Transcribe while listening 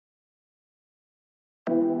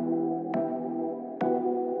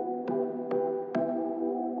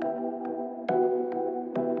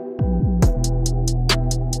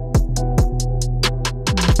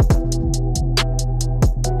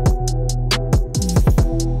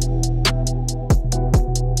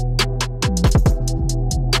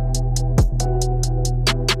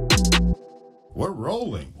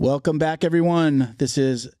Welcome back, everyone. This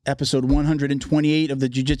is episode 128 of the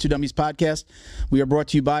Jiu-Jitsu Dummies podcast. We are brought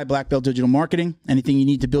to you by Black Belt Digital Marketing. Anything you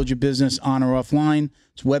need to build your business on or offline.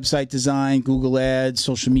 It's website design, Google Ads,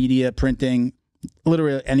 social media, printing,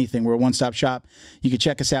 literally anything. We're a one-stop shop. You can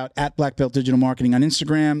check us out at Black Belt Digital Marketing on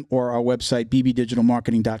Instagram or our website,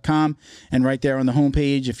 bbdigitalmarketing.com. And right there on the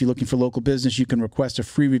homepage, if you're looking for local business, you can request a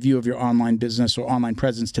free review of your online business or online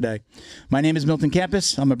presence today. My name is Milton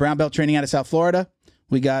Campus. I'm a brown belt training out of South Florida.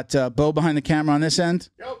 We got Bo behind the camera on this end.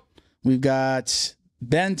 Yep. We've got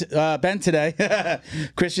Ben today.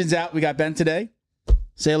 Christian's out. We got Ben today.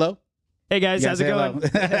 Say hello. Hey guys, how's it going?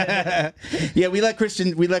 Yeah, we let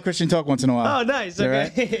Christian talk once in a while. Oh, nice.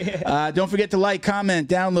 Okay. Right? Don't forget to like, comment,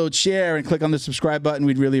 download, share, and click on the subscribe button.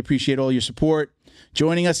 We'd really appreciate all your support.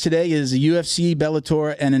 Joining us today is a UFC,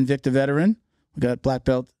 Bellator, and Invicta veteran. We got black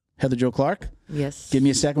belt Heather Jo Clark. Yes. Give me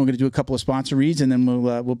a second. We're going to do a couple of sponsor reads, and then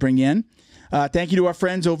we'll bring you in. Thank you to our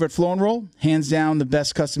friends over at Flow and Roll. Hands down, the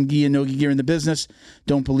best custom gi and no-gi gear in the business.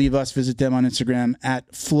 Don't believe us? Visit them on Instagram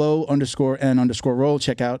at flow_and_roll.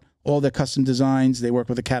 Check out all their custom designs. They work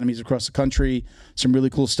with academies across the country. Some really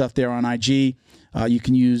cool stuff there on IG. You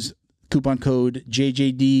can use coupon code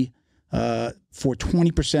JJD for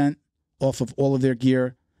 20% off of all of their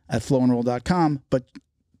gear at flowandroll.com. But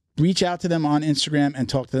reach out to them on Instagram and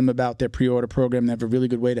talk to them about their pre-order program. They have a really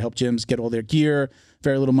good way to help gyms get all their gear.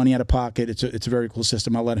 Very little money out of pocket. It's a very cool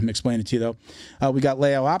system. I'll let him explain it to you, though. We got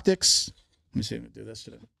Leo Optics. Let me see if we can do this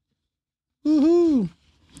today. Woohoo!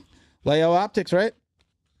 Leo Optics, right?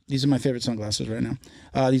 These are my favorite sunglasses right now.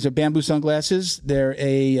 These are bamboo sunglasses. They're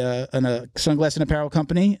a sunglass and apparel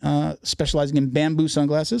company specializing in bamboo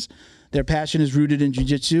sunglasses. Their passion is rooted in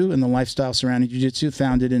jiu-jitsu and the lifestyle surrounding jiu-jitsu,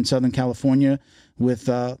 founded in Southern California with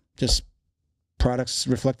just products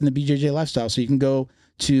reflecting the BJJ lifestyle. So you can go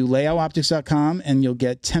to layoutoptics.com and you'll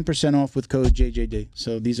get 10% off with code JJD.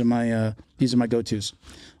 So these are my go-tos.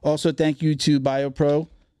 Also, thank you to BioPro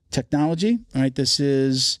Technology. All right, this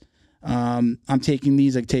is I'm taking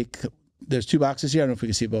these. There's two boxes here. I don't know if we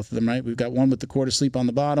can see both of them, right? We've got one with the quarter sleep on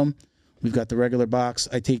the bottom. We've got the regular box.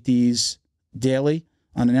 I take these daily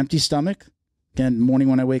on an empty stomach. Again, morning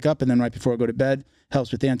when I wake up and then right before I go to bed.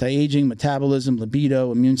 Helps with anti-aging, metabolism,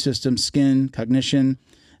 libido, immune system, skin, cognition.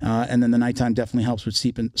 And then the nighttime definitely helps with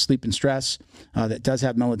sleep and stress. That does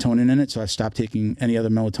have melatonin in it, so I've stopped taking any other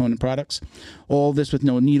melatonin products. All this with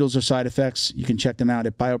no needles or side effects. You can check them out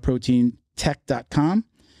at bioproteintech.com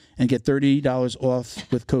and get $30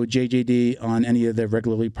 off with code JJD on any of their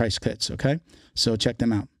regularly priced kits, okay? So check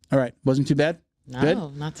them out. All right, wasn't too bad? No, good?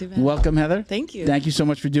 Not too bad. Welcome, Heather. Thank you. Thank you so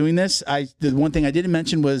much for doing this. The one thing I didn't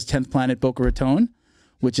mention was 10th Planet Boca Raton,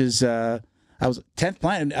 which is... I was 10th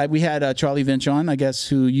Planet. We had Charlie Vinch on, I guess,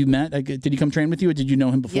 who you met. Did he come train with you, or did you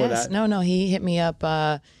know him before that? No. He hit me up,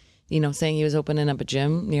 saying he was opening up a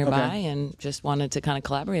gym nearby and just wanted to kind of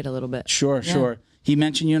collaborate a little bit. Sure. He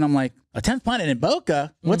mentioned you, and I'm like, a 10th Planet in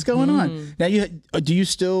Boca? What's going on? Now, are you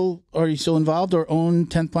still involved or own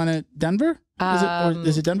 10th Planet Denver?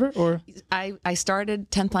 Is it Denver or? I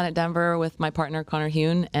started 10th Planet Denver with my partner Connor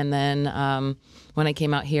Hune, and then when I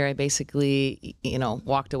came out here, I basically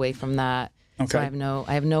walked away from that. Okay. So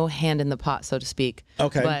I have no hand in the pot, so to speak.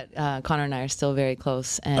 Okay. But Connor and I are still very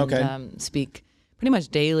close and speak pretty much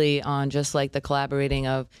daily on just like the collaborating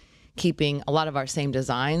of keeping a lot of our same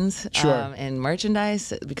designs and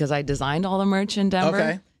merchandise, because I designed all the merch in Denver.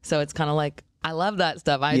 Okay. So it's kind of like, I love that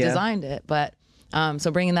stuff. I designed it. But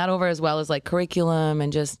so bringing that over, as well as like curriculum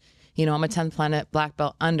and just, I'm a 10th Planet black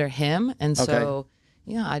belt under him. And so,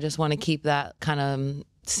 I just want to keep that kind of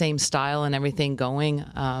same style and everything going.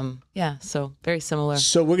 So very similar.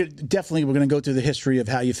 So we're going to go through the history of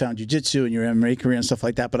how you found jiu-jitsu and your MMA career and stuff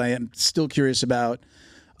like that. But I am still curious about,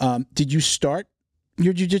 did you start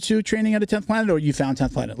your jiu-jitsu training at a 10th Planet, or you found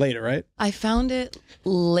 10th Planet later, right? I found it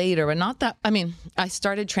later, but not that. I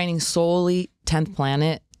started training solely 10th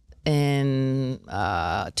Planet in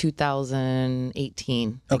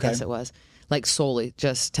 2018, I guess it was. Like solely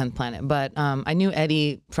just 10th Planet. But I knew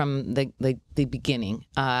Eddie from the beginning.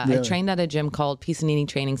 Really? I trained at a gym called Pisanini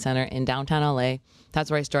Training Center in downtown LA. That's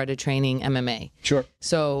where I started training MMA. Sure.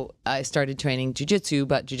 So I started training jiu-jitsu,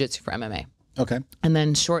 but jiu-jitsu for MMA. Okay. And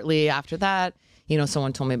then shortly after that,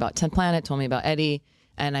 someone told me about 10th Planet, told me about Eddie,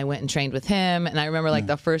 and I went and trained with him. And I remember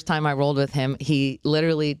the first time I rolled with him, he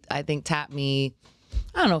literally, I think, tapped me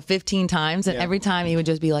 15 times, and every time he would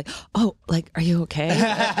just be like, "Oh, like, are you okay?"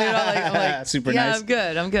 I'm like, super nice. I'm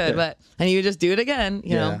good. Yeah. But and he would just do it again,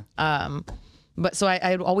 you know. But so I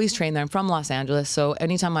had always trained there. I'm from Los Angeles, so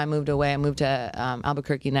anytime I moved away, I moved to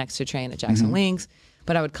Albuquerque next to train at Jackson Links.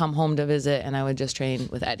 But I would come home to visit, and I would just train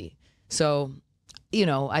with Eddie. So you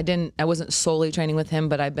know, I wasn't solely training with him,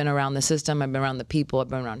 but I've been around the system. I've been around the people. I've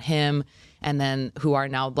been around him, and then who are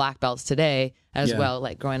now black belts today as well.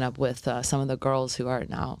 Like growing up with some of the girls who are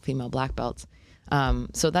now female black belts.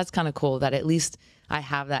 So that's kind of cool that at least I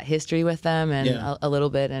have that history with them and a little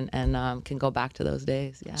bit, and can go back to those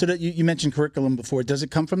days. Yeah. So that you mentioned curriculum before. Does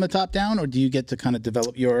it come from the top down, or do you get to kind of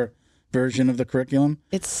develop your version of the curriculum?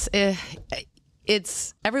 It's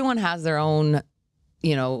everyone has their own,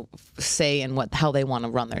 you know, say in how they want to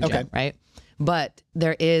run their gym, right? But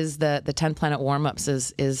there is the 10 Planet warm-ups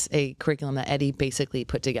is a curriculum that Eddie basically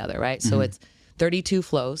put together, right? So it's 32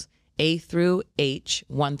 flows, A through H,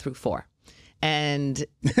 1 through 4. And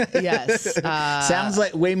yes, sounds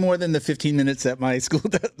like way more than the 15 minutes at my school.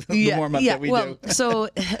 The warm up that we do. So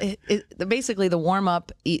basically the warm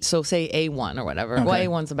up. So say A1 or whatever. Well,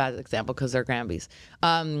 A1's a bad example because they're Granbys.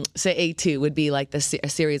 Say A2 would be like a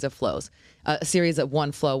series of flows, a series of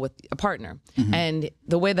one flow with a partner. And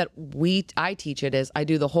the way that I teach it is I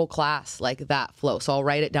do the whole class like that flow. So I'll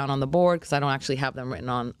write it down on the board because I don't actually have them written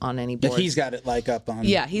on any board. He's got it like up on.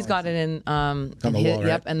 Yeah, he's got it in on the wall, right?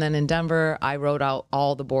 Yep. And then in Denver, I wrote out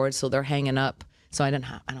all the boards so they're hanging up. So I don't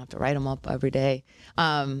have to write them up every day.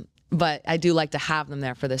 But I do like to have them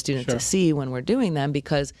there for the student to see when we're doing them,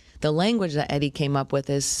 because the language that Eddie came up with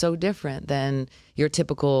is so different than your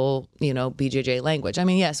typical, you know, BJJ language. I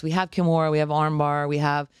mean, yes, we have Kimura, we have armbar, we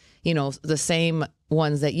have, you know, the same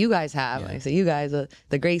ones that you guys have. I say you guys,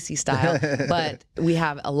 the Gracie style, but we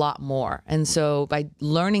have a lot more. And so by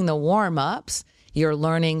learning the warm-ups, you're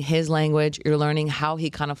learning his language, you're learning how he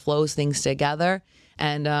kind of flows things together.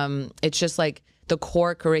 And it's just like the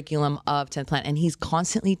core curriculum of 10th Planet, and he's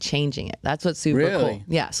constantly changing it. That's what's super cool.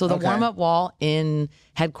 Yeah. So the warm-up wall in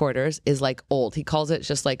headquarters is like old. He calls it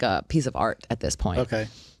just like a piece of art at this point. Okay.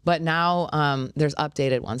 But now there's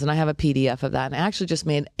updated ones, and I have a PDF of that. And I actually just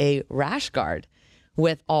made a rash guard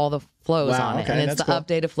with all the flows on it, and it's the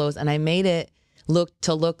updated flows. And I made it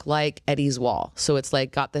look like Eddie's wall, so it's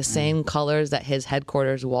like got the same colors that his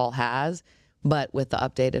headquarters wall has, but with the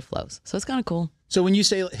updated flows. So it's kind of cool. So when you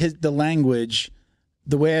say the language,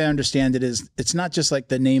 the way I understand it is it's not just like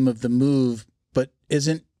the name of the move, but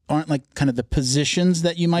aren't like kind of the positions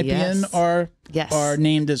that you might be in are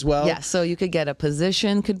named as well? Yeah, so you could get a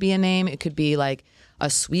position, could be a name. It could be like a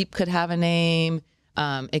sweep could have a name.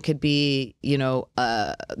 It could be, you know,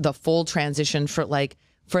 the full transition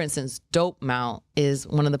for instance, dope mount is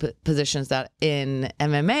one of the positions that in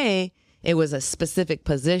MMA, it was a specific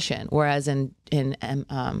position, whereas in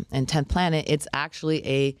 10th Planet, it's actually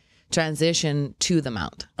a transition to the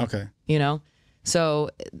mount. Okay. You know?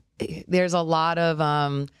 So there's a lot of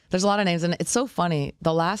names, and it's so funny.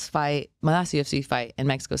 My last UFC fight in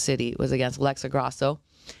Mexico City was against Alexa Grasso,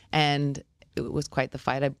 and it was quite the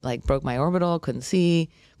fight. I like broke my orbital, couldn't see,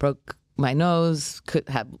 broke my nose, could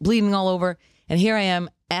have bleeding all over, and here I am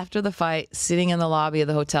after the fight, sitting in the lobby of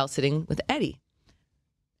the hotel, sitting with Eddie.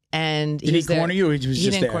 And did he corner you, or he was just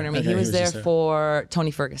there? He didn't corner me. Okay, he was there for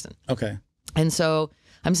Tony Ferguson. Okay. And so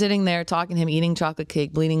I'm sitting there talking to him, eating chocolate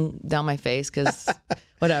cake, bleeding down my face because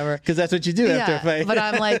whatever. Because that's what you do after a fight. But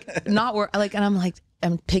I'm like and I'm like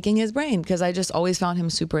I'm picking his brain because I just always found him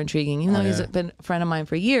super intriguing. Even though he's been a friend of mine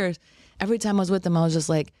for years, every time I was with him, I was just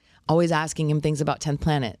like always asking him things about 10th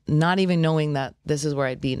Planet, not even knowing that this is where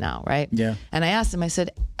I'd be now, right? Yeah. And I asked him, I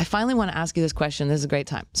said, I finally want to ask you this question. This is a great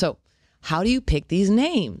time. So how do you pick these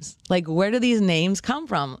names? Like, where do these names come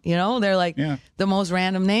from? You know, they're like the most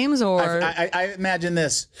random names, or I imagine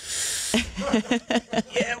this.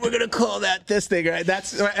 Yeah, we're gonna call that this thing, right?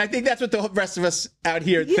 I think that's what the rest of us out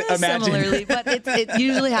here imagine. Similarly, but it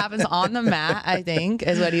usually happens on the mat. I think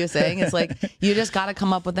is what he was saying. It's like you just got to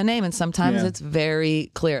come up with a name, and sometimes it's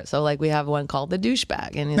very clear. So like we have one called the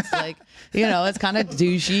douchebag, and it's like you know it's kind of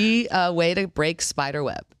douchey way to break spider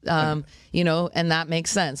web. You know, and that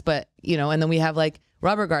makes sense, but you know, and then we have like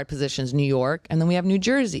rubber guard positions, New York, and then we have New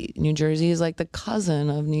Jersey. New Jersey is like the cousin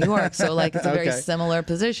of New York, so like it's a very similar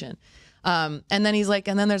position. And then he's like,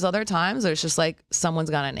 and then there's other times where it's just like someone's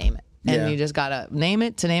got to name it, and you just got to name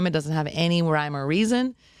it. To name it doesn't have any rhyme or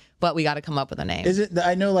reason, but we got to come up with a name. Is it?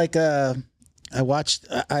 I know, like I watched.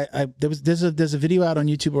 There's a video out on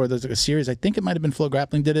YouTube, or there's like a series. I think it might have been Flow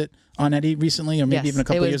Grappling did it on Eddie recently, or maybe even a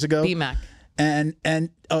couple years ago. BMAC. And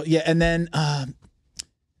oh yeah, and then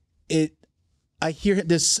I hear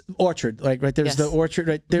this Orchard, like right there's the Orchard,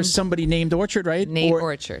 right there's somebody named Orchard, right? Nate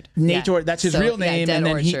Orchard. Nate Orchard, that's his real name, and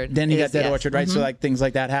then he got Dead Orchard, right? So like things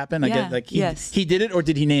like that happen. I get like he did it, or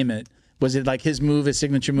did he name it? Was it like his move, his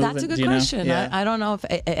signature move? That's a good question. Yeah. I don't know if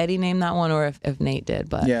Eddie named that one or if Nate did,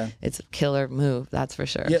 but it's a killer move, that's for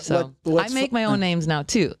sure. Yeah, so I make my own names now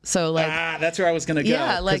too. So like, that's where I was gonna go.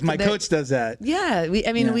 Yeah, like my coach does that. Yeah, we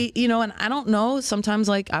and I don't know. Sometimes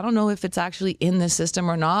like I don't know if it's actually in the system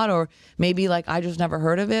or not, or maybe like I just never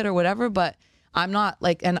heard of it or whatever. But I'm not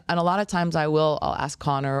like, and a lot of times I'll ask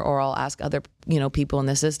Connor or I'll ask other people in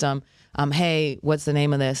the system. Hey, what's the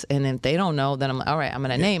name of this? And if they don't know, then I'm like, all right, I'm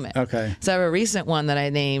going to name it. Okay. So I have a recent one that I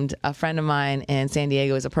named. A friend of mine in San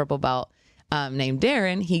Diego is a purple belt named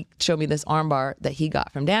Darren. He showed me this armbar that he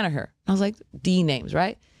got from Danaher. I was like, D names,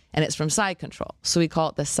 right? And it's from Side Control. So we call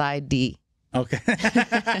it the Side D. Okay.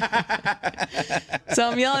 So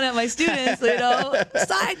I'm yelling at my students, get that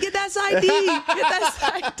side D, get that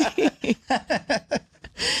side D.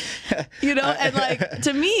 And like,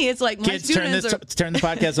 to me, it's like my kids, students turn the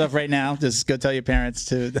podcast off right now. Just go tell your parents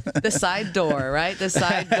to. The side door, right? The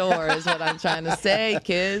side door is what I'm trying to say,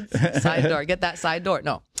 kids. Side door, get that side door.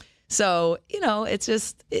 No. So, it's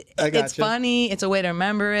just, it's funny. It's a way to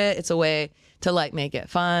remember it. It's a way to like make it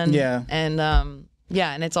fun. Yeah. And,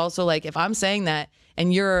 and it's also like, if I'm saying that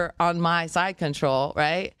and you're on my side control,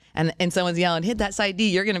 right? And someone's yelling, hit that side D,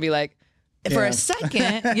 you're going to be like, for a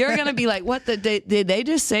second, you're going to be like, what did they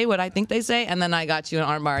just say what I think they say? And then I got you an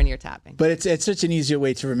arm bar and you're tapping. But it's such an easier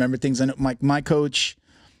way to remember things. And my coach,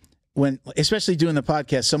 especially doing the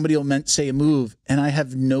podcast, somebody will say a move and I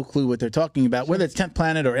have no clue what they're talking about, whether it's 10th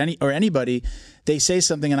Planet or anybody. They say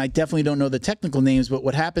something and I definitely don't know the technical names. But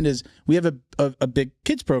what happened is we have a big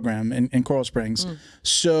kids program in Coral Springs.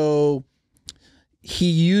 So he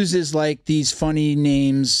uses like these funny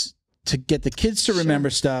names to get the kids to remember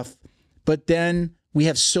stuff. But then we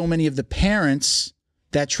have so many of the parents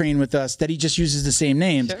that train with us that he just uses the same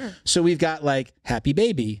names. Sure. So we've got like Happy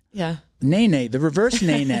Baby. Yeah. Nene, the reverse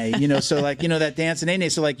Nene, so like, that dance of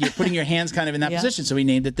Nene. So like you're putting your hands kind of in that position. So we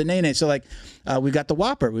named it the Nene. So like we've got the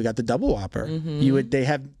Whopper, we got the double Whopper. They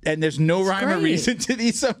have, and there's no rhyme or reason to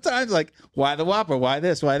these sometimes. Like, why the Whopper? Why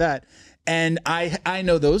this? Why that? And I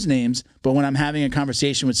know those names, but when I'm having a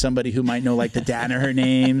conversation with somebody who might know like the Danaher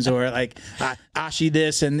names or like Ashi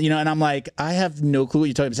this and and I'm like, I have no clue what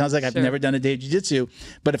you're talking about. It sounds like I've never done a day of jiu-jitsu,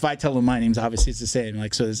 but if I tell them my names, obviously it's the same.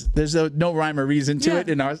 Like, so there's no rhyme or reason to it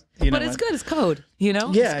in ours. But it's good. It's code.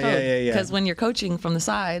 Yeah. Because when you're coaching from the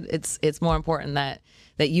side, it's more important that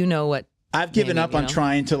you know what. I've given up on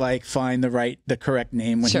trying to like find the correct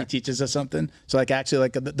name when he teaches us something. So like actually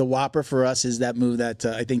like the Whopper for us is that move that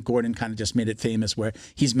I think Gordon kind of just made it famous, where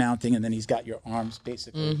he's mounting and then he's got your arms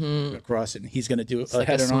basically across it and he's going to do a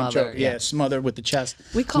head and arm choke. Yeah, smother with the chest.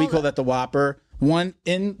 We call that the Whopper. One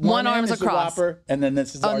arm's is the across. Whopper, and then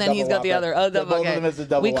this is our and then double he's got Whopper. the other. Both of them is the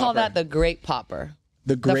double We call that the Great Popper.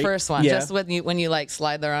 The first one, just when you like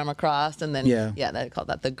slide their arm across, and then they call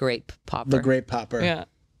that the Grape Popper. The Grape Popper. Yeah.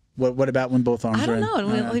 What about when both arms are in? I don't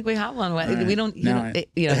know. I don't think we have one. We don't.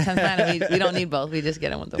 10th Planet, we don't need both. We just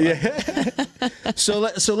get them with the one. Yeah.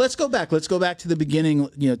 So let's go back. Let's go back to the beginning.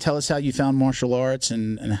 Tell us how you found martial arts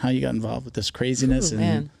and how you got involved with this craziness.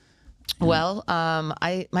 Man. Well,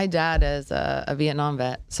 my dad is a Vietnam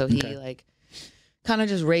vet, so he like kind of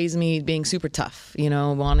just raised me being super tough.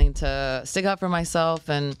 Wanting to stick up for myself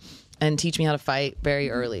and teach me how to fight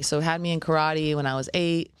very early. So had me in karate when I was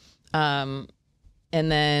 8. And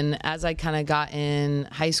then as I kind of got in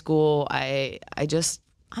high school, I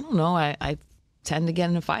don't know, I tend to get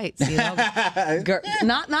into fights,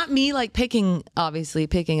 not me like picking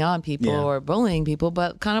on people or bullying people,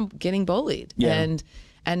 but kind of getting bullied and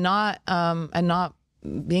not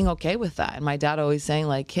being okay with that. And my dad always saying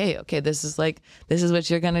like, hey, okay, this is what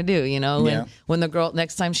you're going to do. When the girl,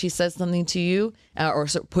 next time she says something to you or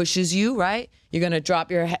pushes you, right, you're going to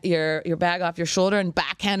drop your bag off your shoulder and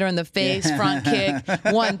backhand her in the face, front kick,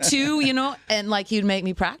 1, 2, and like he'd make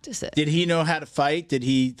me practice it. Did he know how to fight? Did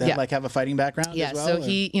he have a fighting background as well? So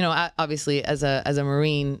he, obviously as a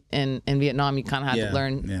Marine in Vietnam, you kind of had to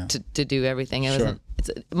learn to do everything. It's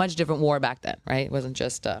a much different war back then, right? It wasn't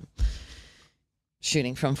just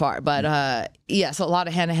shooting from far, but so a lot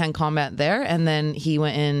of hand-to-hand combat there. And then he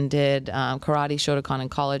went and did karate Shotokan in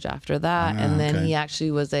college after that. And then he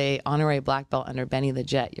actually was a honorary black belt under Benny the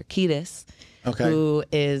Jet Urquidez, who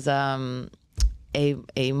is a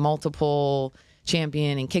multiple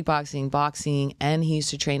champion in kickboxing, boxing, and he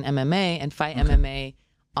used to train MMA and fight MMA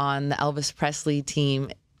on the Elvis Presley team.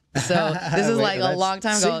 So this is like a long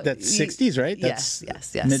time ago. That's 60s, right? Yes.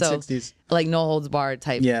 Mid-60s. So, like no holds barred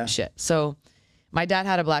type shit. So my dad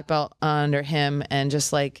had a black belt under him, and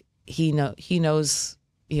just like he knows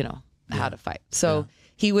how to fight. So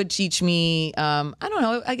he would teach me, I don't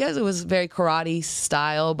know, I guess it was very karate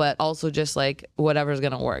style, but also just like whatever's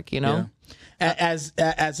going to work, you know? Yeah.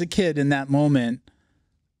 As a kid in that moment,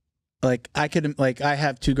 like I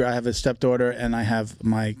have I have a stepdaughter and I have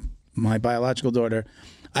my biological daughter.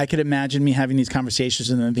 I could imagine me having these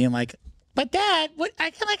conversations and them being like, but Dad, what?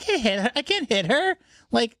 I can't hit her. I can't hit her.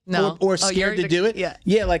 Like, no. or scared to do it. Yeah.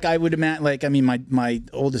 Yeah. Like I would imagine, like, I mean, my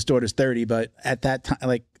oldest daughter's 30, but at that time,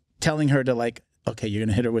 like telling her to like, okay, you're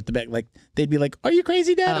gonna hit her with the bag. Like they'd be like, "Are you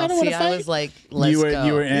crazy, Dad? I don't want to fight." I was like, "Let's go."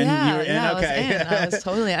 You were in. Yeah, you were in. Okay. I was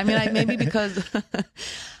totally. I mean, maybe because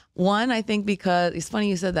one, I think because it's funny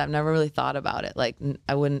you said that. I've never really thought about it. Like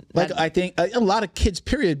I wouldn't. Like I think a lot of kids,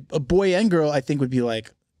 period, a boy and girl, I think would be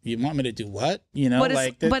like, "You want me to do what?" You know, but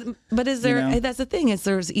like. But is there? You know? That's the thing. Is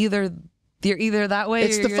there's either. You're either that way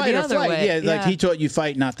it's or the you're fight the or other flight. way. Yeah, like he taught you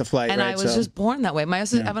fight, not the flight. And right? I was just born that way. I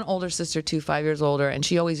have an older sister too, 5 years older, and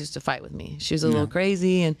she always used to fight with me. She was a little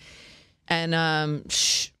crazy, and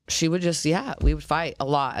she would just we would fight a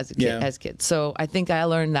lot as a kid, as kids. So I think I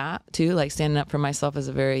learned that too, like standing up for myself as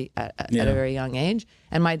at a very young age.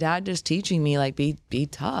 And my dad just teaching me like be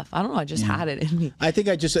tough. I don't know, I just had it in me. I think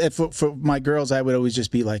I just for my girls, I would always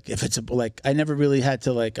just be like, if it's I never really had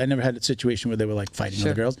to I never had a situation where they were like fighting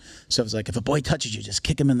other girls. So it was like, if a boy touches you, just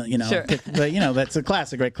kick him in the but that's a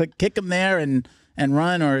classic, right? Kick him there and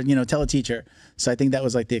run, or tell a teacher. So I think that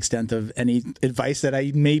was like the extent of any advice that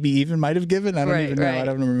I maybe even might have given. I don't even know. I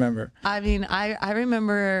don't remember. I mean, I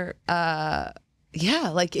remember,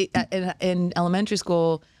 like in elementary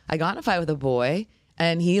school, I got in a fight with a boy.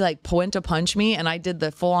 And he like went to punch me, and I did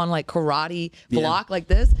the full on like karate block like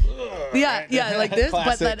this. Yeah, like this.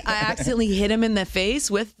 But then I accidentally hit him in the face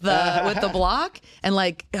with the block, and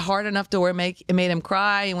like hard enough to where it made him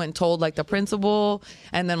cry. He went and told like the principal,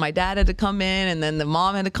 and then my dad had to come in, and then the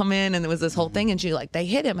mom had to come in, and there was this whole thing. And she like, they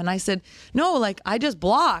hit him, and I said, no, like I just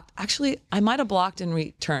blocked. Actually, I might have blocked in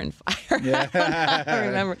return fire. I don't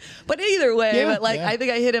remember, but either way, I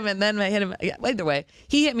think I hit him, and then I hit him. Yeah, either way,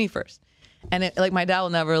 he hit me first. And like my dad will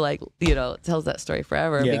never tells that story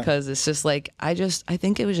forever because it's just like I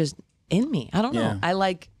think it was just in me. I don't know. I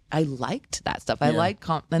liked that stuff. I liked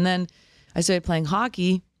and then I started playing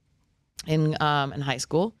hockey in high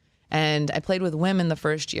school, and I played with women the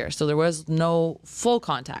first year, so there was no full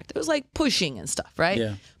contact. It was like pushing and stuff, right?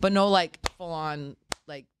 Yeah. But no like full on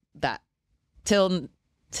like that. Till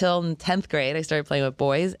 10th grade, I started playing with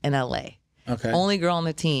boys in LA. Okay. Only girl on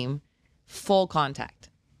the team, full contact.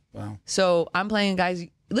 Wow. So I'm playing guys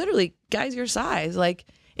your size, like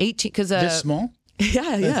 18. Because this small?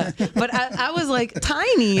 Yeah. But I was like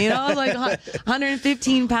tiny, I was like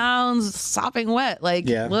 115 pounds, sopping wet, like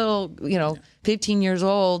little, 15 years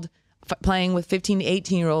old, playing with 15 to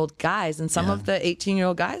 18-year-old guys. And some of the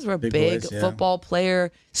 18-year-old guys were big boys, football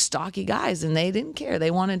player, stocky guys, and they didn't care.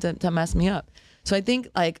 They wanted to mess me up. So I think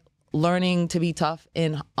like learning to be tough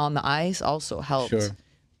on the ice also helped. Sure.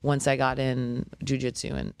 Once I got in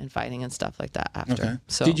jiu-jitsu and fighting and stuff like that after. Okay.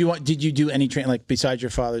 So did you do any training, like besides your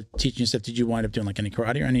father teaching you stuff, did you wind up doing like any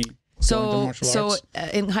karate or any martial arts?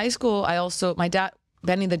 In high school, I also, my dad,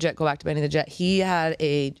 Benny the Jet, go back to Benny the Jet, he had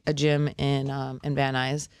a gym in Van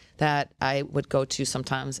Nuys that I would go to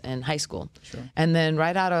sometimes in high school. Sure. And then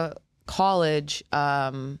right out of college,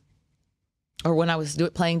 or when I was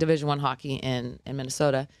playing Division I hockey in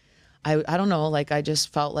Minnesota, I don't know, like I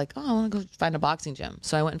just felt like, I want to go find a boxing gym.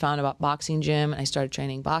 So I went and found a boxing gym, and I started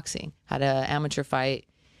training boxing. Had an amateur fight,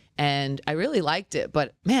 and I really liked it.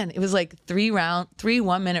 But man, it was like 3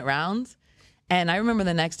 1-minute rounds. And I remember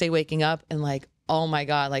the next day waking up and like, oh my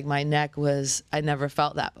God, like my neck was, I never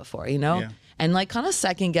felt that before, Yeah. And like kind of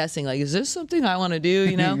second guessing, like, is this something I want to do,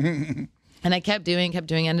 And I kept doing,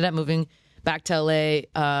 ended up moving back to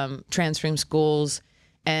LA, transferring schools,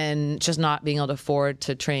 and just not being able to afford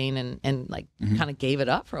to train, and like kind of gave it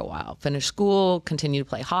up for a while. Finished school, continued to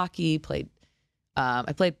play hockey,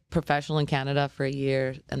 I played professional in Canada for a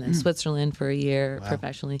year, and then Switzerland for a year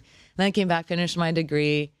professionally. And then I came back, finished my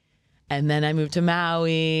degree, and then I moved to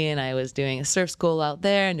Maui, and I was doing a surf school out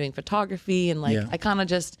there and doing photography, and I kind of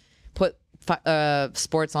just put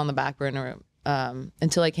sports on the back burner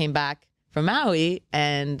until I came back from Maui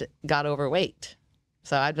and got overweight.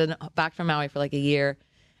 So I'd been back from Maui for like a year,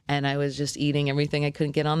 and I was just eating everything I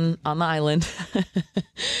couldn't get on the island.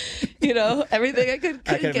 Everything I couldn't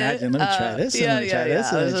get. Imagine. Let me try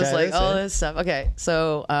this. I was just like, all this stuff. Okay,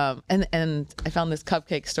 so and I found this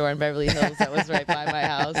cupcake store in Beverly Hills that was right by my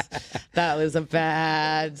house. That was a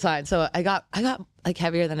bad sign. So I got like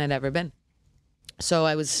heavier than I'd ever been. So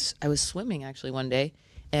I was swimming actually one day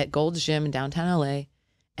at Gold's Gym in downtown LA.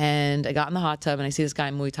 And I got in the hot tub, and I see this guy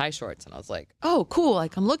in Muay Thai shorts, and I was like, oh, cool.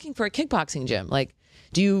 Like, I'm looking for a kickboxing gym. Like,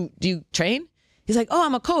 do you train? He's like, oh,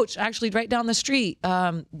 I'm a coach, actually, right down the street.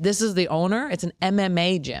 This is the owner. It's an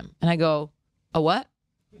MMA gym. And I go, a what?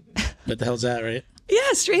 What the hell's that, right?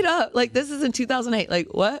 Yeah, straight up. Like, this is in 2008. Like,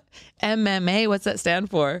 what? MMA? What's that stand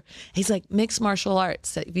for? He's like, mixed martial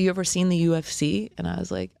arts. Have you ever seen the UFC? And I was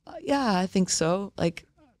like, oh, yeah, I think so. Like,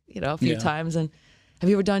 a few times. And have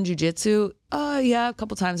you ever done jiu-jitsu? Oh, yeah, a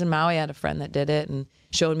couple times in Maui. I had a friend that did it and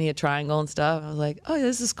showed me a triangle and stuff. I was like, oh, yeah,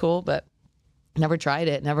 this is cool, but never tried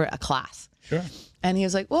it, never a class. Sure. And he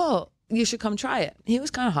was like, well, you should come try it. He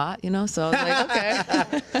was kind of hot, so I was like,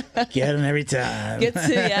 okay. Get him every time. It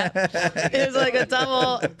was like a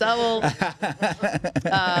double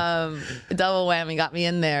whammy, got me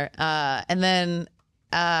in there. And then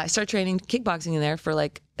I started training kickboxing in there for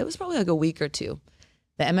it was probably like a week or two.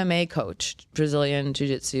 The MMA coach, Brazilian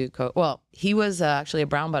jiu-jitsu coach. Well, he was actually a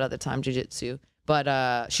brown belt at the time, jiu-jitsu,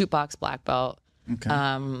 but shoot box black belt. Okay.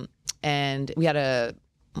 And we had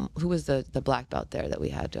who was the black belt there that we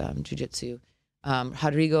had jiu-jitsu?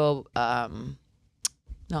 Rodrigo.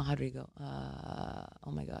 Rodrigo.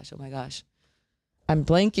 Oh my gosh. I'm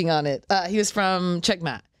blanking on it. He was from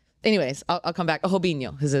Checkmat. Anyways, I'll come back.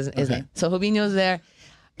 Robinho is his name. So Robinho's there.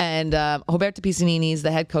 And Roberto Piscinini is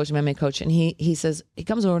the head coach, MMA coach. And he says, he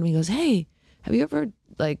comes over to me and goes, hey, have you ever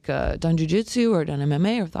done jiu-jitsu or done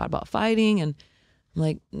MMA or thought about fighting? And I'm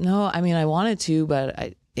like, no, I mean, I wanted to, but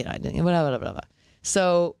I didn't, whatever.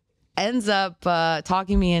 So ends up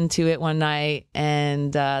talking me into it one night,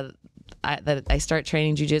 and I start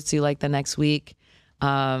training jiu-jitsu the next week.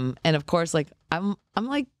 And of course, I'm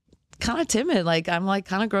kind of timid. I'm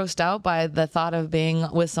kind of grossed out by the thought of being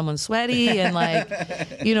with someone sweaty and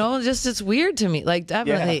just it's weird to me.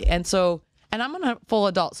 Definitely. Yeah. And I'm a full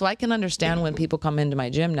adult, so I can understand when people come into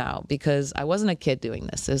my gym now, because I wasn't a kid doing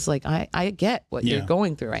this. It's I get what you're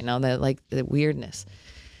going through right now, the weirdness.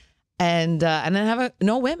 And then have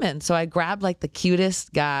no women. So I grabbed the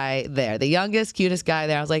cutest guy there, the youngest, cutest guy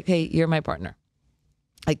there. I was like, hey, you're my partner.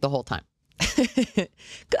 The whole time.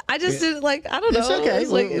 I just didn't I don't know. It's okay.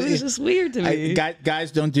 It was just weird to me.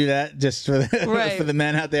 Guys don't do that. Just for the, right. For the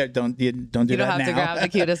men out there, don't do that now. You don't have to grab the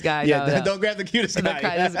cutest guy. Yeah, don't grab the cutest guy.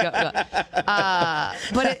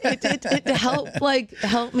 But it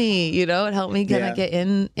helped me. It helped me kind of get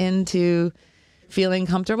into feeling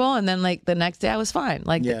comfortable. And then the next day I was fine.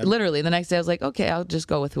 Literally the next day I was like, okay, I'll just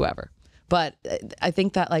go with whoever. But I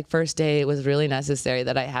think that first day it was really necessary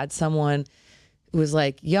that I had someone who was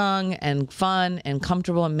young and fun and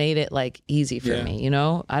comfortable and made it easy for me.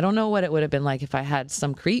 I don't know what it would have been like if I had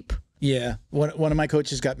some creep. Yeah. One of my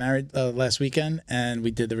coaches got married last weekend, and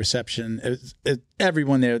we did the reception.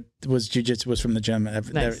 Everyone there was jiu-jitsu, was from the gym,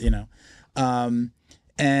 nice.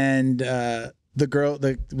 The girl,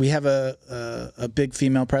 we have a big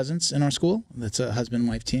female presence in our school. That's a husband and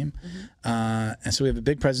wife team, and so we have a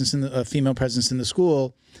big presence a female presence in the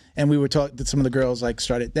school. And we were talking. Some of the girls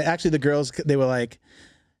started. Actually, the girls, they were like,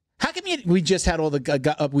 "How come we just had all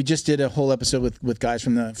the? We just did a whole episode with guys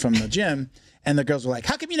from the gym." And the girls were like,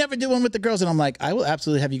 how come you never do one with the girls? And I'm like, I will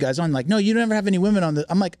absolutely have you guys on. No, you never have any women on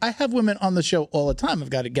I'm like, I have women on the show all the time.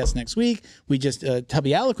 I've got a guest next week. We just,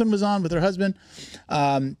 Tubby Aliquin was on with her husband.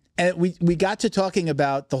 And we got to talking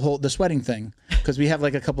about the sweating thing. Because we have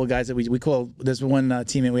a couple of guys that we call, there's one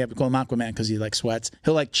teammate we call him Aquaman because he sweats.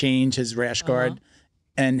 He'll change his rash guard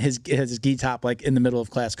and his gi top in the middle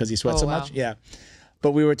of class because he sweats so much. Yeah.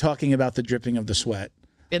 But we were talking about the dripping of the sweat.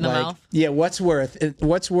 In the mouth? Yeah, what's worse,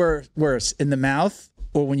 in the mouth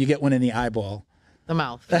or when you get one in the eyeball? The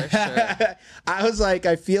mouth, for sure. I was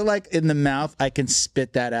I feel in the mouth, I can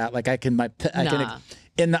spit that out. I can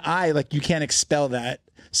in the eye, you can't expel that.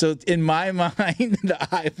 So in my mind, the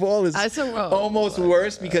eyeball is almost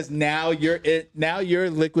worse because now your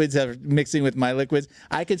liquids are mixing with my liquids.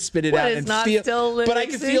 I could spit it out and feel, but I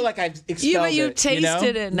can feel like I've expelled it. You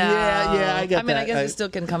tasted it now. Yeah, I get that. I guess it still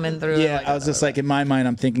can come in through. Yeah, I was just in my mind,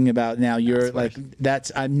 I'm thinking about now.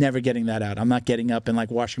 I'm never getting that out. I'm not getting up and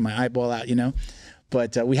washing my eyeball out.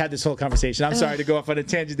 But we had this whole conversation. I'm sorry to go off on a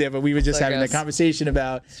tangent there, but we were just having a conversation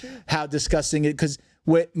about how disgusting it because.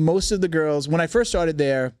 Most of the girls, when I first started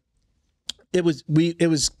there, it was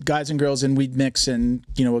guys and girls, and we'd mix, and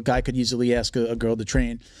a guy could easily ask a girl to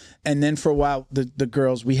train, and then for a while the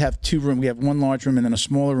girls, we have two rooms, we have one large room and then a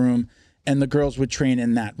smaller room, and the girls would train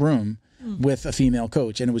in that room with a female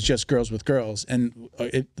coach, and it was just girls with girls, and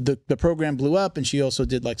the program blew up, and she also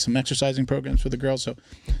did some exercising programs for the girls, so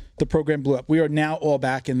the program blew up. We are now all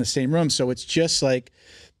back in the same room, so it's just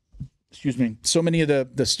excuse me, so many of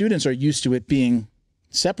the students are used to it being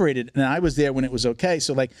separated, and I was there when it was okay.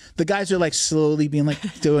 So the guys are slowly being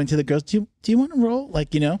doing to the girls, do you want to roll?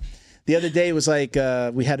 The other day it was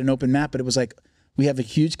we had an open mat, but it was we have a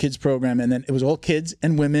huge kids program, and then it was all kids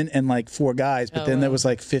and women and like 4 guys, but then there was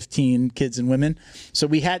like 15 kids and women. So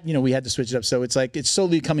we had, you know, we had to switch it up. So it's like, it's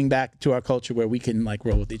slowly coming back to our culture where we can like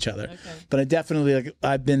roll with each other. Okay. But I definitely, like,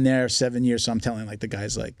 I've been there 7 years. So I'm telling like the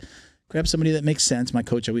guys, like, grab somebody that makes sense. My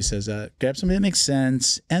coach always says that. Grab somebody that makes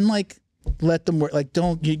sense and like let them work. Like,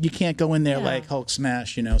 don't, you can't go in there like Hulk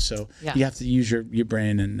smash, you know. So you have to use your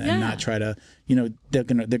brain and not try to, you know, they're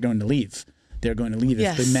going to leave. They're going to leave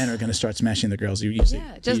if the men are going to start smashing the girls. You're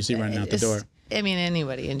usually running out the door. I mean,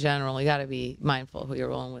 anybody in general, you got to be mindful who you're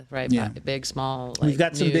rolling with, right? Yeah. Big, small. Like, we've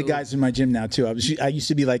got some big guys in my gym now too. I used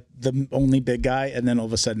to be like the only big guy, and then all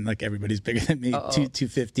of a sudden, like everybody's bigger than me.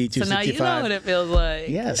 250, 265. So now you know what it feels like.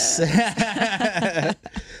 Yes.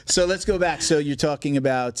 So let's go back. So you're talking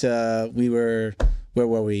about where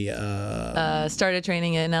were we? Started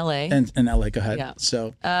training in LA. In LA, go ahead. Yeah.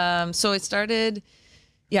 So so it started.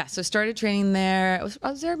 Yeah, so started training there. I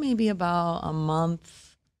was there maybe about a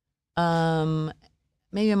month,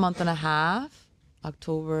 maybe a month and a half,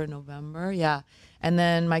 October, November, yeah. And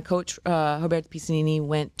then my coach, Roberto Piscinini,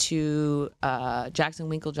 went to Jackson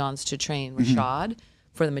Winklejohn's to train Rashad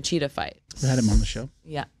for the Machida fight. We had him on the show.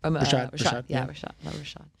 Yeah, Rashad. Yeah, Rashad. Love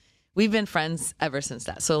Rashad. We've been friends ever since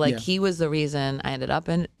that. So like he was the reason I ended up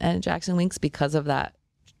in Jackson Winks because of that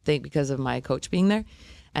thing, because of my coach being there.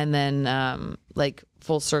 And then like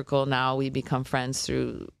full circle, now we become friends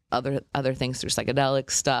through other things, through psychedelic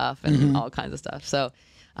stuff and all kinds of stuff. So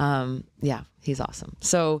yeah, he's awesome.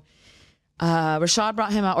 So Rashad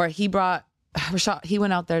brought him out, or he brought Rashad. He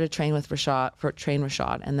went out there to train with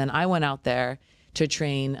Rashad, and then I went out there to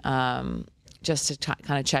train just to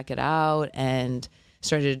kind of check it out, and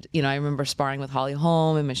started. You know, I remember sparring with Holly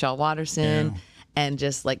Holm and Michelle Watterson. Yeah. And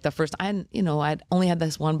just like the first, I'd only had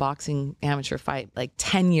this one boxing amateur fight like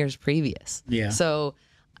 10 years previous. Yeah. So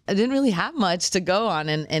I didn't really have much to go on,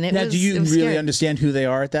 and it now, was. Do you really scary. Understand who they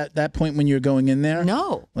are at that point when you're going in there?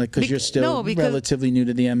 No, like because you're still relatively new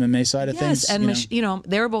to the MMA side of things. Yes, and you know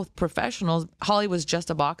they were both professionals. Holly was just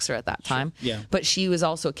a boxer at that time. Yeah, but she was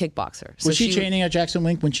also a kickboxer. So was she training at Jackson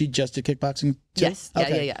Wink when she just did kickboxing too? Yes,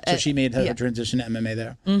 yeah. So she made her transition to MMA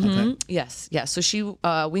there. Okay. Yes, yeah. So she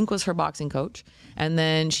Wink was her boxing coach, and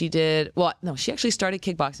then she did she actually started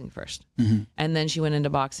kickboxing first, and then she went into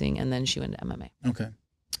boxing, and then she went to MMA. Okay.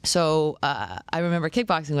 So I remember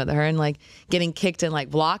kickboxing with her and like getting kicked and like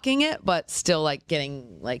blocking it, but still like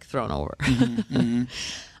getting like thrown over.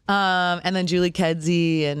 And then Julie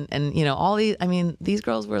Kedzie and you know all these. I mean, these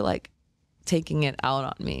girls were like taking it out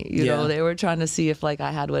on me. You know, they were trying to see if like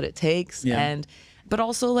I had what it takes, but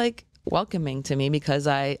also like welcoming to me because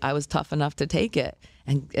I was tough enough to take it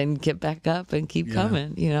and get back up and keep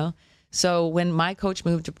coming. You know. So when my coach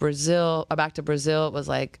moved to Brazil, back to Brazil, it was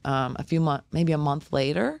like a few months, maybe a month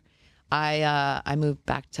later, I moved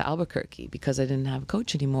back to Albuquerque because I didn't have a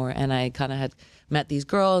coach anymore. And I kind of had met these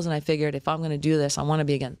girls, and I figured if I'm going to do this, I want to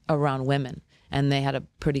be around women. And they had a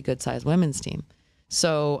pretty good sized women's team.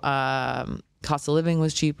 So cost of living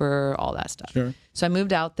was cheaper, all that stuff. Sure. So I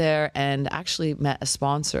moved out there and actually met a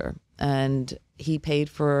sponsor, and he paid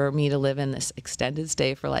for me to live in this extended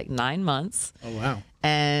stay for like 9 months. Oh, wow.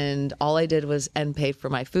 And all I did was, and pay for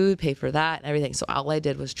my food, pay for that and everything. So all I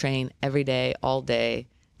did was train every day, all day,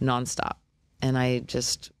 nonstop. And I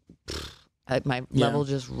just, my level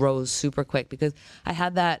just rose super quick because I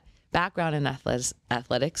had that background in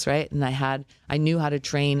athletics, right? And I knew how to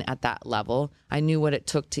train at that level. I knew what it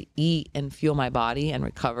took to eat and fuel my body and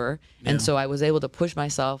recover. Yeah. And so I was able to push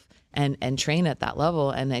myself and train at that level.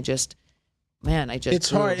 And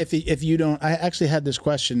it's hard if you don't. I actually had this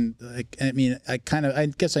question. Like, I mean, I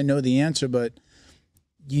guess I know the answer, but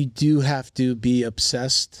you do have to be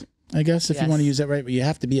obsessed. I guess if you want to use that right, but you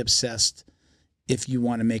have to be obsessed if you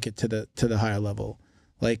want to make it to the higher level.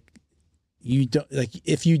 Like you don't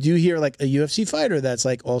if you do hear like a UFC fighter that's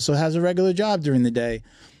like also has a regular job during the day.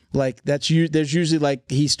 Like there's usually like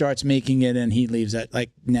he starts making it and he leaves at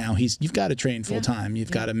like now you've got to train full time.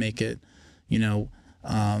 You've got to make it, you know.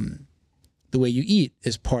 The way you eat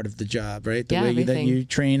is part of the job, right? The way that you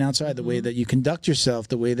train outside, the way that you conduct yourself,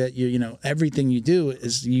 the way that you know, everything you do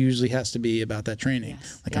usually has to be about that training.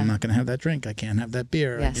 Yes. Like, I'm not going to have that drink. I can't have that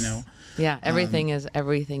beer, you know? Yeah, everything is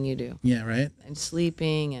everything you do. Yeah, right? And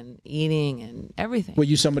sleeping and eating and everything. Were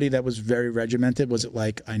you somebody that was very regimented? Was it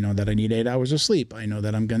like, I know that I need 8 hours of sleep. I know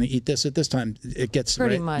that I'm going to eat this at this time. It gets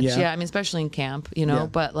pretty much. Yeah, I mean, especially in camp, you know,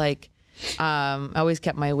 but like, I always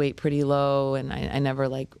kept my weight pretty low, and I never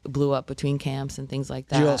like blew up between camps and things like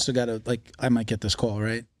that. You also got to like, I might get this call,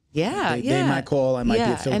 right? Yeah, they might call. I might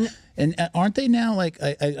be a film. And aren't they now like?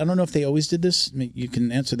 I don't know if they always did this. I mean, you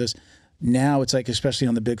can answer this. now it's like, especially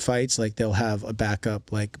on the big fights, like they'll have a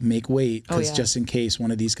backup, like make weight, because just in case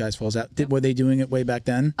one of these guys falls out. Were they doing it way back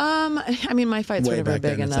then? I mean, my fights were never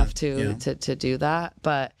big enough to do that,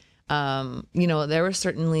 but you know, there were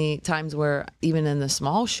certainly times where even in the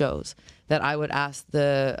small shows that I would ask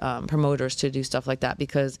the promoters to do stuff like that,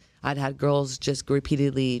 because I'd had girls just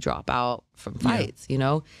repeatedly drop out from fights, you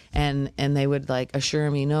know, and they would like assure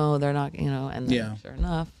me, no, they're not, you know, and then sure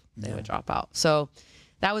enough, they would drop out. So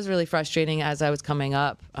that was really frustrating as I was coming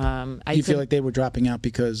up. You feel like they were dropping out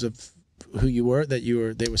because of who you were,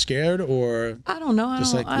 that they were scared, or I don't know. I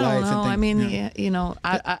don't know. I mean, you know,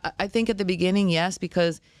 I think at the beginning, yes,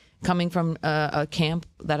 because coming from a camp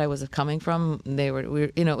that I was coming from,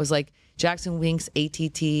 you know, it was like Jackson Winks,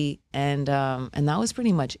 ATT, and that was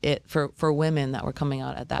pretty much it for women that were coming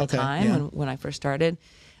out at that time when I first started.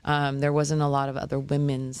 There wasn't a lot of other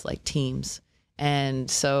women's like teams. And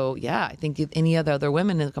so, yeah, I think if any other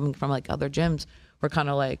women coming from like other gyms were kind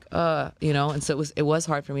of like, you know, and so it was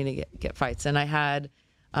hard for me to get fights. And I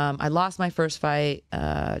lost my first fight,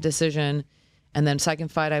 decision. And then second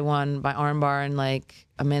fight, I won by armbar in like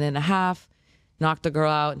a minute and a half, knocked the girl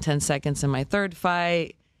out in 10 seconds in my third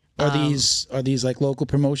fight. Are these like local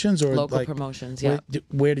promotions or local like, promotions? Yeah.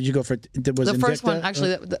 Where did you go for? Was the first Invicta? one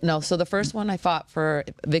actually? No. So the first one I fought for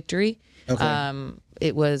Victory. Okay.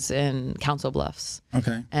 It was in Council Bluffs.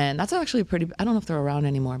 Okay. And that's actually I don't know if they're around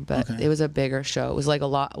anymore, but it was a bigger show. It was like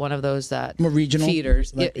one of those that more regional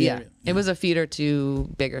feeders. Like, yeah. It was a feeder to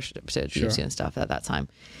bigger to jiu-jitsu and stuff at that time,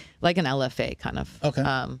 like an LFA kind of. Okay.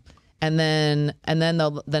 And then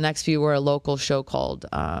the next few were a local show called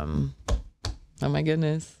oh my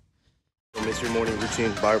goodness. Miss your morning routine,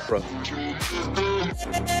 BioPro.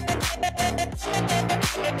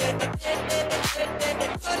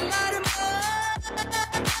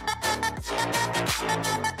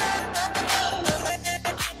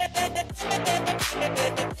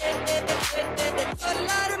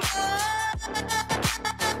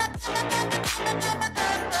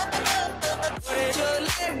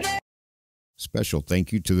 Special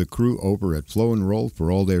thank you to the crew over at Flow and Roll for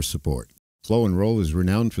all their support. Flow and Roll is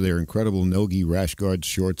renowned for their incredible no-gi rash guards,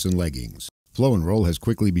 shorts, and leggings. Flow and Roll has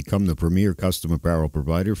quickly become the premier custom apparel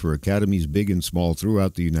provider for academies big and small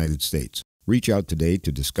throughout the United States. Reach out today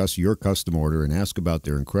to discuss your custom order and ask about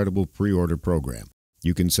their incredible pre-order program.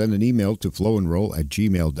 You can send an email to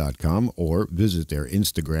flowandroll@gmail.com or visit their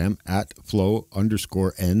Instagram at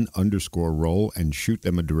flow_n_roll and shoot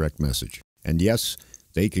them a direct message. And yes,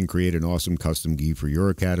 they can create an awesome custom gi for your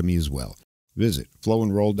academy as well. Visit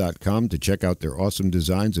flowandroll.com to check out their awesome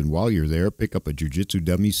designs, and while you're there, pick up a Jiu-Jitsu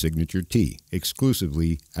Dummy signature tee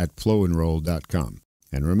exclusively at flowandroll.com.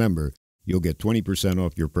 And remember, you'll get 20%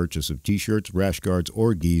 off your purchase of t-shirts, rash guards,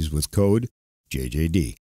 or gis with code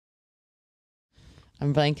JJD.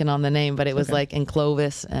 I'm blanking on the name, but it was like in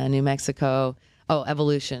Clovis, New Mexico. Oh,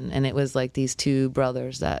 Evolution. And it was like these two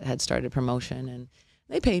brothers that had started promotion, and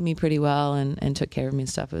they paid me pretty well and took care of me and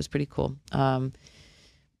stuff. It was pretty cool.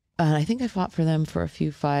 And I think I fought for them for a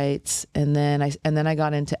few fights, and then I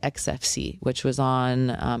got into XFC, which was on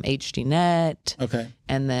HDNet. Okay.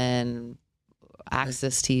 And then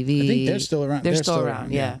Access TV. I think they're still around. They're still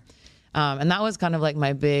around, yeah. And that was kind of like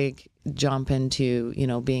my big jump into, you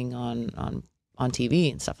know, being on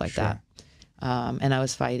TV and stuff like that. And I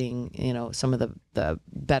was fighting, you know, some of the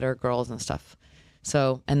better girls and stuff.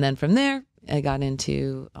 So, and then from there, I got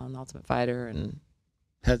into The Ultimate Fighter and.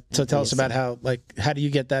 So tell us about how do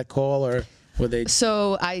you get that call, or were they?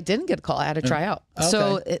 So I didn't get a call. I had to try out. Okay.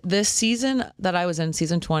 So this season that I was in,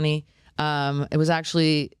 season 20, it was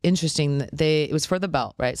actually interesting. It was for the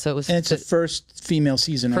belt, right? So it was. And it's the first female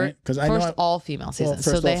season, right? Because I know all female season.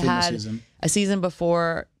 So they had a season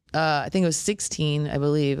before. I think it was 16, I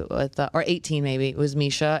believe, or 18 maybe. It was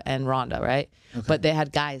Misha and Rhonda, right? Okay. But they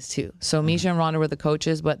had guys too. So Misha and Rhonda were the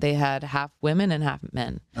coaches, but they had half women and half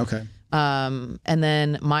men. Okay. And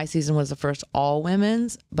then my season was the first all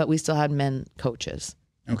women's, but we still had men coaches.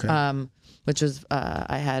 Okay. Which was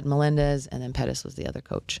I had Melendez, and then Pettis was the other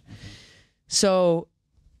coach. Okay. So,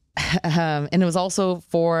 and it was also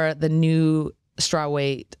for the new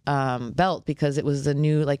strawweight belt, because it was the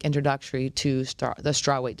new like introductory to the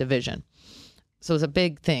strawweight division. So it was a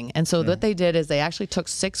big thing. And so what they did is they actually took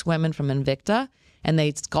 6 women from Invicta, and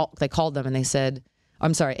they called them and they said,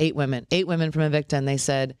 I'm sorry, 8 women from Invicta, and they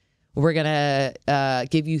said, we're going to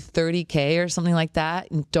give you $30K or something like that,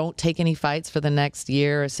 and don't take any fights for the next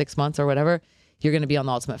year or 6 months or whatever. You're going to be on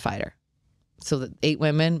The Ultimate Fighter. So the 8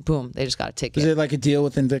 women, boom, they just got a ticket. Is it like a deal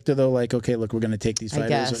with Invicta though? Like, okay, look, we're going to take these fighters. I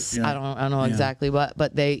guess. Or, you know? I don't know exactly, but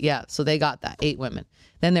so they got that, 8 women.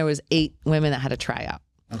 Then there was 8 women that had to try out.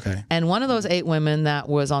 Okay. And one of those 8 women that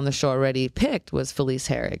was on the show already picked was Felice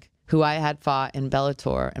Herrig, who I had fought in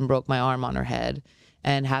Bellator and broke my arm on her head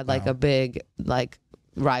and had like a big like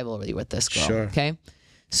rivalry with this girl. Sure. Okay.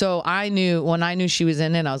 So when I knew she was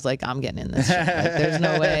in it, I was like, I'm getting in this shit. Like, there's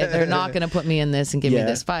no way they're not going to put me in this and give me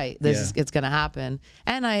this fight. It's going to happen.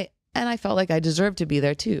 And I felt like I deserved to be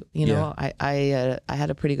there too. You know, I had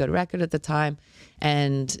a pretty good record at the time.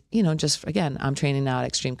 And, you know, just again, I'm training now at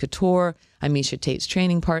Extreme Couture. I'm Misha Tate's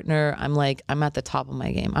training partner. I'm at the top of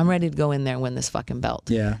my game. I'm ready to go in there and win this fucking belt.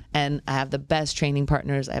 Yeah. And I have the best training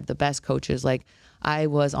partners. I have the best coaches. Like, I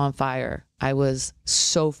was on fire. I was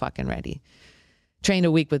so fucking ready. Trained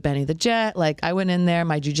a week with Benny the Jet. Like, I went in there.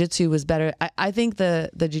 My jiu-jitsu was better. I think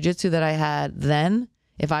the jiu-jitsu that I had then,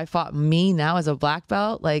 if I fought me now as a black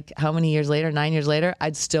belt, like how many years later, 9 years later,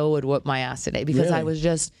 I'd still would whoop my ass today because Really? I was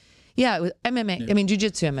just, it was MMA. I mean,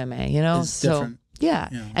 jiu-jitsu MMA, you know? It's different. Yeah.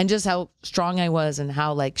 And just how strong I was and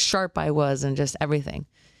how like sharp I was and just everything.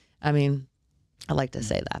 I mean, I like to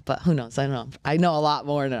say that, but who knows? I don't know. I know a lot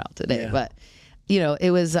more now today, but you know,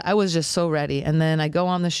 I was just so ready. And then I go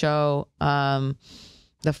on the show,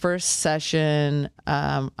 the first session,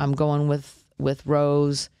 I'm going with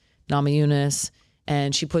Rose Namajunas,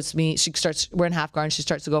 and we're in half guard and she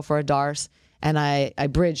starts to go for a Darce, and I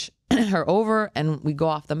bridge her over and we go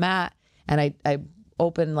off the mat, and I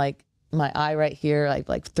open like my eye right here,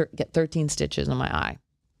 get 13 stitches in my eye.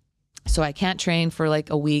 So I can't train for like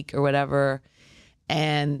a week or whatever.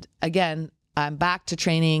 And again, I'm back to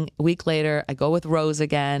training a week later. I go with Rose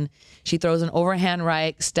again. She throws an overhand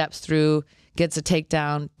right, steps through, gets a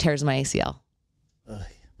takedown, tears my ACL.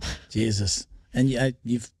 Jesus. And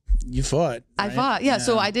you fought. Right? I fought. Yeah.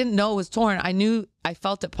 So I didn't know it was torn. I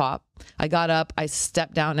felt it pop. I got up, I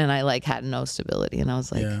stepped down, and I like had no stability. And I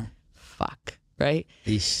was like, fuck. Right.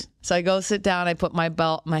 Eesh. So I go sit down, I put my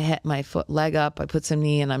belt, my leg up, I put some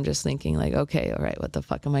knee, and I'm just thinking like, okay, all right, what the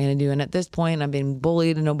fuck am I going to do? And at this point, I'm being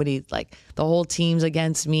bullied, and nobody, like, the whole team's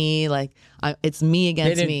against me. Like, it's me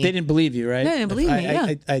against me. They didn't believe you, right? They didn't believe me,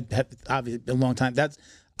 I have obviously a long time.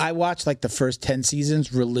 I watched like the first 10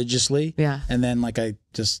 seasons religiously. Yeah. And then like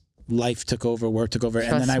life took over, work took over,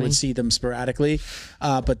 and then I would see them sporadically.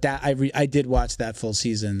 But that I did watch that full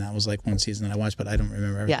season. That was like one season that I watched, but I don't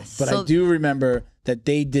remember everything. Yes. But I do remember that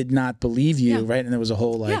they did not believe you, right? And there was a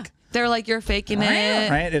whole like, they're like, you're faking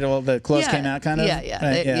it, right? All the clothes came out, kind of. Yeah.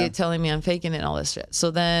 Right? You're telling me I'm faking it and all this shit.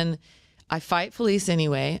 So then I fight Felice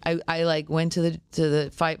anyway. I like went to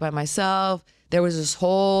the fight by myself. There was this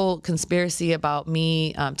whole conspiracy about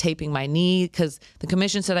me taping my knee, because the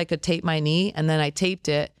commission said I could tape my knee, and then I taped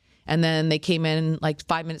it. And then they came in like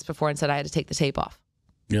 5 minutes before and said I had to take the tape off.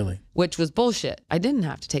 Really? Which was bullshit. I didn't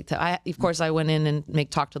have to take that. Of course, I went in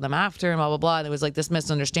and talked to them after and blah, blah, blah. And there was like this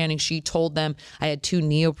misunderstanding. She told them I had 2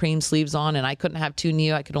 neoprene sleeves on, and I couldn't have 2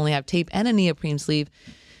 neo. I could only have tape and a neoprene sleeve,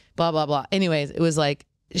 blah, blah, blah. Anyways, it was like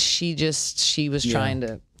she was trying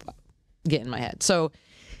to get in my head. So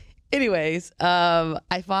anyways,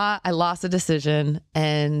 I fought. I lost a decision.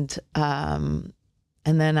 And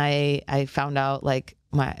then I found out like,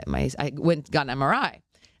 I got an MRI,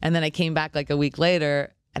 and then I came back like a week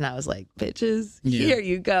later, and I was like, bitches, here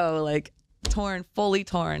you go, like fully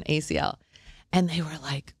torn ACL. And they were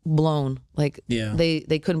like blown, like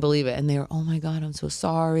they couldn't believe it, and they were, oh my God, I'm so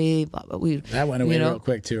sorry. Blah, blah, that went away real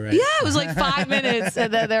quick too, right? Yeah, it was like 5 minutes,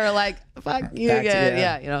 and then they were like, fuck you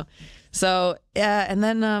again, you know. So and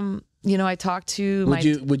then you know, I talked to would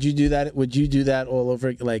you do that? Would you do that all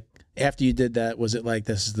over? Like, after you did that, was it like,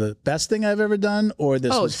 this is the best thing I've ever done, or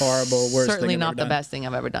this was horrible, worst thing certainly I've not ever done? the best thing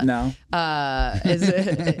I've ever done. No.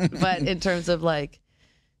 But in terms of like,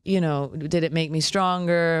 you know, did it make me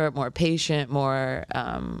stronger, more patient, more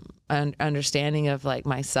understanding of like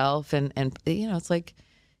myself, and you know, it's like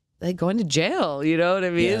going to jail, you know what I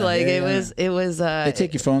mean? It was they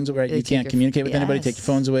take your phones away, right? You can't communicate with anybody, take your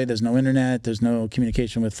phones away, there's no internet, there's no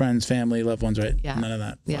communication with friends, family, loved ones, right? Yeah. None of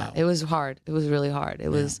that. Yeah. Wow. It was hard. It was really hard. It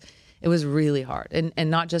was really hard. And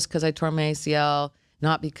not just because I tore my ACL,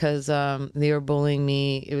 not because they were bullying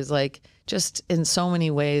me. It was like just in so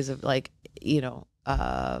many ways of like, you know,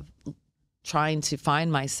 trying to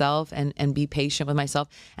find myself and be patient with myself.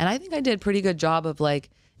 And I think I did a pretty good job of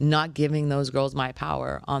like not giving those girls my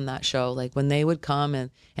power on that show. Like when they would come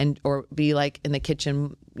and or be like in the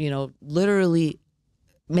kitchen, you know, literally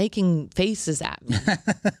making faces at me,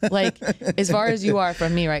 like as far as you are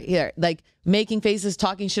from me right here, like making faces,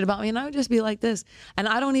 talking shit about me, and I would just be like this, and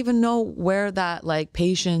I don't even know where that like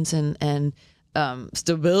patience and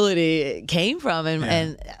stability came from,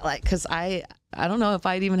 and like, because I don't know if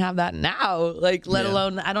I'd even have that now, like let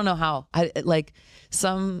alone, I don't know how. I like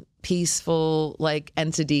some peaceful like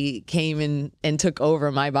entity came in and took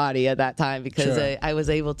over my body at that time, because I was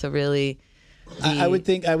able to really I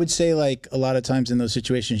would say like a lot of times in those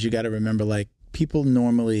situations, you got to remember, like, people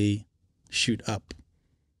normally shoot up.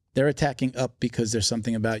 They're attacking up because there's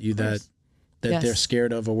something about you that they're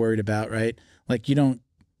scared of or worried about, right? Like, you don't,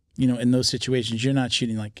 in those situations, you're not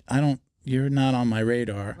shooting like, you're not on my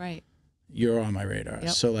radar. Right. You're on my radar.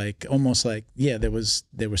 Yep. So like, almost like, they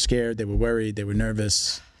were scared, they were worried, they were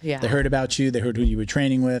nervous. Yeah. They heard about you, they heard who you were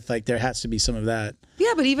training with. Like, there has to be some of that.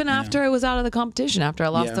 Yeah, but even after I was out of the competition, after I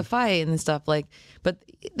lost the fight and stuff, like, but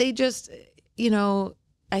they just,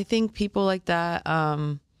 I think people like that,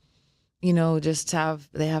 just have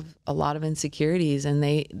a lot of insecurities, and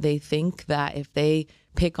they think that if they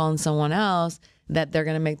pick on someone else, that they're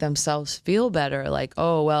going to make themselves feel better. Like,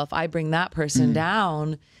 oh, well, if I bring that person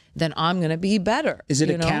down, then I'm going to be better. Is it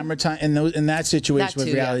a camera time? In that situation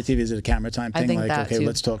with reality TV, is it a camera time thing? Like, okay,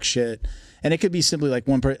 let's talk shit. And it could be simply like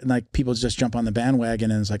one person, like, people just jump on the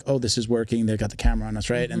bandwagon and it's like, oh, this is working. They got the camera on us,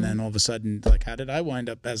 right? And then all of a sudden, like, how did I wind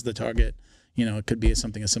up as the target? It could be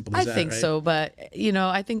something as simple as that. I think so, but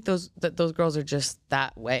I think those girls are just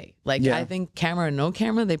that way. Like, I think camera or no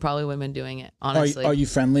camera, they probably wouldn't been doing it. Honestly, are you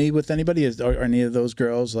friendly with anybody? Are any of those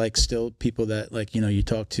girls like still people that like you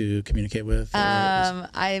talk to, communicate with?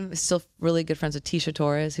 I'm still really good friends with Tisha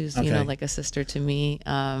Torres, who's like a sister to me.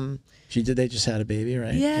 They just had a baby,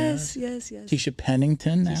 right? Yes. Tisha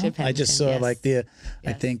Pennington now. Tisha Pennington, I just saw like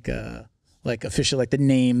I think. Like official, like the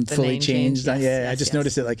name fully changed. I just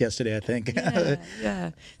noticed it like yesterday, I think. Yeah.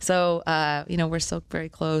 So, we're still very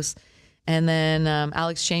close. And then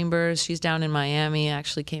Alex Chambers, she's down in Miami,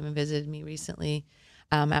 actually came and visited me recently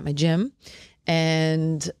at my gym.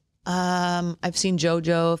 And I've seen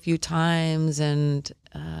JoJo a few times. And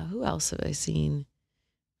who else have I seen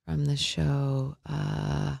from the show?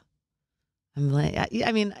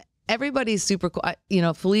 Everybody's super cool.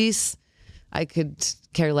 Felice, I could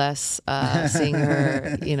care less seeing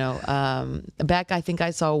her, Beck, I think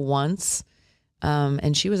I saw once,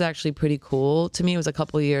 and she was actually pretty cool to me. It was a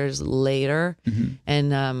couple years later,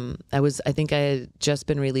 and I think I had just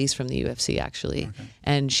been released from the UFC actually,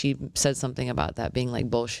 and she said something about that being like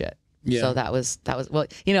bullshit. Yeah. So that was well,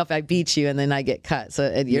 if I beat you and then I get cut, so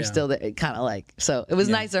and you're still there, kind of like, so it was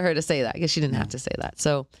nice of her to say that. I guess she didn't have to say that,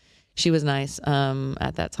 so she was nice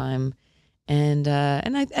at that time. And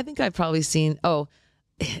I think I've probably seen,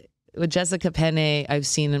 with Jessica Penne, I've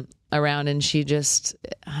seen around, and she just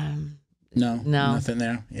no, nothing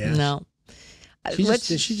there. Yeah, no. She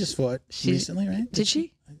just fought recently, right? Did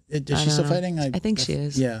she? Is she still fighting? I think she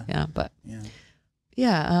is. Yeah, but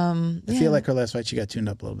I feel like her last fight she got tuned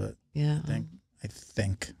up a little bit. Yeah, I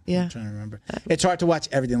think. Yeah, I'm trying to remember. It's hard to watch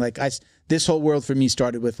everything. Like this whole world for me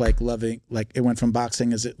started with like loving, like it went from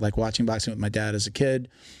boxing like watching boxing with my dad as a kid.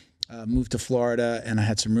 Moved to Florida, and I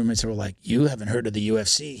had some roommates that were like, "You haven't heard of the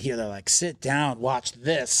UFC?" Here, they're like, "Sit down, watch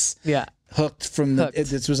this." Yeah, hooked from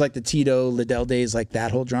this was like the Tito Liddell days. Like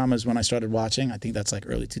that whole drama is when I started watching. I think that's like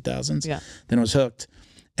early 2000s. Yeah. Then I was hooked,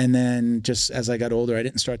 and then just as I got older, I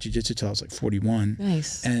didn't start jiu-jitsu till I was like 41.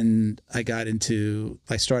 Nice. And I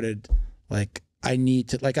started like. I need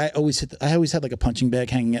to, like, I always had like a punching bag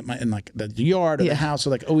hanging in the yard or the house, so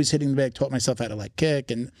like always hitting the bag. Taught myself how to like kick,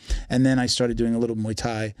 and then I started doing a little Muay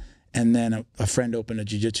Thai, and then a friend opened a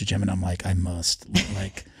jiu-jitsu gym, and I'm like, I must,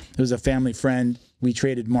 like, it was a family friend. We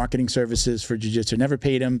traded marketing services for jiu-jitsu. Never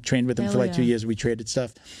paid him. Trained with him for like 2 years. We traded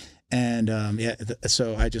stuff, and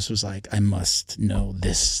so I just was like, I must know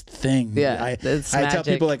this thing. Yeah, I tell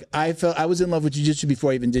people like I was in love with jiu-jitsu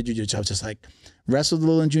before I even did jiu-jitsu. I was just like. Wrestled a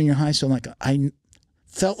little in junior high, so like I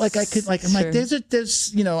felt like I could like I'm like there's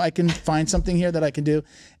I can find something here that I can do,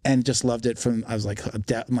 and just loved it from I was like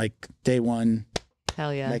day one.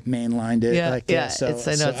 Hell yeah! Like mainlined it. So it's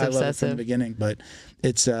I love obsessive it from the beginning, but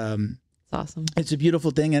it's awesome. It's a beautiful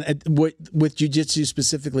thing, and with jiu-jitsu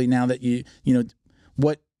specifically, now that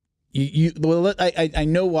I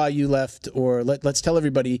know why you left, or let's tell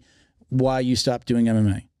everybody why you stopped doing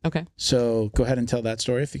MMA. Okay. So go ahead and tell that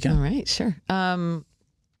story if you can. All right, sure.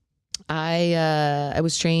 I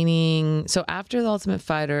was training. So after the Ultimate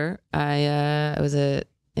Fighter, I was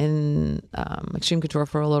in Extreme Couture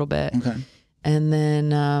for a little bit. Okay. And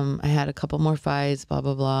then I had a couple more fights, blah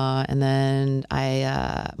blah blah. And then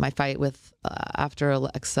my fight with after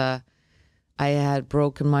Alexa, I had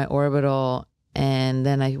broken my orbital. And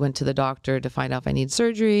then I went to the doctor to find out if I need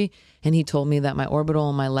surgery. And he told me that my orbital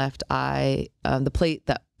in my left eye, the plate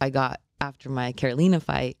that I got after my Carolina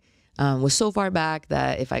fight, was so far back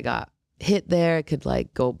that if hit there, it could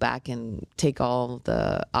like go back and take all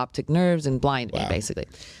the optic nerves and blind me basically.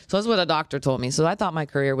 So that's what a doctor told me. So I thought my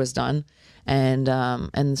career was done. And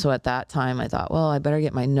so at that time I thought, well, I better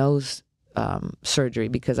get my nose surgery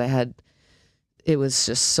because it was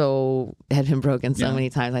just so, it had been broken so many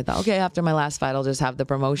times. I thought, okay, after my last fight, I'll just have the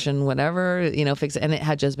promotion, whatever, fix it. And it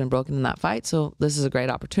had just been broken in that fight. So this is a great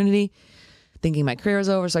opportunity. Thinking my career was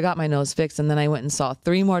over. So I got my nose fixed. And then I went and saw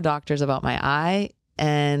 3 more doctors about my eye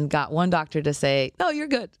and got one doctor to say, no, you're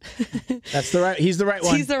good. He's the right one. He's the right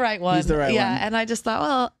one. He's the right one. And I just thought,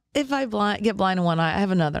 well, if I get blind in one eye, I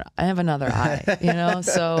have another eye,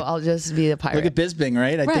 so I'll just be the pirate. Look at Bisping,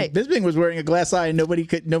 right? I think Bisping was wearing a glass eye and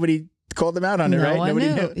nobody called them out on it, right?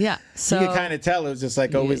 Nobody knew. Yeah. So you could kind of tell it was just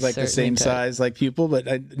like always like the same size, like pupil,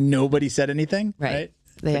 but nobody said anything, right?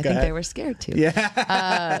 I think they were scared too.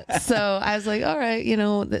 Yeah. So I was like, all right,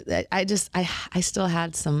 I still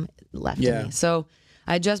had some left in me. So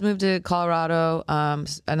I just moved to Colorado,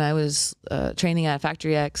 and I was training at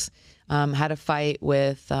Factory X. Had a fight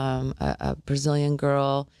with a Brazilian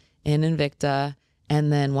girl in Invicta,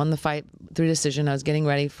 and then won the fight through decision. I was getting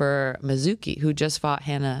ready for Mizuki, who just fought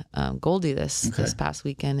Hannah Goldie this past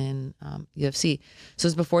weekend in UFC. So it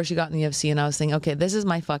was before she got in the UFC, and I was thinking, okay, this is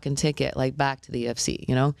my fucking ticket, like back to the UFC.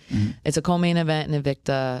 It's a co-main event in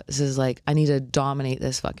Invicta. This is like, I need to dominate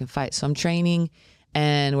this fucking fight. So I'm training,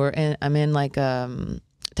 and I'm in like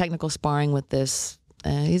technical sparring with this.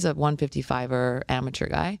 He's a 155er amateur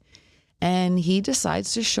guy. And he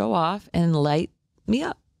decides to show off and light me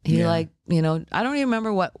up. He I don't even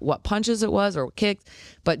remember what punches it was or kicks,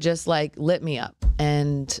 but just like lit me up.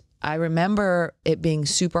 And I remember it being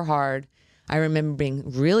super hard. I remember being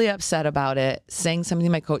really upset about it, saying something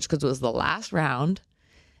to my coach because it was the last round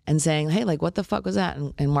and saying, hey, like, what the fuck was that?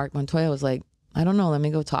 And Mark Montoya was like, I don't know. Let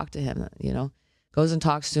me go talk to him, Goes and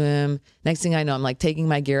talks to him. Next thing I know, I'm like taking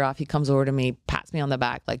my gear off. He comes over to me, pats me on the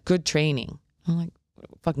back, like, good training. I'm like,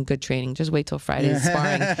 fucking good training. Just wait till Friday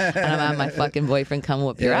sparring and I'm having my fucking boyfriend come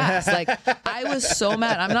whoop your ass. Like, I was so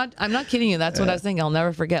mad. I'm not kidding you. That's what I was thinking. I'll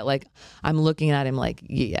never forget. Like, I'm looking at him like,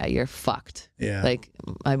 yeah, you're fucked. Yeah. Like,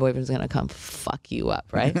 my boyfriend's gonna come fuck you up,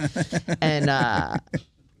 right? And that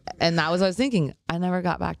was what I was thinking. I never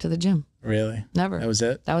got back to the gym. Really? Never. That was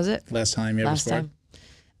it? That was it. Last time you ever sparred?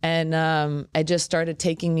 And it just started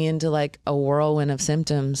taking me into like a whirlwind of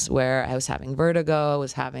symptoms where I was having vertigo, I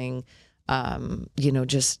was having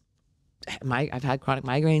just I've had chronic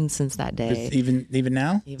migraines since that day. Even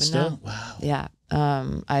now? Even still? now. Wow. Yeah.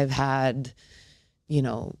 I've had,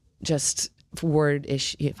 just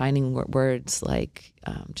finding words, like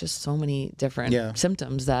just so many different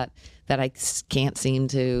symptoms that I can't seem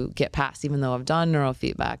to get past, even though I've done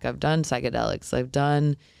neurofeedback, I've done psychedelics, I've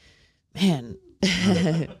done, and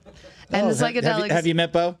the psychedelics. Have you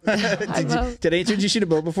met Bo? Did I introduce you to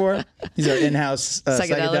Bo before? He's our in-house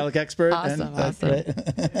psychedelic expert. Awesome.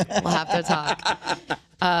 We'll have to talk.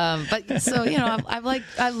 But so,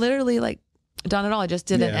 I've literally like done it all. I just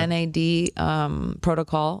did an NAD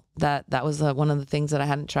protocol. That was one of the things that I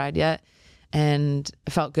hadn't tried yet, and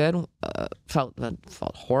it felt good. Felt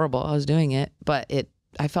horrible. I was doing it, but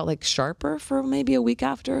I felt like sharper for maybe a week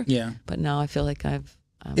after. Yeah. But now I feel like I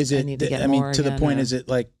need to get more to the point, is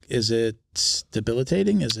it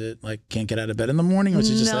debilitating? Is it like can't get out of bed in the morning? Or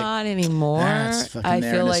is it just not anymore. I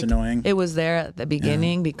feel like annoying. It was there at the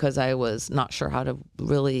beginning because I was not sure how to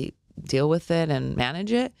really deal with it and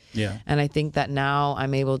manage it. Yeah. And I think that now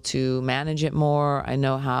I'm able to manage it more. I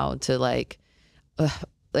know how to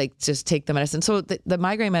just take the medicine. So the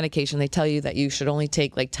migraine medication, they tell you that you should only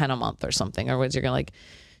take like 10 a month or something, or you're gonna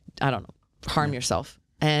harm yourself.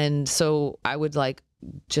 And so I would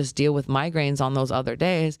just deal with migraines on those other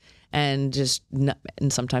days and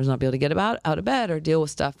and sometimes not be able to get out of bed or deal with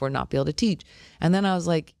stuff or not be able to teach. And then I was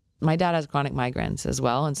like, my dad has chronic migraines as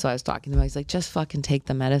well. And so I was talking to him, he's like, just fucking take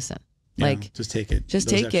the medicine. Yeah, just take it. Just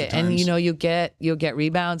take it. Times. And you'll get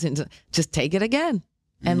rebounds and just take it again.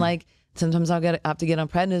 And sometimes I'll have to get on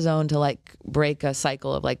prednisone to break a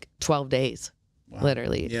cycle of 12 days,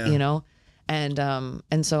 literally,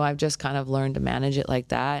 And so I've just kind of learned to manage it like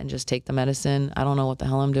that and just take the medicine. I don't know what the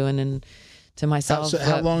hell I'm doing to myself.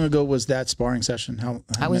 How long ago was that sparring session?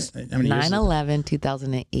 I was 9/11,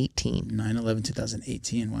 2018. 9/11,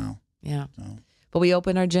 2018. Wow. Yeah. So. But we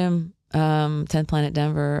opened our gym, 10th Planet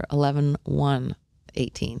Denver,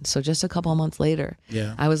 11/1/18. So just a couple of months later,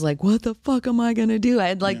 I was like, what the fuck am I going to do? I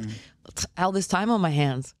had all this time on my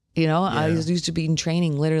hands. I used to be in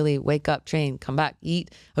training, literally wake up, train, come back,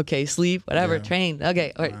 eat, okay, sleep, whatever, train,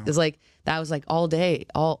 okay. Wow. It's that was all day,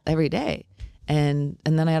 every day. And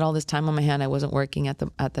then I had all this time on my hand. I wasn't working at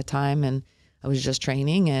the time, and I was just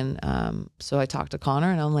training. And so I talked to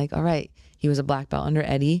Connor and I'm like, all right, he was a black belt under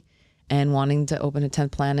Eddie and wanting to open a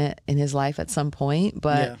 10th Planet in his life at some point.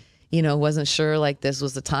 But, you know, wasn't sure like this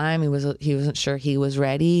was the time. He wasn't sure he was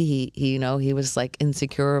ready. He, you know, he was like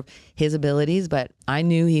insecure of his abilities, but I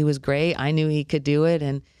knew he was great. I knew he could do it.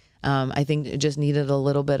 And I think it just needed a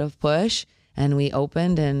little bit of push. And we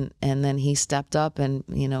opened and then he stepped up and,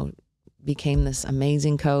 you know, became this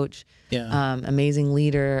amazing coach, amazing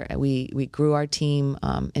leader. We grew our team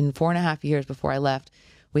in 4.5 years before I left.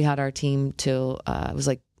 We had our team till it was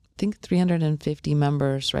like, I think 350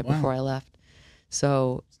 members right before I left.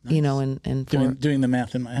 So, nice. You know, and doing the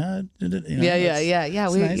math in my head. You know, yeah.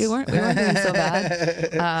 We weren't doing so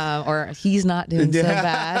bad, or he's not doing so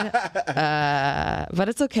bad. But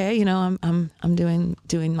it's okay. You know, I'm doing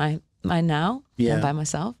mine now by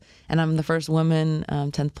myself, and I'm the first woman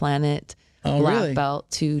 10th Planet black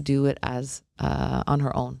belt to do it as on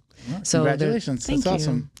her own. Well, so congratulations! That's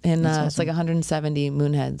awesome. And it's like 170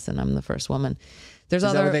 moonheads, and I'm the first woman. There's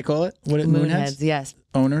Is that what they call it? What moonheads? Yes.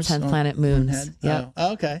 Owners. 10th Planet Moons. Yeah.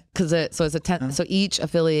 Oh, okay. Because it's a 10th. So each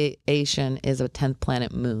affiliation is a 10th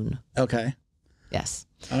Planet Moon. Okay. Yes.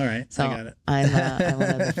 All right. So I got it. I'm one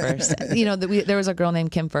of the first. You know, there was a girl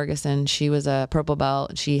named Kim Ferguson. She was a purple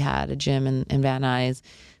belt. She had a gym in Van Nuys,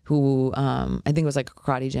 who I think it was like a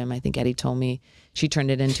karate gym. I think Eddie told me she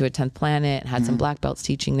turned it into a 10th Planet. Had some black belts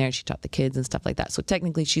teaching there. She taught the kids and stuff like that. So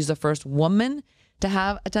technically, she's the first woman to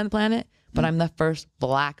have a 10th Planet. But I'm the first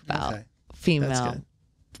black belt, female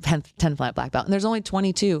 10th Planet black belt. And there's only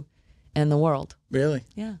 22 in the world. Really?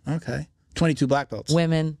 Yeah. Okay. 22 black belts.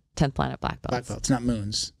 Women, 10th Planet black belts. Black belts, not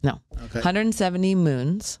moons. No. Okay. 170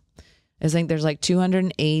 moons. I think there's like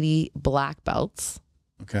 280 black belts,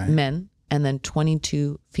 men, and then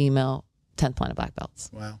 22 female 10th Planet black belts.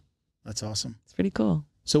 Wow. That's awesome. It's pretty cool.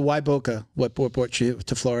 So why Boca? What brought you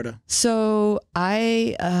to Florida? So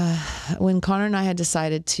when Connor and I had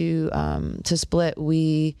decided to split,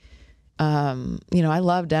 we, you know, I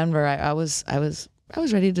love Denver. I was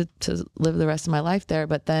ready to live the rest of my life there.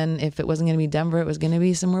 But then if it wasn't going to be Denver, it was going to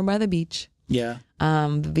be somewhere by the beach. Yeah.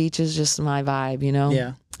 The beach is just my vibe, you know?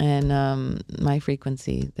 Yeah. And my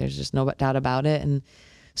frequency. There's just no doubt about it. And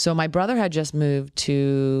so my brother had just moved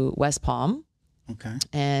to West Palm. Okay.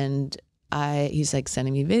 And he's like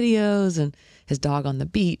sending me videos and his dog on the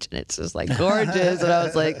beach, and it's just like gorgeous. And I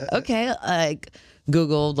was like, okay, like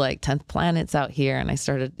Googled like 10th planets out here, and I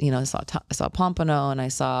started, you know, I saw Pompano, and I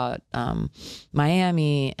saw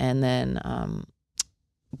Miami, and then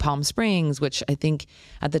Palm Springs, which I think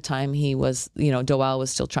at the time he was, you know, Doel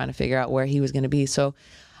was still trying to figure out where he was going to be. So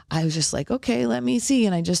I was just like, okay, let me see.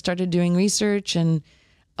 And I just started doing research, and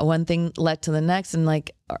one thing led to the next, and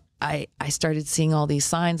like I started seeing all these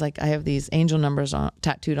signs. Like I have these angel numbers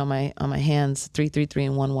tattooed on my hands, 333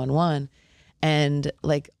 and 111. And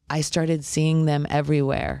like I started seeing them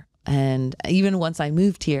everywhere. And even once I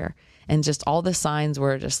moved here, and just all the signs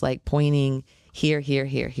were just like pointing here.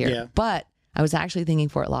 Yeah. But I was actually thinking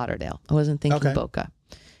Fort Lauderdale. I wasn't thinking Boca.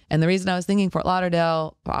 And the reason I was thinking Fort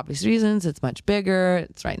Lauderdale, for obvious reasons, it's much bigger.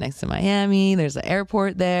 It's right next to Miami. There's an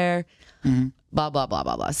airport there. Mm-hmm. Blah, blah, blah,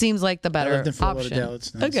 blah, blah. Seems like the better option.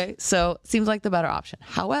 It's nice. Okay, so seems like the better option.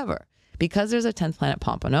 However, because there's a 10th Planet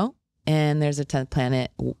Pompano and there's a 10th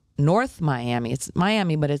Planet North Miami, it's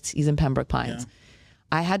Miami, but he's in Pembroke Pines.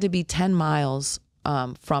 Yeah. I had to be 10 miles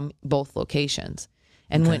from both locations.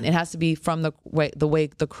 And when it has to be from the way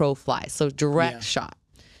the crow flies, so direct shot.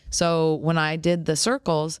 So when I did the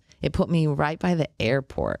circles, it put me right by the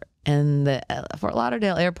airport. And the Fort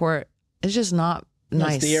Lauderdale airport is just not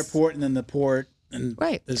nice. It's the airport and then the port, and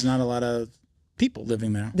there's not a lot of people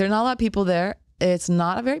living there. There are not a lot of people there. It's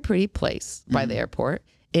not a very pretty place by the airport.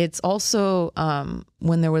 It's also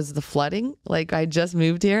when there was the flooding, like I just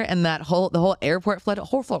moved here, and the whole airport flooded,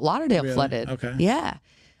 whole Fort Lauderdale flooded. Okay. Yeah.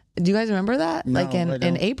 Do you guys remember that? No, like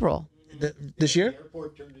in April. This year? The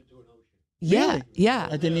airport turned into an ocean. Yeah. Really? Yeah.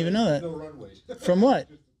 I didn't even know that. No runways. From what?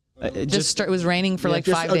 It was raining for like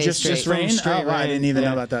 5 days straight. Just rain? Straight I didn't even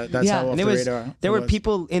know about that. That's how off the radar. There were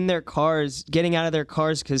people in their cars, getting out of their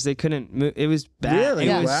cars because they couldn't move. It was bad. Really?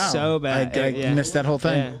 It was Wow. so bad. I missed that whole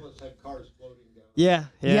thing. Yeah.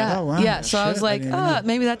 Oh, wow. So I was like,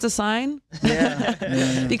 maybe that's a sign.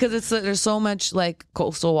 Yeah. Because there's so much like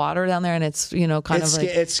coastal water down there, and it's, you know, kind of like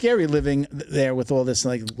it's scary living there with all this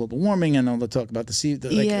like global warming and all the talk about the sea.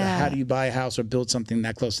 How do you buy a house or build something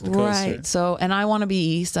that close to the coast? Right. So, and I want to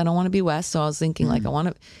be east. I don't want to be west. So I was thinking like I want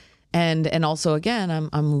to, and also again,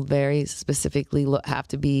 I'm very specifically have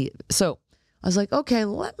to be. So I was like, okay,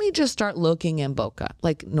 let me just start looking in Boca,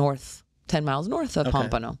 like 10 miles north of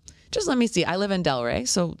Pompano. Just let me see. I live in Delray,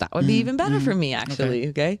 so that would be even better for me, actually.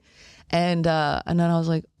 Okay. And then I was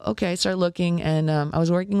like, okay, I started looking, and I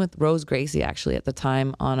was working with Rose Gracie actually at the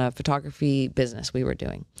time on a photography business we were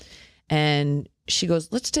doing. And she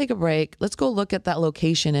goes, let's take a break. Let's go look at that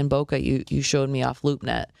location in Boca you showed me off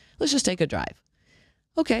LoopNet. Let's just take a drive.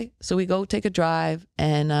 Okay, so we go take a drive,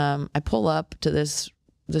 and I pull up to this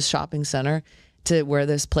shopping center to where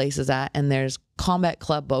this place is at, and there's Combat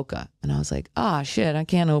Club Boca. And I was like, shit, I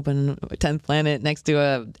can't open 10th Planet next to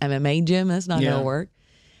a MMA gym. That's not going to work.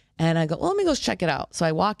 And I go, well, let me go check it out. So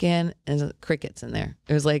I walk in, and there's crickets in there.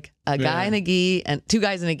 It was like a guy in a gi and 2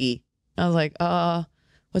 guys in a gi. I was like,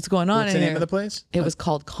 what's going on What's in the here? name of the place? It was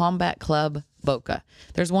called Combat Club Boca.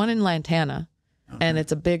 There's one in Lantana, and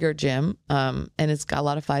it's a bigger gym, and it's got a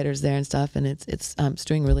lot of fighters there and stuff, and it's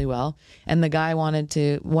doing really well. And the guy one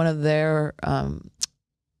of their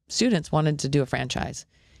students wanted to do a franchise.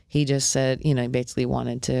 He just said, he basically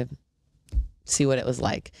wanted to see what it was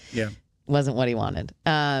like. Yeah. Wasn't what he wanted.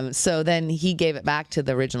 So then he gave it back to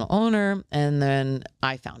the original owner, and then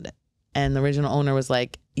I found it. And the original owner was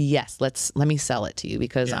like, yes, let me sell it to you,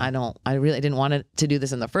 because I really didn't want to do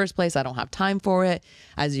this in the first place. I don't have time for it.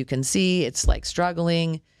 As you can see, it's like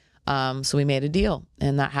struggling. So we made a deal,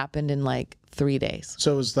 and that happened in like 3 days.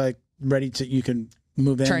 So it was like ready to, you can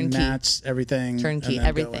move in, Turnkey. mats, everything. Turnkey,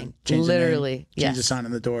 everything. Literally. Change the sign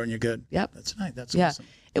on the door and you're good. Yep. That's nice. That's yeah. awesome.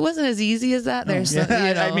 It wasn't as easy as that. There's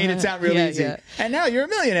I made it sound really easy. Yeah. And now you're a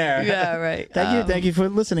millionaire. Yeah, right. Thank you for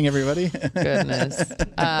listening, everybody. Goodness.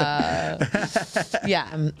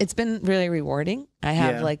 It's been really rewarding. I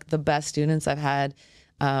have like the best students I've had.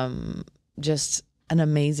 Just an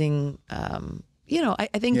amazing, I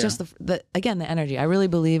think just the energy. I really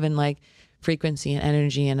believe in like frequency and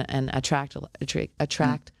energy and attract laws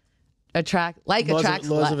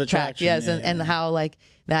of attraction. Yes. And how like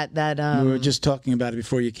that we were just talking about it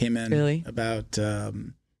before you came in. Really? About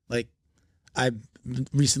like I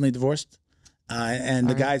recently divorced. And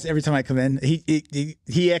the guys, every time I come in,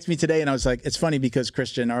 he asked me today, and I was like, it's funny because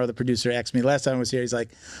Christian, our other producer, asked me last time I was here. He's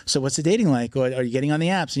like, so what's the dating like? Or are you getting on the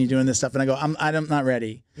apps and you're doing this stuff? And I go, I'm not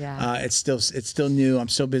ready. Yeah. It's still new. I'm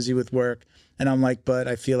so busy with work. And I'm like, but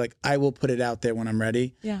I feel like I will put it out there when I'm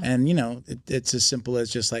ready. Yeah. And, it's as simple as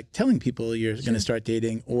just like telling people you're going to start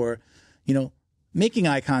dating, or, making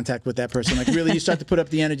eye contact with that person. Like really, you start to put up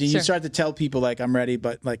the energy. You start to tell people like, I'm ready,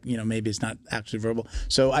 but like, maybe it's not actually verbal.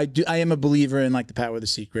 So I am a believer in like the power of the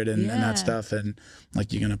secret and that stuff. And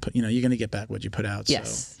like, you're going to put, you're going to get back what you put out.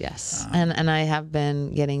 Yes. So, yes. And I have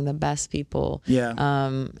been getting the best people. Yeah.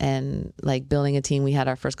 And like building a team. We had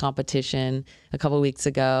our first competition a couple of weeks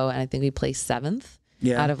ago, and I think we placed 7th.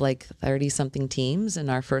 Yeah. Out of like 30 something teams in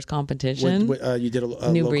our first competition. You did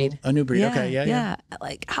a new local, breed. A new breed. Yeah, Okay. Yeah.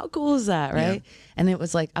 Like how cool is that, right? Yeah. And it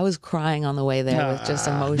was like I was crying on the way there with just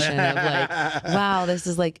emotion of like, wow, this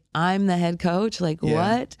is like I'm the head coach. Like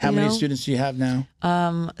what? How many students do you have now?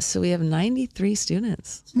 So we have 93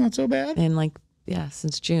 students. It's not so bad. And like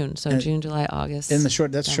since June. So June, July, August. In the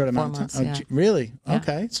short amount of time. Months, Really? Yeah.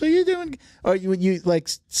 Okay. So you're doing. Or you like.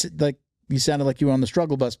 You sounded like you were on the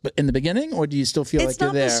struggle bus, but in the beginning, or do you still feel like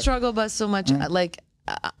you're there? It's not the struggle bus so much. Like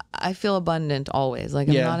I feel abundant always. Like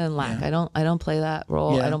I'm not in lack. Yeah. I don't play that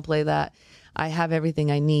role. Yeah. I don't play that. I have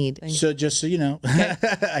everything I need. So just so you know,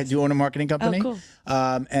 I do own a marketing company. Oh, cool.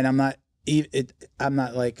 And I'm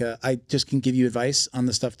not like I just can give you advice on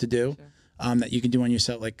the stuff to do. Sure. That you can do on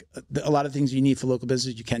yourself. Like a lot of things you need for local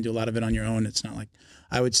business, you can do a lot of it on your own. It's not like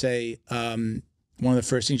I would say one of the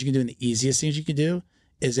first things you can do and the easiest things you can do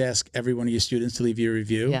is ask every one of your students to leave you a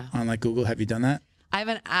review on like Google. Have you done that? I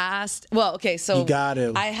haven't asked. Well, okay, so you got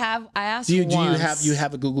to. I asked. Do you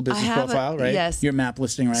have a Google business profile, right? Yes. Your map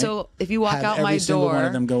listing, right? So if you walk out my door, every single one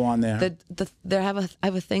of them go on there. I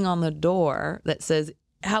have a thing on the door that says,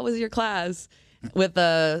 "How was your class?" with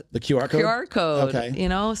the QR code.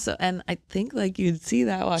 Okay. So and I think like you'd see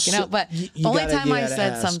that walking out. But only time I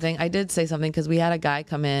said something, I did say something because we had a guy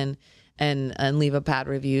come in and leave a bad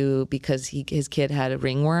review because his kid had a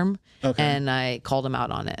ringworm, and I called him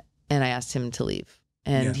out on it, and I asked him to leave,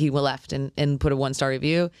 and he left and put a 1-star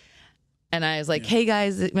review, and I was like, hey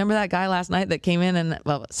guys, remember that guy last night that came in? And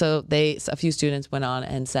so a few students went on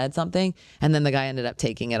and said something, and then the guy ended up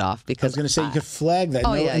taking it off because I was going to say you could flag that.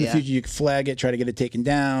 In the future you could flag it, try to get it taken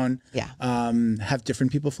down. Yeah. Have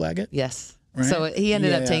different people flag it. Yes. Right? So he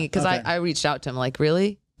ended up taking it because I reached out to him like,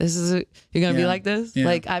 really? You're going to be like this? Yeah.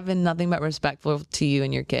 Like, I've been nothing but respectful to you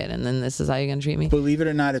and your kid, and then this is how you're going to treat me? Believe it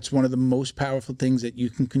or not, it's one of the most powerful things that you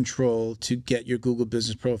can control to get your Google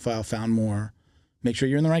business profile found more. Make sure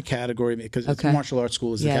you're in the right category, because it's martial arts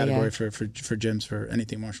school is the category for gyms, for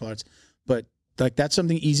anything martial arts. But like that's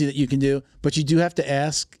something easy that you can do, but you do have to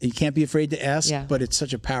ask. You can't be afraid to ask, but it's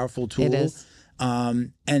such a powerful tool. It is.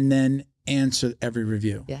 and then answer every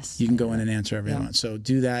review. Yes. You can go in and answer every one. So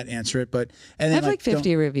do that, answer it. But and then I have like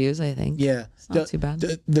 50 reviews, I think. Yeah. It's not too bad.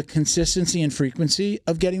 The consistency and frequency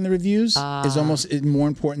of getting the reviews is almost more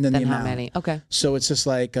important than the amount. How many? Okay. So it's just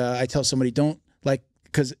like I tell somebody, don't like,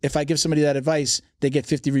 because if I give somebody that advice, they get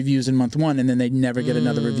 50 reviews in month one and then they never get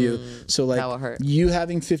another review. So like that will hurt. You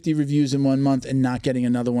having 50 reviews in 1 month and not getting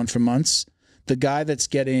another one for months, the guy that's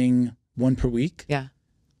getting one per week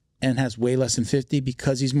and has way less than 50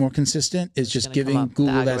 because he's more consistent is just giving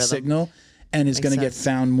Google that signal and is going to get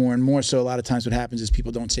found more and more. So a lot of times what happens is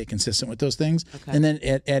people don't stay consistent with those things. Okay. And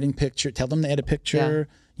then adding picture, tell them to add a picture,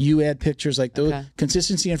 you add pictures, like those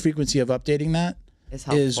consistency and frequency of updating that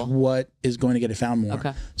is what is going to get it found more.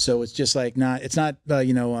 Okay. So it's just like it's not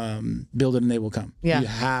build it and they will come. Yeah. You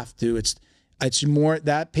have to. It's more,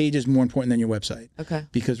 that page is more important than your website. Okay.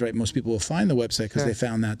 Because most people will find the website because they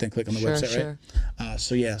found that, then click on the website, right?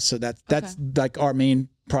 So that's like our main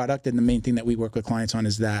product, and the main thing that we work with clients on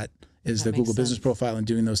is the Google business profile and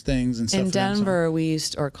doing those things and stuff. In Denver,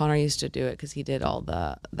 Connor used to do it because he did all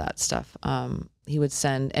that stuff. He would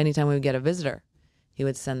send, anytime we would get a visitor, he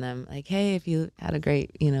would send them like, hey, if you had a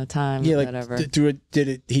great, time, or whatever.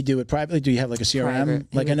 Did he do it privately? Do you have like a CRM?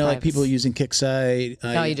 Private. Like I know like people are using Kicksite.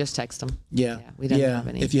 No, you just text them. Yeah. We didn't have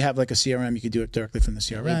any. If you have like a CRM, you could do it directly from the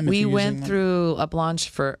CRM. We went through UpLaunch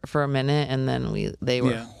for a minute, and then they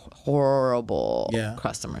were horrible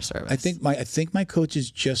customer service. I think my coach is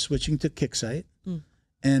just switching to Kicksite,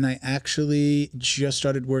 and I actually just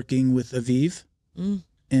started working with Aviv.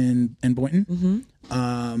 In Boynton.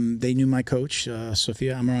 They knew my coach,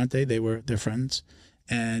 Sophia Amarante. They're friends.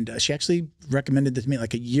 And she actually recommended this to me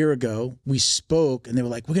like a year ago. We spoke and they were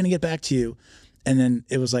like, we're going to get back to you. And then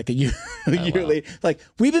it was like a year later, like,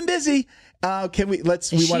 we've been busy. We want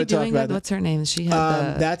to talk about it. What's her name? She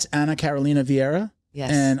had that's Ana Carolina Vieira.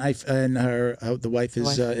 Yes. And her the wife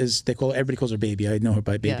is everybody calls her Baby. I know her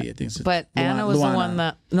by Baby. I think. But Anna was Luana. The one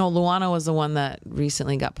that Luana was the one that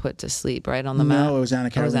recently got put to sleep right on the mat. No, it was Ana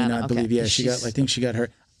Carolina. I believe. Yeah, I think she got her.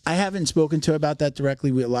 I haven't spoken to her about that directly.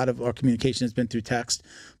 A lot of our communication has been through text,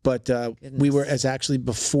 but we were actually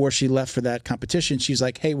before she left for that competition. She's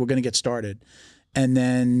like, "Hey, we're going to get started," and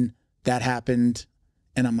then that happened,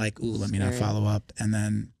 and I'm like, "Ooh, let me not follow up," and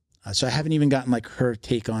then. So I haven't even gotten like her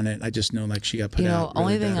take on it. I just know like she got put out.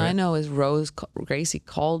 Only thing I know is Gracie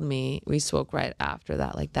called me. We spoke right after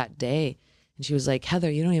that, like that day, and she was like,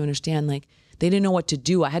 "Heather, you don't even understand. Like they didn't know what to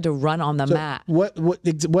do. I had to run on the mat."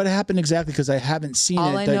 What happened exactly? Because I haven't seen it.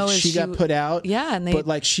 I know is she got put out. Yeah, but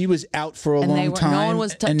like she was out for a long time. No one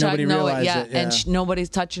was and nobody realized it. Yeah, and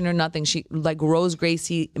nobody's touching her. Nothing. She like Rose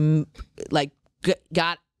Gracie like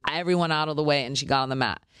got everyone out of the way, and she got on the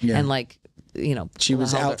mat and like. She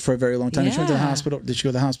was out for a very long time. She went to the hospital. Did she go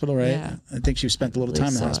to the hospital, right? Yeah. I think she spent a little time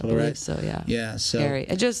in the hospital, right? So, yeah. Yeah, so. Scary.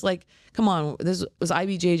 It just like, come on, this was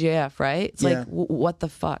IBJJF, right? It's like, what the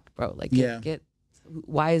fuck, bro? Like,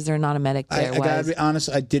 why is there not a medic there? I gotta be honest,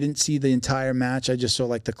 I didn't see the entire match. I just saw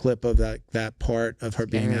like the clip of that part of her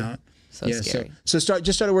being out. So scary. So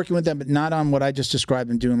started working with them, but not on what I just described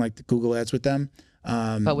and doing like the Google ads with them.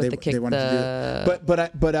 But with they wanted to do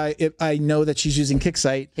it. But I know that she's using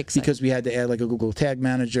Kicksite because we had to add like a Google Tag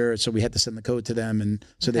Manager, so we had to send the code to them, and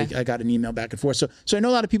so I got an email back and forth. So I know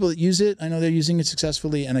a lot of people that use it. I know they're using it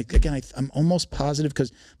successfully, and I'm almost positive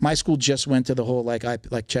because my school just went to the whole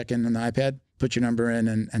like check in on the iPad, put your number in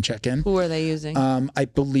and check in. Who are they using? I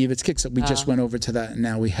believe it's Kicksite. We just went over to that, and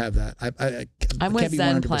now we have that. I'm with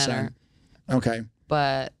Zen Planner. Okay,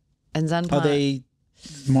 and Zen Planner. Are they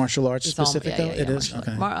martial arts specific though? It is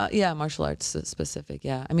okay. Martial arts specific.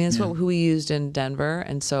 Yeah, I mean it's who we used in Denver,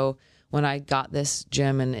 and so when I got this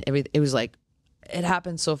gym and everything, it was like it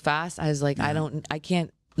happened so fast. I was like, I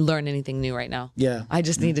can't learn anything new right now. Yeah, I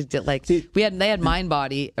just needed to like they had Mind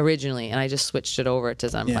Body originally, and I just switched it over to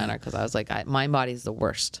Zen Planner because I was like, Mind Body is the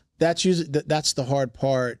worst. That's the hard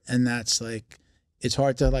part, and that's like it's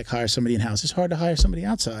hard to like hire somebody in house. It's hard to hire somebody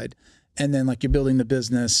outside, and then like you're building the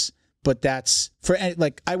business. But that's for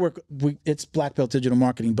like it's black belt digital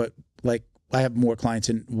marketing, but like I have more clients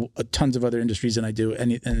in tons of other industries than I do in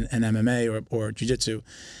MMA or jiu-jitsu,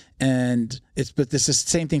 and but this is the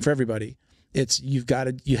same thing for everybody. It's you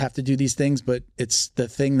have to do these things, but it's the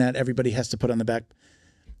thing that everybody has to put on the back.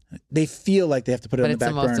 They feel like they have to put it on the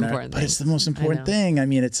back burner, but it's the most important thing. I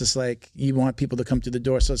mean, it's just like you want people to come through the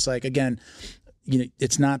door. So it's like again.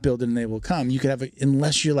 It's not build and they will come. You could have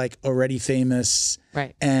unless you're like already famous,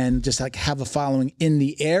 right? And just like have a following in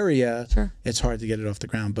the area. Sure, it's hard to get it off the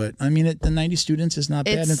ground. But I mean, the 90 students is not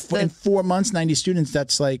bad. In 4 months, 90 students.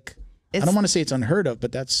 That's like I don't want to say it's unheard of,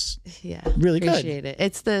 but that's really good. Appreciate it.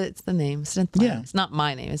 It's the name. It's 10th Planet. It's not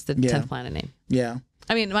my name. It's the 10th Planet name. Yeah.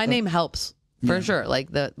 I mean, my name helps for sure. Like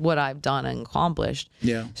what I've done and accomplished.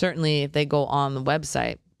 Yeah. Certainly, if they go on the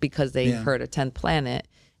website because they heard a 10th Planet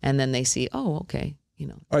and then they see, oh, okay. You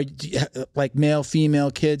know, are like male, female,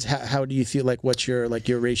 kids? How do you feel? Like, what's your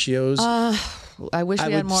ratios? I wish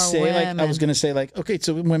we had more women. I was gonna say okay,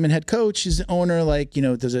 so women head coach is the owner. Like,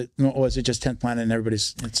 does it, or is it just 10th Planet and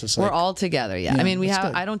everybody's? It's just we're all together. Yeah. I mean, we have.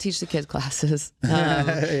 Good. I don't teach the kids classes.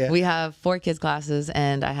 We have 4 kids classes,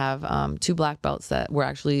 and I have 2 black belts that were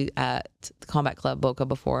actually at the Combat Club Boca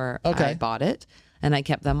before I bought it, and I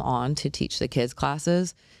kept them on to teach the kids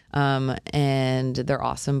classes. And they're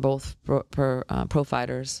awesome, both pro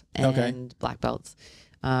fighters and black belts.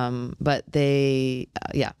 But they,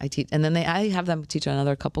 I teach, and then I have them teach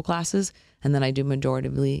another couple classes, and then I do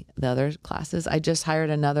majoritively the other classes. I just hired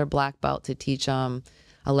another black belt to teach a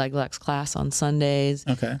leg locks class on Sundays.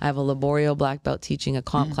 Okay. I have a Laborio black belt teaching a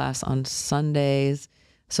comp class on Sundays.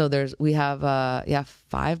 So we have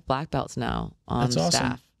 5 black belts now on staff.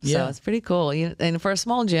 Awesome. So it's pretty cool. And for a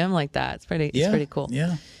small gym like that, it's pretty cool.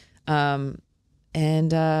 Yeah.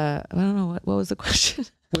 And I don't know what was the question.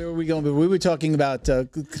 Where were we going? We were talking about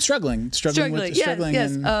struggling.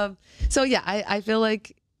 Yes. So I feel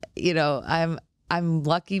like I'm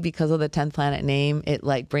lucky because of the 10th Planet name. It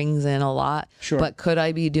like brings in a lot. Sure. But could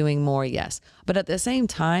I be doing more? Yes. But at the same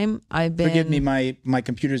time, I've been. Forgive me, my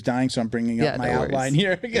computer's dying, so I'm bringing up my outline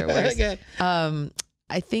here.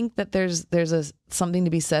 I think that there's something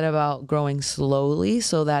to be said about growing slowly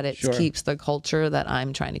so that it keeps the culture that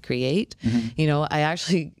I'm trying to create.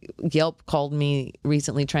 Mm-hmm. Yelp called me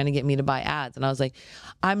recently trying to get me to buy ads. And I was like,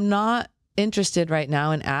 I'm not interested right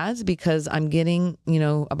now in ads because I'm getting,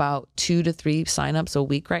 about 2 to 3 signups a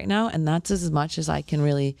week right now. And that's as much as I can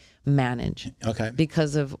really manage. Okay.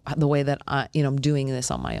 Because of the way that I'm doing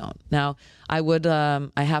this on my own. Now, I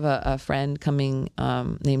have a friend coming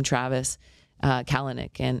named Travis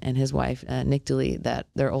Kalanick and his wife, Nick DeLee, that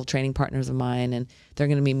they're old training partners of mine, and they're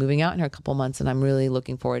going to be moving out in a couple months. And I'm really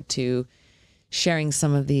looking forward to sharing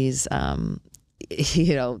some of these,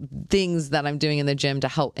 things that I'm doing in the gym to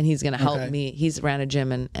help. And he's going to help me. He's ran a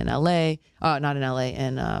gym in LA, not in LA,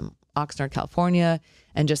 in Oxnard, California,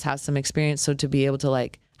 and just has some experience. So to be able to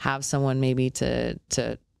like have someone maybe to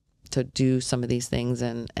do some of these things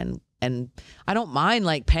and I don't mind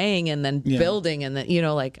like paying and then building and then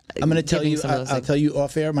like I'm going to tell you I'll tell you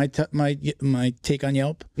off air my take on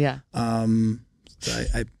Yelp. Yeah. I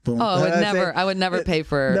would never pay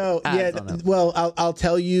for ads on it. Well, I'll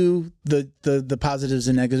tell you the positives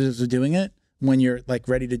and negatives of doing it when you're like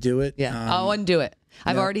ready to do it. Yeah. I wouldn't do it.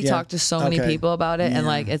 I've already talked to so many people about it and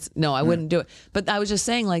like I wouldn't do it. But I was just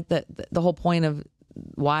saying like the whole point of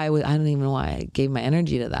I don't even know why I gave my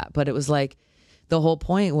energy to that, but it was like the whole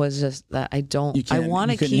point was just that I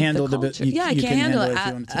want to keep the culture. I can't handle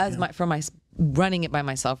it running it by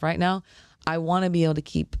myself right now. I want to be able to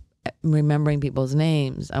keep remembering people's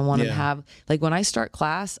names. I want to have like when I start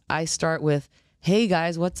class, I start with, "Hey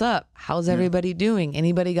guys, what's up? How's everybody doing?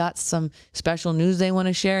 Anybody got some special news they want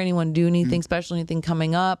to share? Anyone do anything special? Anything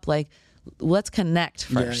coming up? Like, let's connect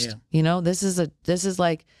first. This is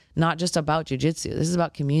like not just about jiu-jitsu. This is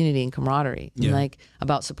about community and camaraderie and like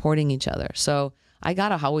about supporting each other. So I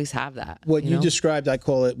gotta always have that. What you described, I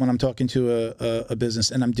call it when I'm talking to a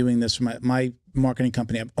business, and I'm doing this for my marketing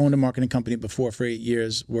company. I've owned a marketing company before for 8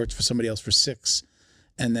 years, worked for somebody else for 6,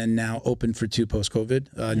 and then now open for 2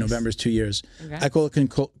 post-COVID. Nice. November is 2 years. Okay. I call it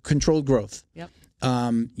controlled growth. Yep.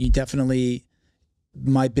 You definitely,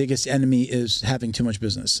 my biggest enemy is having too much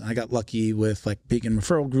business. I got lucky with like big in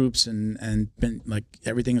referral groups and been like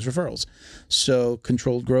everything is referrals. So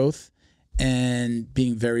controlled growth and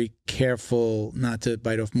being very careful not to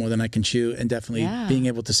bite off more than I can chew, and definitely being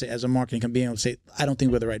able to say, as a marketing company, being able to say, I don't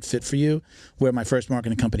think we're the right fit for you. Where my first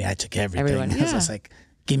marketing company, I took everything. I was like,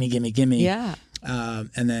 gimme. Yeah.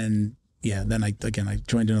 And then I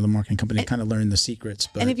joined another marketing company and kind of learned the secrets.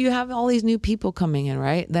 But, and if you have all these new people coming in,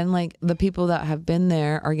 right, then like the people that have been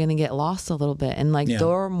there are going to get lost a little bit. And like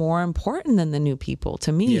they're more important than the new people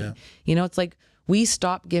to me. Yeah. It's like we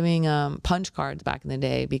stopped giving punch cards back in the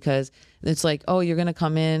day because it's like, oh, you're going to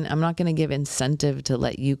come in. I'm not going to give incentive to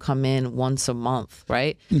let you come in once a month,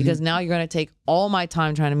 right? Mm-hmm. Because now you're going to take all my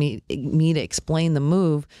time trying to me to explain the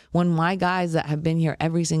move when my guys that have been here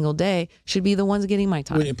every single day should be the ones getting my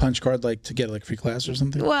time. Would you punch card like to get like free class or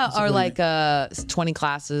something? Well, or like 20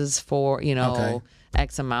 classes for,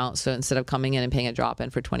 X amount. So instead of coming in and paying a drop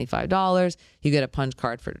in for $25, you get a punch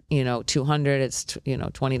card for, $200. It's,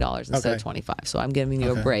 $20 instead of $25. So I'm giving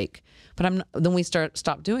you a break. But then we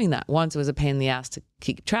stop doing that. Once it was a pain in the ass to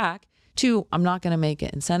keep track. 2, I'm not going to make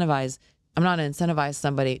it incentivized. I'm not going to incentivize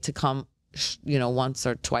somebody to come, once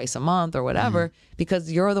or twice a month or whatever,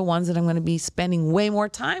 because you're the ones that I'm going to be spending way more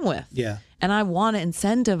time with. Yeah. And I want to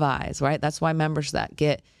incentivize, right? That's why members that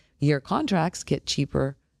get year contracts get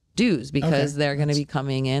cheaper dues, because they're going to be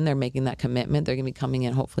coming in, they're making that commitment, they're going to be coming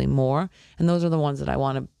in hopefully more, and those are the ones that I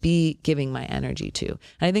want to be giving my energy to. And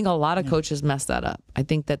I think a lot of coaches mess that up. I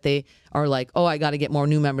think that they are like, oh, I got to get more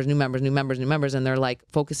new members, and they're like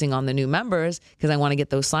focusing on the new members because I want to get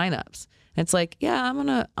those signups. And it's like, yeah,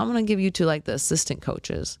 I'm gonna give you to like the assistant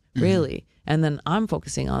coaches, really, and then I'm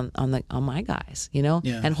focusing on my guys,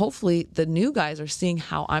 and hopefully the new guys are seeing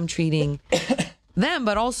how I'm treating them,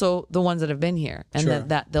 but also the ones that have been here, and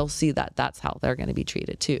that they'll see that that's how they're going to be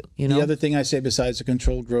treated too. The other thing I say besides the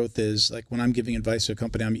controlled growth is, like, when I'm giving advice to a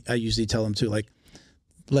company, I usually tell them to, like,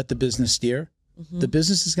 let the business steer. The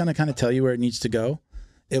business is going to kind of tell you where it needs to go.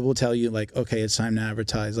 It will tell you, like, okay, it's time to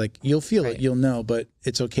advertise. Like, you'll feel it, you'll know, but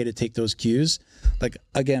it's okay to take those cues. Like,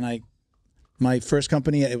 again, my first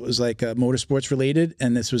company, it was like motorsports related,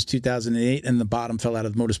 and this was 2008, and the bottom fell out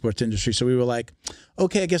of the motorsports industry. So we were like,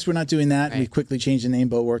 okay, I guess we're not doing that. Right. And we quickly changed the name.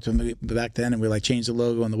 Bo worked with me back then, and we like changed the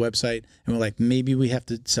logo on the website, and we're like, maybe we have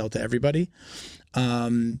to sell to everybody.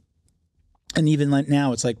 And even like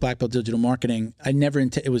now, it's like Black Belt Digital Marketing.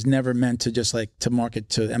 It was never meant to just like to market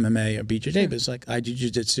to MMA or BJJ, but it's like I do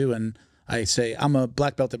jiu-jitsu, and I say I'm a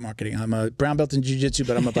black belt at marketing. I'm a brown belt in jiu-jitsu,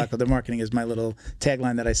 but I'm a black belt at marketing is my little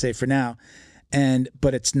tagline that I say for now.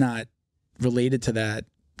 But it's not related to that.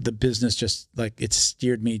 The business just like it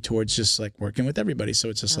steered me towards just like working with everybody. So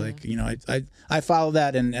it's just like, I follow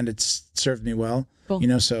that, and it's served me well,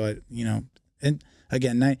 so and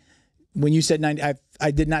again, when you said 90,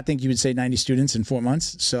 I did not think you would say 90 students in 4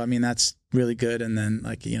 months. So, I mean, that's really good. And then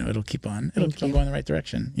like, it'll keep on going in the right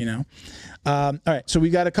direction, All right. So we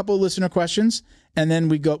got a couple of listener questions, and then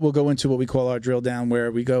we'll go into what we call our drill down,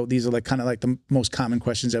 where we go, these are like kind of like the most common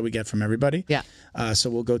questions that we get from everybody. Yeah. So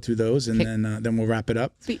we'll go through those, and then we'll wrap it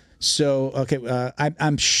up. Sweet. So, okay.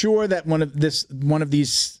 I'm sure that one of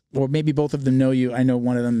these, or maybe both of them know you. I know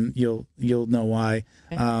one of them, you'll know why.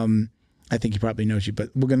 Okay. I think he probably knows you, but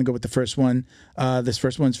we're going to go with the first one. This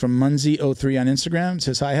first one's from Munzie03 on Instagram. It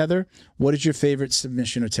says, hi, Heather. What is your favorite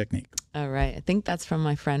submission or technique? All right. I think that's from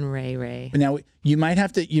my friend Ray. Now, you might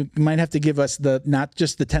have to give us not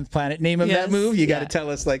just the 10th planet name of that move. You got to tell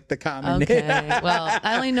us like the common name. Okay. Well,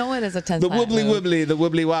 I only know it as a 10th the planet wobbly move. wobbly, the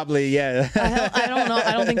wobbly wobbly, yeah. I don't know.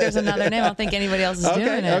 I don't think there's another name. I don't think anybody else is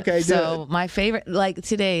doing it. Okay, so my favorite, like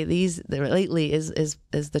today, lately is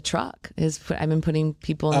the truck. I've been putting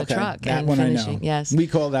people in the truck that and one finishing. I know. Yes. We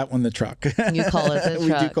call that one the truck. You call it the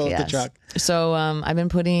truck. We do call it the truck. So I've been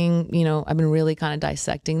I've been really kind of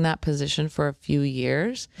dissecting that position for a few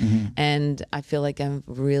years, and I feel like I'm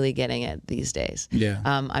really getting it these days. Yeah.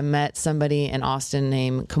 I met somebody in Austin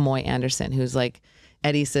named Kamoy Anderson, who's like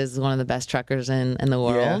Eddie says one of the best truckers in the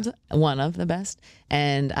world, one of the best.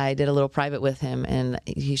 And I did a little private with him, and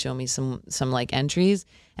he showed me some like entries,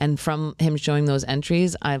 and from him showing those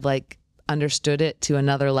entries, I've like understood it to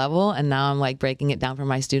another level, and now I'm like breaking it down for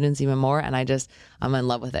my students even more, and I'm in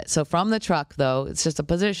love with it. So from the truck, though, it's just a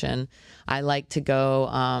position. I like to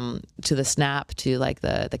go to the snap, to like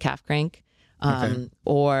the calf crank,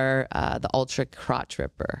 or the ultra crotch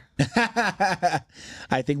ripper.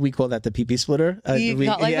 I think we call that the pee-pee splitter.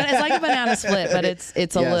 It's like a banana split, but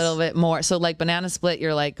it's a little bit more. So like banana split,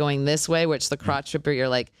 you're like going this way, which the crotch ripper, you're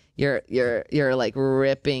like you're like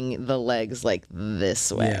ripping the legs like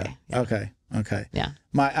this way. Yeah. Okay. Yeah.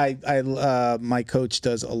 My coach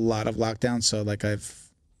does a lot of lockdowns, so like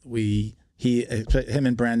him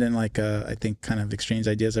and Brandon I think kind of exchange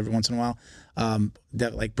ideas every once in a while.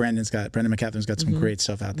 That like Brandon McCaffrey's got some great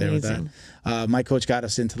stuff out there. Amazing. With that. My coach got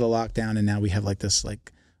us into the lockdown, and now we have like this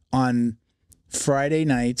like on Friday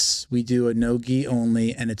nights we do a no-gi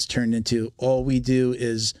only, and it's turned into all we do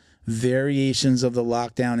is variations of the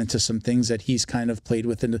lockdown into some things that he's kind of played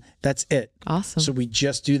with, and that's it. Awesome. So we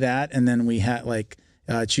just do that, and then we had like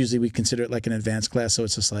it's usually we consider it like an advanced class, so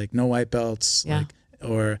it's just like no white belts,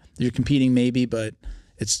 or you're competing maybe, but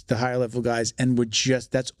it's the higher level guys, and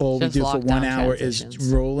that's all we do for 1 hour is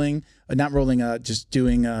just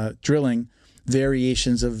doing drilling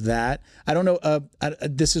variations of that. I don't know.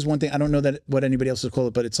 This is one thing. I don't know what anybody else would call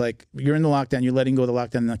it, but it's like you're in the lockdown, you're letting go of the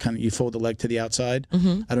lockdown, and then kind of you fold the leg to the outside.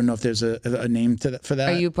 I don't know if there's a name for that.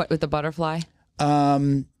 Are you with the butterfly? If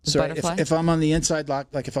I'm on the inside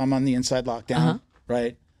lockdown,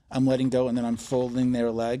 right, I'm letting go, and then I'm folding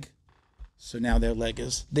their leg. So now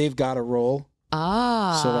they've got to roll. So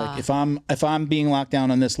like if I'm being locked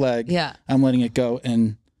down on this leg, I'm letting it go,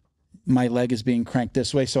 and my leg is being cranked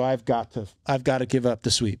this way. So I've got to give up the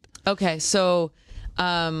sweep. Okay, so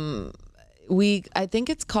I think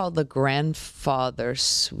it's called the grandfather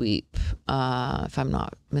sweep, if I'm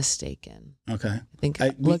not mistaken. Okay.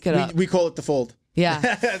 Look it up. We call it the fold. Yeah.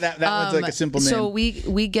 that one's like a simple name. So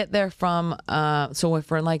we get there from, so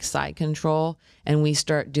if we're like side control and we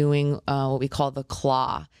start doing what we call the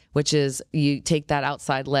claw, which is you take that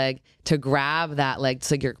outside leg to grab that leg.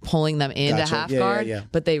 So you're pulling them into half guard,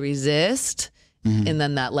 but they resist. And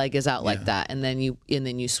then that leg is out like that, and then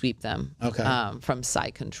you sweep them from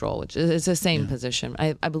side control, which is it's the same position.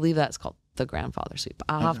 I believe that's called the grandfather sweep.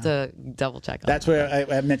 I'll have to double check. That's where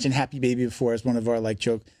I mentioned Happy Baby before as one of our like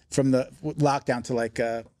joke from the lockdown to like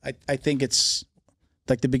I think it's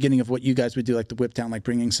like the beginning of what you guys would do, like the whip down, like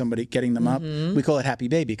bringing somebody, getting them up. We call it Happy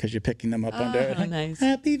Baby because you're picking them up under. Nice.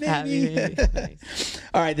 Happy Baby. Happy Baby. Nice.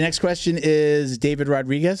 All right, the next question is David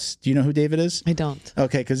Rodriguez. Do you know who David is? I don't.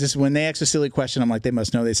 Okay, because this when they asked a silly question, I'm like, they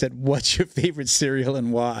must know. They said, "What's your favorite cereal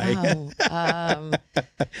and why?"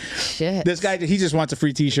 Shit. This guy, he just wants a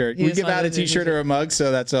free T-shirt. We give out a T-shirt or a mug,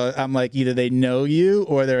 so that's I'm like, either they know you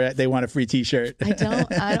or they want a free T-shirt. I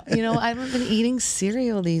don't. I haven't been eating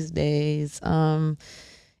cereal these days.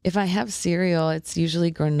 If I have cereal, it's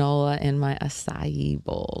usually granola in my acai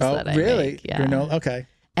bowls. That I make. Yeah. Granola? Okay.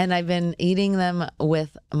 And I've been eating them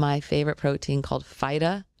with my favorite protein called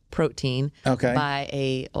Invicta protein by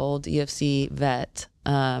a old UFC vet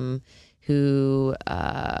who,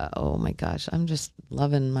 oh my gosh, I'm just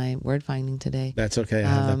loving my word finding today. That's okay. I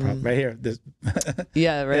have that problem right here. This,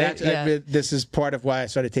 yeah, right. This is part of why I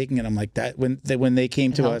started taking it. I'm like that when they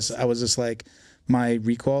came to us, I was just like, my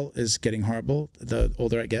recall is getting horrible the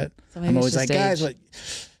older I get. So I'm always like, guys, like,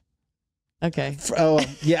 okay.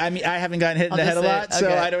 Yeah. I mean, I haven't gotten hit in the head a lot,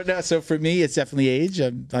 so I don't know. So for me, it's definitely age.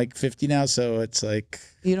 I'm like 50 now, so it's like.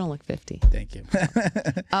 You don't look 50. Thank you.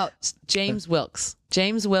 James Wilkes.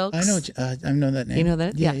 James Wilkes. I know that name. You know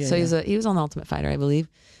that? Yeah. So he was on The Ultimate Fighter, I believe.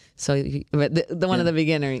 So the one of the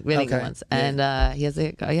beginning ones, and he has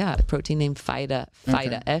a protein named Invicta.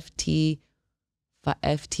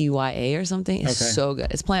 FTYA or something. It's so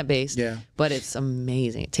good. It's plant-based, but it's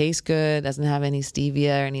amazing. It tastes good, doesn't have any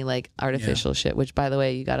stevia or any like artificial shit, which by the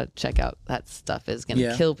way, you got to check out. That stuff is going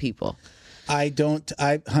to kill people. Honey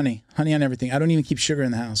on everything. I don't even keep sugar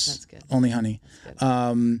in the house. That's good. Only honey.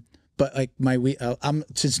 But like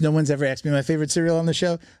since no one's ever asked me my favorite cereal on the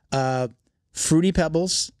show, Fruity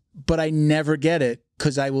Pebbles, but I never get it.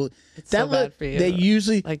 Because I will. It's so bad for you. They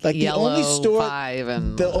usually like the only store.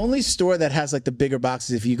 The only store that has like the bigger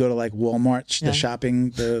boxes. If you go to like Walmart, the shopping,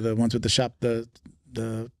 the ones with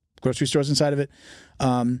the grocery stores inside of it,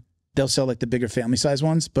 they'll sell like the bigger family size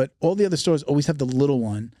ones. But all the other stores always have the little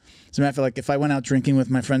one. As a matter of fact, like if I went out drinking with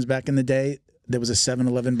my friends back in the day, there was a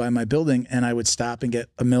 7-Eleven by my building, and I would stop and get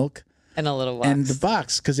a milk and a little box. And the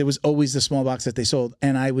box, because it was always the small box that they sold,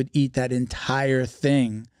 and I would eat that entire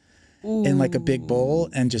thing. Ooh. In like a big bowl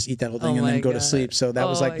and just eat that whole thing and then go to sleep. So that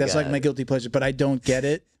was like, that's like my guilty pleasure, but I don't get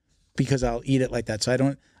it because I'll eat it like that.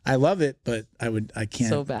 So I love it, but I can't,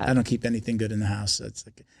 so bad. I don't keep anything good in the house. It's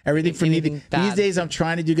like everything for me. These days I'm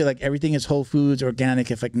trying to do good. Like everything is whole foods, organic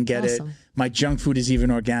if I can get it. My junk food is even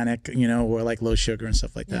organic, or like low sugar and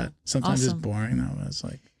stuff like that. Sometimes it's boring though. It's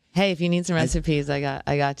like, hey, if you need some recipes, I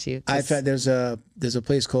got you. I've had, there's a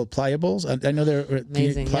place called Pliables. I know they're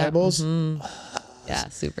amazing. Pliables. Yeah. Yeah,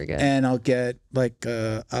 super good. And I'll get like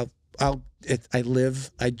I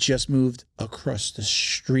just moved across the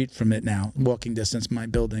street from it now, walking distance, my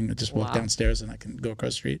building. I just walk downstairs and I can go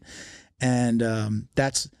across the street. And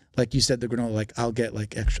that's like you said, the granola, like I'll get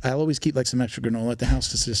like extra. I'll always keep like some extra granola at the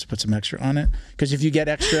house just to put some extra on it. Because if you get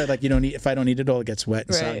extra, like you don't eat, if I don't eat it all, it gets wet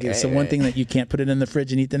and soggy. It's the one thing that you can't put it in the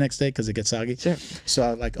fridge and eat the next day because it gets soggy. Sure. So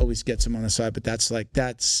I like always get some on the side, but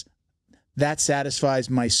that satisfies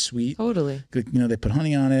my sweet. Totally. They put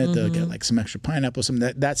honey on it. They'll get like some extra pineapple.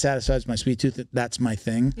 That satisfies my sweet tooth. That's my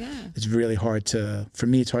thing. Yeah. It's really hard for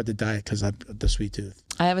me, it's hard to diet because I've the sweet tooth.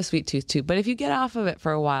 I have a sweet tooth too. But if you get off of it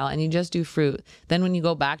for a while and you just do fruit, then when you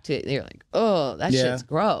go back to it, you're like, oh, that shit's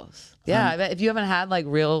gross. Yeah. I bet if you haven't had like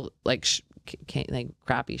real, like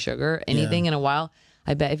crappy sugar, anything in a while,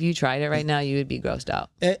 I bet if you tried it right now, you would be grossed out.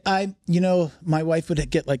 My wife would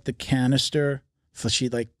get like the canister. So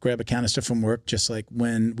she'd like grab a canister from work, just like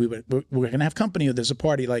when we're gonna have company or there's a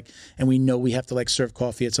party, like, and we know we have to like serve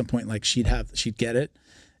coffee at some point. Like she'd get it,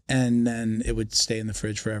 and then it would stay in the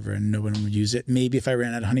fridge forever, and no one would use it. Maybe if I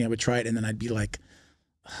ran out of honey, I would try it, and then I'd be like,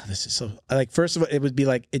 oh, "This is so." Like first of all, it would be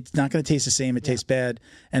like it's not gonna taste the same. It tastes bad,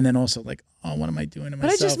 and then also like, oh, what am I doing to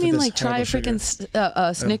myself? But I just mean like try a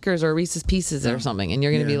freaking Snickers or Reese's Pieces or something, and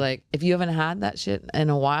you're gonna be like, if you haven't had that shit in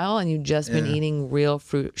a while and you've just been eating real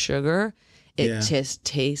fruit sugar. it just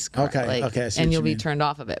tastes crap. Okay, okay, I see and what you'll you be mean. turned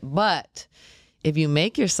off of it. But if you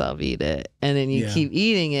make yourself eat it and then you keep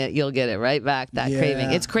eating it, you'll get it right back, that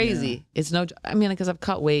craving. It's crazy. It's no, I mean, because I've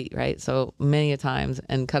cut weight, right? So many a times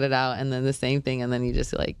and cut it out and then the same thing. And then you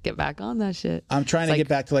just like get back on that shit. I'm trying to get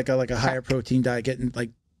back to like a higher protein diet, getting like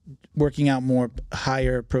working out more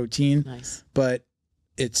higher protein. Nice. But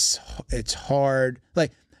it's hard.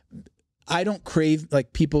 Like I don't crave,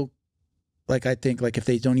 like people, like I think like if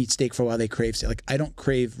they don't eat steak for a while, they crave steak. Like I don't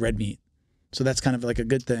crave red meat. So that's kind of like a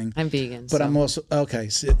good thing. I'm vegan. But I'm also, okay.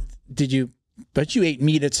 So but you ate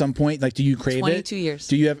meat at some point. Like, do you crave 22 it? years.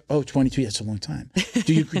 Do you have, 22, that's a long time.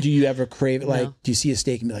 Do you ever crave it? Like, No. do you see a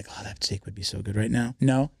steak and be like, oh, that steak would be so good right now?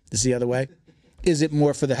 No? This is the other way? Is it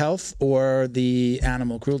more for the health or the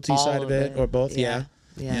animal cruelty side of it or both? Yeah.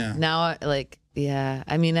 Now, like,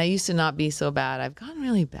 I mean, I used to not be so bad. I've gotten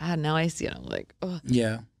really bad. Now I see it. I'm like, oh.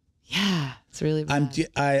 Yeah. Yeah. It's really bad.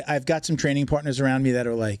 I've got some training partners around me that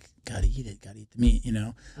are like, gotta eat it, gotta eat the meat, you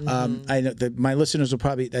know. I know that my listeners will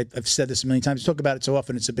probably, I've said this a million times, talk about it so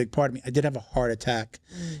often, it's a big part of me. I did have a heart attack,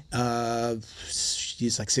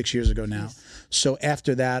 it's like 6 years ago now. So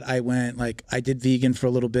after that, I did vegan for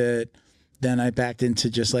a little bit, then I backed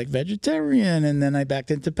into just like vegetarian, and then I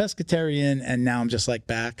backed into pescatarian, and now I'm just like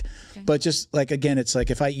back. Okay. But just like, again, it's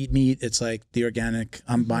like if I eat meat, it's like the organic,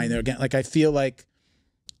 I'm buying the organic. Like I feel like,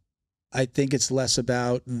 I think it's less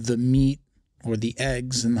about the meat or the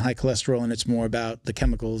eggs and the high cholesterol, and it's more about the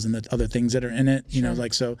chemicals and the other things that are in it. You know,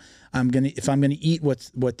 like, so if I'm gonna eat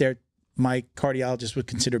what my cardiologist would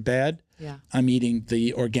consider bad, I'm eating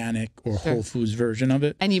the organic or whole foods version of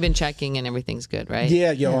it. And you've been checking and everything's good, right?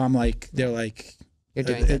 I'm like, they're like, you're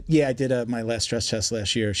doing good. I did my last stress test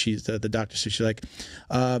last year. She's the doctor, so she's like,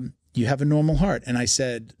 you have a normal heart. And I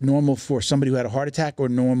said, normal for somebody who had a heart attack or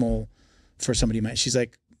normal for somebody who she's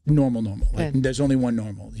like, normal. Like there's only one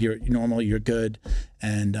normal. You're normal, you're good.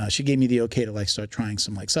 And she gave me the okay to like start trying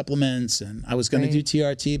some like supplements, and I was going to do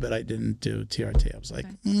TRT, but I didn't do TRT. I was like,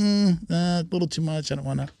 a little too much. I don't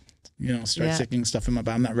want to, start sticking stuff in my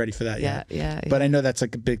body. I'm not ready for that yet. But I know that's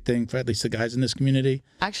like a big thing for at least the guys in this community.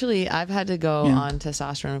 Actually, I've had to go on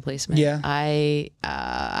testosterone replacement. I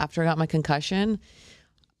after I got my concussion,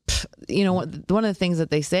 one of the things that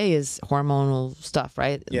they say is hormonal stuff,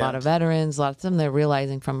 right? A lot of veterans, a lot of them, they're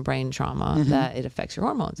realizing from brain trauma that it affects your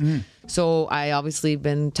hormones. So I obviously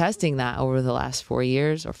been testing that over the last 4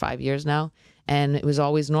 years or 5 years now. And it was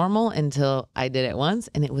always normal until I did it once,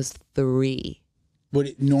 and it was 3.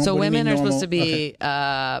 So women are supposed to be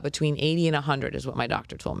between 80 and 100 is what my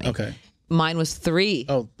doctor told me. Okay. Mine was 3.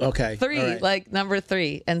 Oh, okay. 3, like number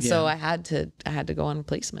 3. And so I had to go on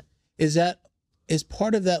replacement. Is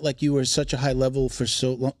part of that like you were such a high level for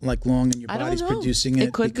so long, and your body's producing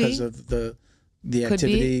it because of the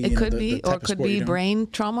activity? It could be, or it could be brain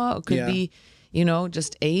trauma. It could be,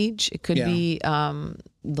 just age. It could be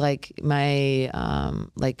like my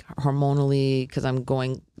like hormonally, because I'm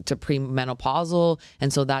going to premenopausal,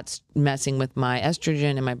 and so that's messing with my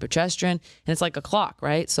estrogen and my progesterone, and it's like a clock,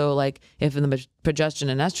 right? So like if the progesterone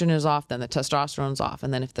and estrogen is off, then the testosterone's off,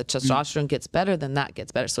 and then if the testosterone gets better, then that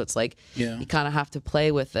gets better. So it's like you kind of have to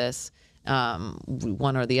play with this,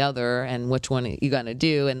 one or the other, and which one you got to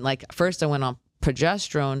do. And like first I went on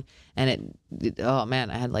progesterone, and oh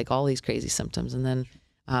man, I had like all these crazy symptoms, and then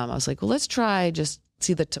I was like, well, let's try just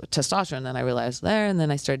see the testosterone. And then I realized there, and then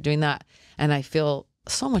I started doing that, and I feel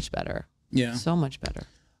so much better. Yeah, so much better.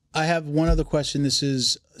 I have one other question. This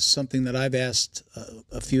is something that I've asked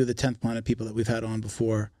a few of the 10th Planet people that we've had on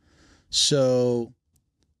before. So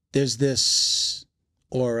there's this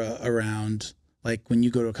aura around, like when you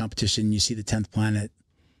go to a competition, you see the 10th Planet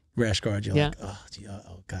rash guard, you're like,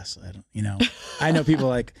 oh gosh, I don't, I know people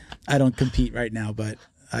like, I don't compete right now, but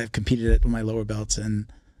I've competed at my lower belts,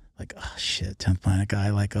 and like, oh shit, 10th Planet guy,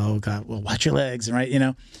 like, oh God, well, watch your legs, right?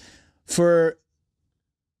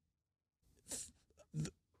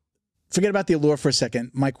 Forget about the allure for a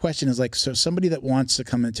second. My question is like, so somebody that wants to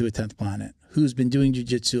come into a 10th Planet, who's been doing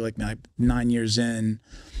jiu-jitsu like 9 years in,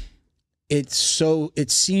 it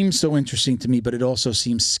seems so interesting to me, but it also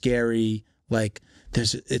seems scary. Like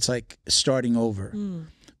it's like starting over.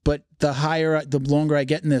 But the longer I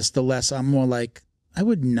get in this, the less I'm more like, I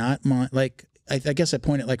would not mind. Like, I guess I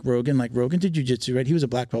point at like Rogan did jiu-jitsu, right? He was a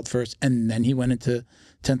black belt first, and then he went into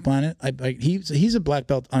 10th Planet. He's a black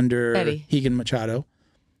belt under Eddie. Hegan Machado.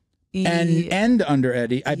 And under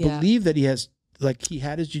Eddie. I believe that he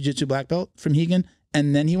had his jiu-jitsu black belt from Hegan,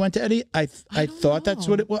 and then he went to Eddie. I thought that's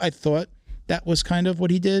what it was. I thought that was kind of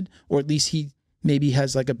what he did, or at least he maybe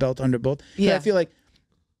has like a belt under both. Yeah. But I feel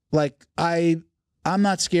like I'm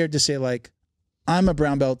not scared to say like, I'm a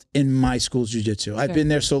brown belt in my school's jiu-jitsu. I've been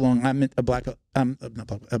there so long. I'm a black belt. I'm not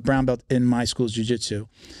black, a brown belt in my school's jiu-jitsu.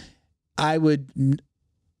 I would,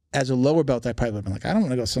 as a lower belt, I probably would have been like, I don't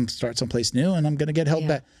want to go start someplace new, and I'm going to get held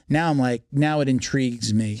back. Now I'm like, now it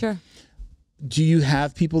intrigues me. Sure. Do you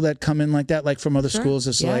have people that come in like that, like from other schools?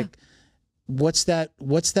 It's like, what's that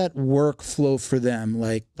workflow for them?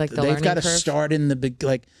 Like they've got to start in the big.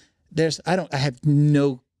 Like, I have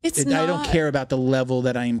no. I don't care about the level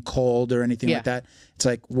that I am called or anything like that. It's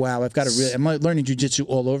like, wow, I'm learning jiu-jitsu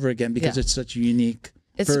all over again because it's such a unique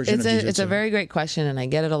version of jiu-jitsu. It's a very great question, and I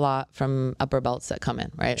get it a lot from upper belts that come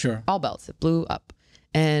in, right? Sure. All belts, blue up.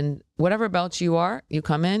 And whatever belt you are, you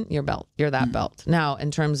come in, you're that belt. Now, in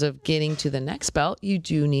terms of getting to the next belt, you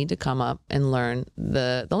do need to come up and learn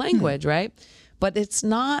the language, right? But it's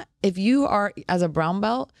not, if you are, as a brown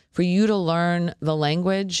belt, for you to learn the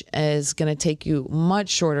language is going to take you much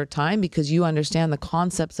shorter time because you understand the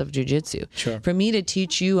concepts of jiu-jitsu. Sure. For me to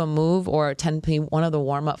teach you a move or one of the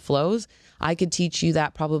warm-up flows, I could teach you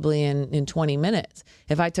that probably in 20 minutes.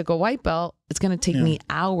 If I took a white belt, it's going to take me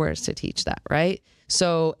hours to teach that, right?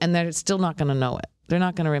 So, and they're still not going to know it. They're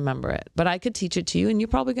not going to remember it, but I could teach it to you and you're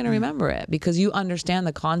probably going to remember it because you understand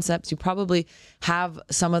the concepts. You probably have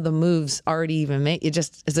some of the moves already even made. It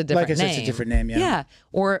just is a different name. It's a different name, yeah. Yeah,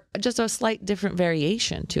 or just a slight different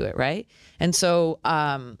variation to it, right? And so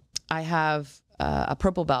I have a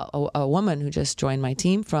purple belt, a woman who just joined my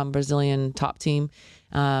team from Brazilian top team,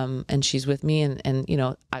 and she's with me. And you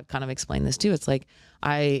know, I've kind of explained this too. It's like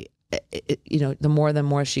the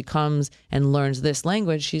more she comes and learns this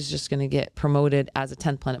language, she's just going to get promoted as a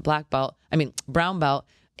 10th Planet brown belt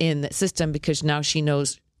in the system because now she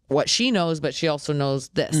knows what she knows, but she also knows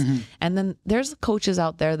this. And then there's coaches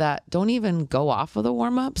out there that don't even go off of the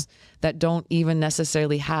warm-ups, that don't even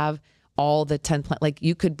necessarily have all the 10 planet. Like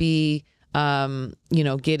you could be,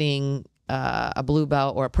 getting a blue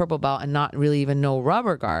belt or a purple belt and not really even know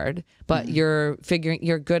rubber guard, but you're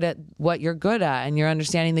good at what you're good at and you're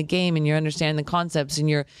understanding the game and you're understanding the concepts and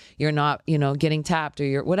you're not, getting tapped or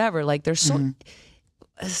you're whatever. Like there's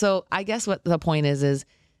so I guess what the point is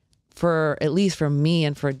for, at least for me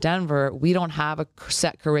and for Denver, we don't have a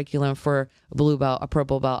set curriculum for a blue belt, a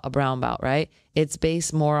purple belt, a brown belt, right? It's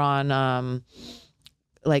based more on,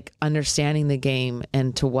 like understanding the game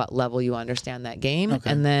and to what level you understand that game. Okay.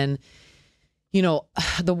 And then,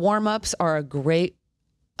 the warm-ups are a great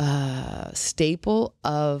staple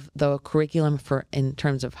of the curriculum in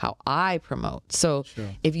terms of how I promote. So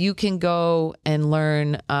if you can go and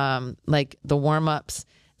learn like the warm-ups,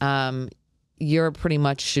 you're pretty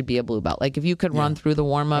much should be a blue belt. Like if you could run through the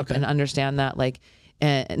warm-up and understand that, like,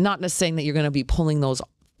 not just saying that you're going to be pulling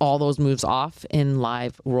all those moves off in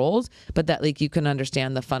live rolls, but that like you can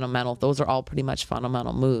understand the fundamental. Those are all pretty much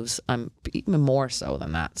fundamental moves. Even more so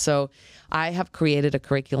than that. So I have created a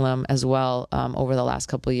curriculum as well over the last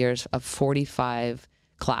couple of years of 45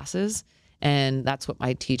 classes, and that's what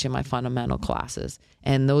I teach in my fundamental classes.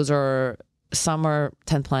 And those are, some are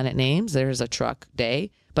 10 planet names. There's a truck day,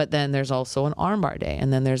 but then there's also an armbar day,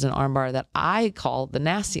 and then there's an armbar that I call the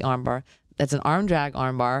nasty armbar. That's an arm drag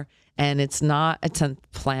armbar. And it's not a 10th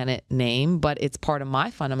planet name, but it's part of my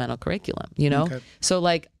fundamental curriculum, Okay. So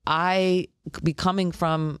like I be coming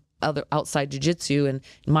from other outside jiu-jitsu, and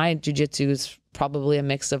my jiu-jitsu is probably a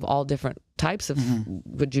mix of all different types of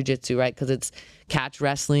jiu-jitsu, right? Because it's catch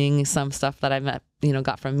wrestling, some stuff that I met,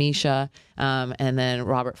 got from Misha, and then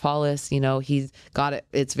Robert Follis, he's got it.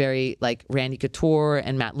 It's very like Randy Couture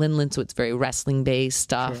and Matt Lindland, so it's very wrestling based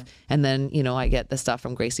stuff. Sure. And then I get the stuff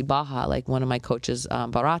from Gracie Baja, like one of my coaches,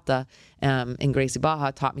 Barata, and Gracie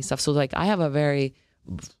Baja taught me stuff. So like I have a very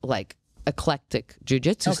like eclectic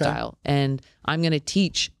jiu-jitsu style, and I'm going to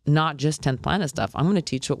teach not just 10th planet stuff. I'm going to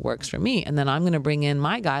teach what works for me, and then I'm going to bring in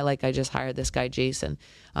my guy, like I just hired this guy Jason,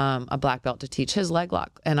 a black belt, to teach his leg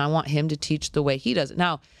lock, and I want him to teach the way he does it.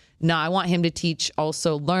 Now I want him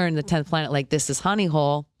to learn the 10th planet, like this is honey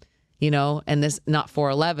hole, and this not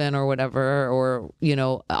 411 or whatever, or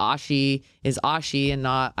Ashi is Ashi and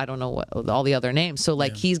not, I don't know what all the other names. So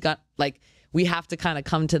like he's got, like, we have to kind of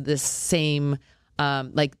come to this same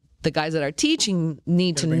like the guys that are teaching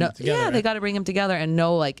need to know. Together, they got to bring them together and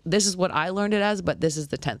know, like, this is what I learned it as, but this is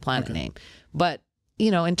the 10th planet name. But,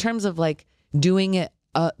 in terms of like doing it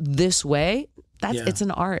this way, it's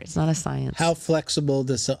an art. It's not a science. How flexible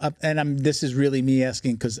this, this is really me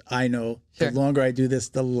asking, because I know the longer I do this,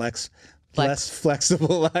 the less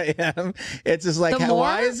flexible I am. It's just like,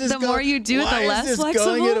 why is this? The more you do it, the less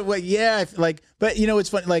flexible. But it's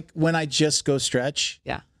funny. Like when I just go stretch.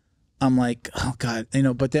 Yeah. I'm like, oh God,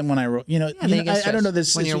 but then when I roll, I don't know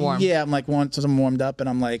this. When you're warm. Yeah, I'm like, once I'm warmed up, and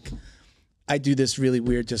I'm like, I do this really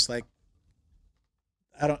weird, just like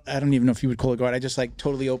I don't even know if you would call it guard. I just like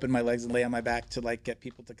totally open my legs and lay on my back to like get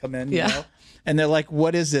people to come in, you know? And they're like,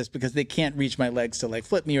 what is this? Because they can't reach my legs to like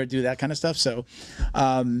flip me or do that kind of stuff. So,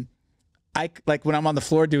 I like when I'm on the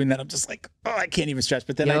floor doing that, I'm just like, oh, I can't even stretch.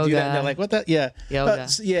 But then I do that and they're like, what the? Yeah. Yoga.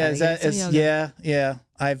 Yeah.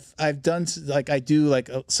 I've done like, I do like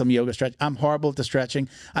some yoga stretch. I'm horrible at the stretching.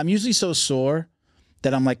 I'm usually so sore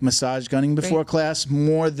that I'm like massage gunning before class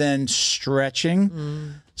more than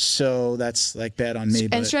stretching. So that's like bad on me.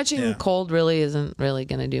 And stretching cold really isn't really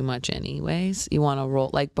going to do much anyways. You want to roll,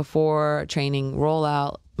 like before training, roll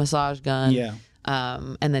out, massage gun. Yeah.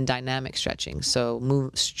 And then dynamic stretching. So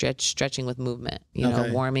stretching with movement, you know,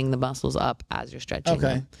 warming the muscles up as you're stretching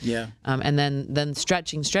them. Yeah. And then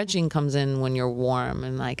stretching comes in when you're warm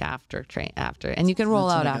and like after, and you can roll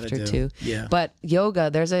out after too. Yeah. But yoga,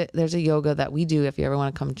 there's a yoga that we do if you ever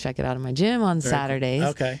want to come check it out in my gym on Saturdays.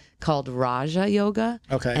 Okay. Called Raja Yoga.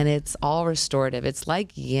 Okay. And it's all restorative. It's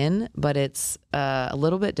like yin, but it's a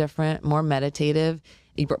little bit different, more meditative.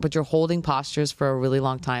 But you're holding postures for a really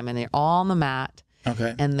long time, and they're all on the mat.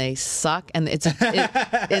 Okay. And they suck, and it's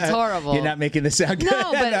horrible. You're not making this sound good.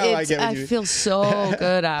 No, but I feel so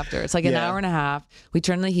good after. It's like an hour and a half. We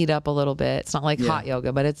turn the heat up a little bit. It's not like hot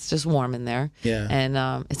yoga, but it's just warm in there. Yeah.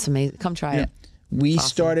 And it's amazing. Come try it. We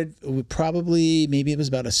started probably maybe it was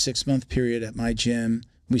about a 6-month period at my gym.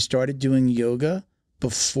 We started doing yoga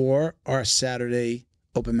before our Saturday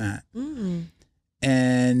open mat.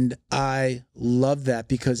 And I loved that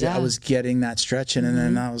because I was getting that stretching, and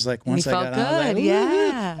then I was like, once I got out, I was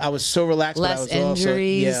like, I was so relaxed. Less but I was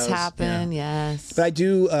injuries also, happen. Yes, but I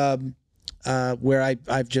do where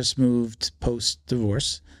I've just moved post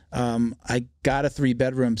divorce. I got a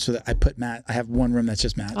 3-bedroom so that I have one room that's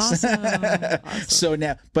just mats. Awesome. So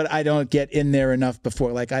now, but I don't get in there enough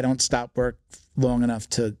before. Like I don't stop work long enough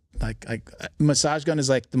to like. Massage gun is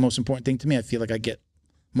like the most important thing to me. I feel like I get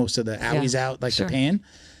most of the owies out, like the pain.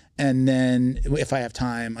 And then if I have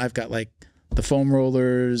time, I've got like the foam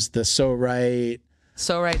rollers, the So Right.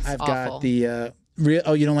 So Right's I've awful. got the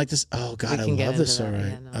oh, you don't like this? Oh God, I love the So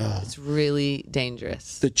Right. It's really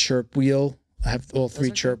dangerous. The chirp wheel. I have all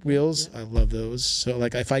 3 chirp wheels. I love those. So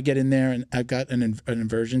like if I get in there and I've got an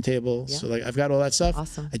inversion table, so like I've got all that stuff.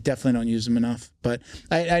 Awesome. I definitely don't use them enough. But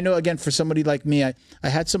I know, again, for somebody like me, I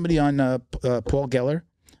had somebody on Paul Geller.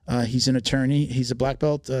 He's an attorney. He's a black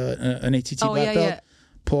belt, an ATT black belt.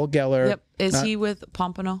 Paul Geller. Yep. Is he with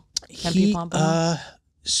Pompano? MP Pompano?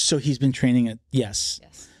 So he's been training it. Yes.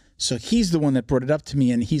 So he's the one that brought it up to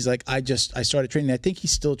me, and he's like, I started training. I think he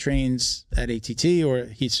still trains at ATT, or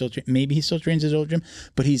maybe he still trains at his old gym.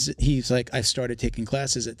 But he's like, I started taking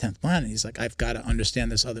classes at 10th Planet. He's like, I've got to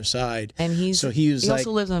understand this other side. And he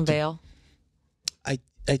also lives in Vail.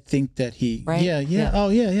 I think that he, right? Yeah. Oh,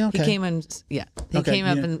 yeah. Okay. He came and came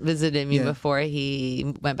up and visited me before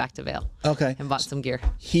he went back to Vail. Okay. And bought some gear.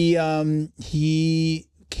 He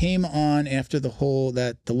came on after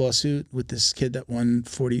the lawsuit with this kid that won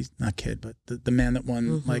the man that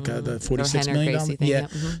won like the $46 million. Yeah.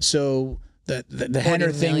 So the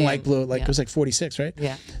Henner thing million. Blew it it was like 46, right?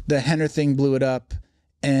 Yeah. The Henner thing blew it up.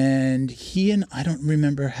 And I don't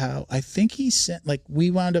remember how, I think he sent,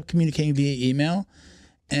 we wound up communicating via email,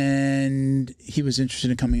 and he was interested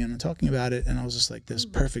in coming in and talking about it. And I was just like, this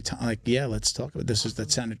perfect time. Like, yeah, let's talk about this. That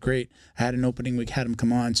sounded great. I had an opening. We had him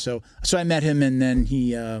come on. So I met him, and then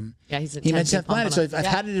he met Seth Planet. So I've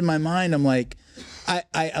had it in my mind. I'm like,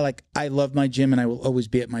 I love my gym, and I will always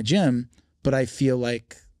be at my gym. But I feel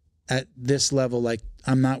like at this level, like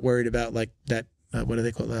I'm not worried about like that. What do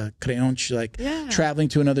they call it? Creonch, traveling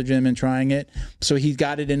to another gym and trying it. So he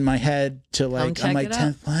got it in my head to like, I'm like,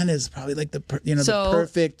 10th Planet is probably like the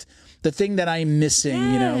perfect, the thing that I'm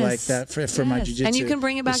missing, like that for my jiu-jitsu. And you can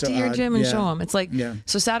bring it back to your gym and show them. It's like,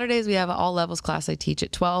 so Saturdays we have an all levels class I teach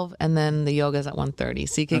at 12, and then the yoga's at 1:30.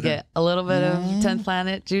 So you could get a little bit of 10th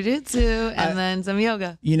Planet jiu-jitsu and then some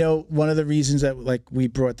yoga. One of the reasons that like we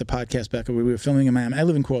brought the podcast back, we were filming in Miami. I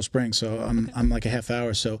live in Coral Springs, so I'm like a half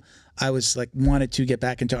hour. So I was like wanted to get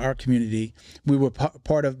back into our community. We were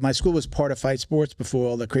part of, my school was part of Fight Sports before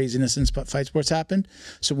all the craziness in Fight Sports happened.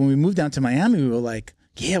 So when we moved down to Miami, we were like,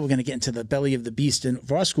 yeah, we're going to get into the belly of the beast of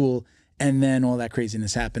our school. And then all that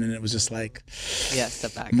craziness happened, and it was just like,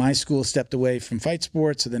 step back. My school stepped away from Fight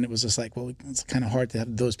Sports, so then it was just like, well, it's kind of hard to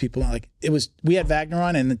have those people on. Like we had Wagner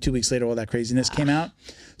on, and then 2 weeks later, all that craziness came out.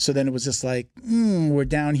 So then it was just like, we're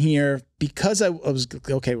down here because I was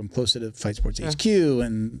okay. I'm close to the Fight Sports HQ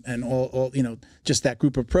and all just that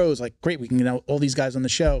group of pros. Like, great, we can get all these guys on the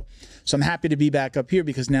show. So I'm happy to be back up here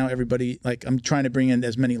because now everybody, like, I'm trying to bring in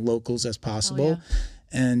as many locals as possible.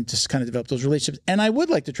 and just kind of develop those relationships. And I would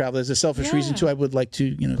like to travel. There's a selfish reason too. I would like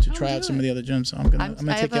to, to try out some of the other gyms. So I'm gonna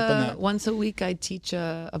take you up on that. Once a week, I teach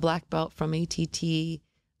a black belt from ATT.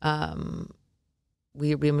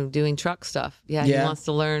 We've been doing truck stuff. Yeah, he wants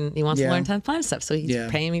to learn. He wants to learn 10th Planet stuff. So he's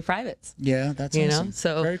paying me privates. Yeah, that's awesome.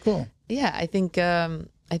 So very cool. Yeah, I think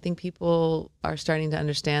people are starting to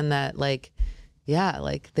understand that, like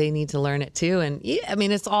they need to learn it too. And I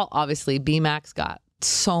mean, it's all obviously BMAX got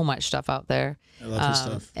so much stuff out there. I love his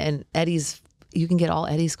stuff. And you can get all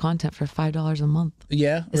Eddie's content for $5 a month.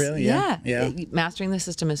 Yeah, really? Yeah. Mastering the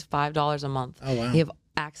System is $5 a month. Oh, wow. You have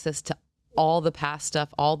access to all the past stuff,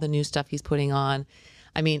 all the new stuff he's putting on.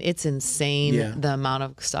 I mean, it's insane the amount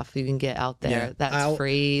of stuff you can get out there. That's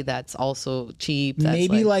free. That's also cheap. That's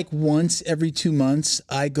maybe like once every 2 months,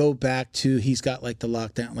 I go back to, he's got like the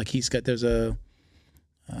lockdown. Like there's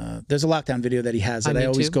a lockdown video that he has that I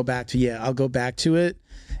always go back to. Yeah, I'll go back to it.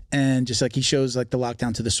 And just like he shows like the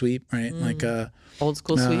lockdown to the sweep, right? Like old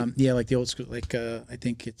school sweep. Yeah, like the old school. Like I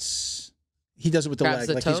think he does it with the leg.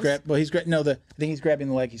 The like toes? I think he's grabbing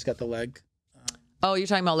the leg. He's got the leg. Oh, you're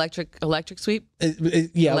talking about electric sweep?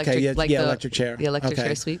 Electric chair. The electric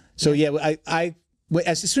chair sweep. So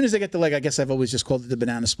as soon as I get the leg, I guess I've always just called it the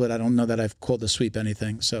banana split. I don't know that I've called the sweep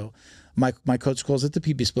anything. So my coach calls it the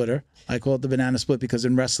pee-pee splitter. I call it the banana split because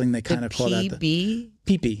in wrestling they kind of call that the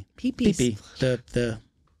pee-pee. Pee-pee.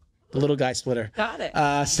 The little guy splitter. Got it.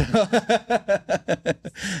 So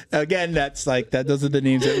again, that's those are the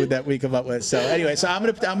names that we come up with. So anyway, so I'm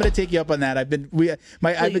gonna take you up on that. I've been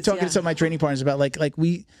talking to some of my training partners about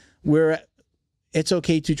it's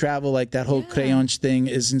okay to travel. Like that whole crayonch thing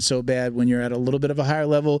isn't so bad when you're at a little bit of a higher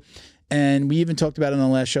level. And we even talked about it on the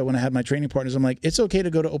last show when I had my training partners. I'm like, it's okay to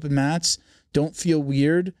go to open mats. Don't feel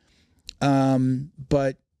weird,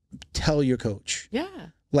 but tell your coach. Yeah.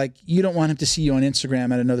 Like, you don't want him to see you on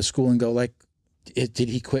Instagram at another school and go like, did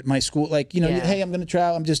he quit my school? Like, hey, I'm going to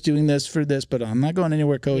travel. I'm just doing this for this, but I'm not going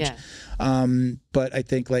anywhere, coach. Yeah. But I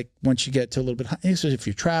think like once you get to a little bit high, especially if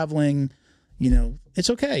you're traveling, it's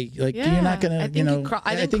okay. Like you're not going to,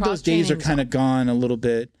 I think those days are kind of gone a little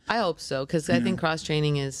bit. I hope so. Cause I think cross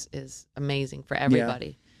training is amazing for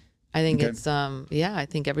everybody. Yeah. I think it's, I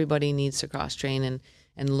think everybody needs to cross train and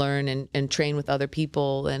learn and train with other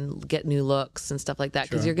people and get new looks and stuff like that.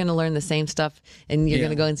 Because you're going to learn the same stuff and you're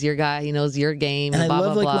going to go into your guy. He knows your game and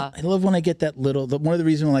blah, blah, blah. I love when I get that one of the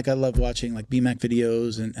reasons I love watching like BMAC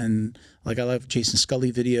videos and like I love Jason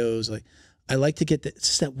Scully videos. Like I like to get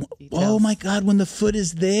oh my God, when the foot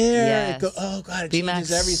is there, it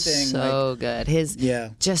changes everything. So good. His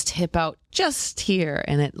just hip out just here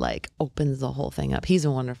and it like opens the whole thing up. He's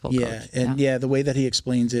a wonderful coach. And the way that he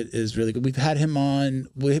explains it is really good. We've had him on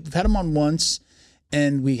once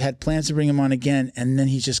and we had plans to bring him on again, and then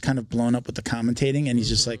he's just kind of blown up with the commentating and he's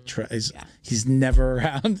just like he's never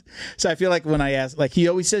around. So I feel like when I ask, like he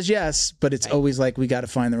always says yes, but it's always like we got to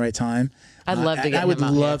find the right time. I'd love to get him out. I would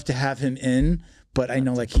love to have him in, but I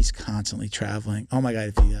know like he's constantly traveling. Oh my God,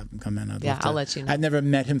 if you have him come in, I'll let you know. I've never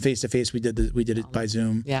met him face to face. We did it by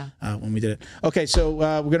Zoom. When we did it. Okay, so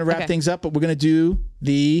we're gonna wrap things up, but we're gonna do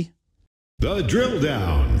the drill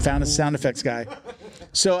down. Found a sound effects guy.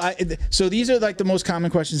 So these are like the most common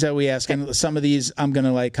questions that we ask, and some of these I'm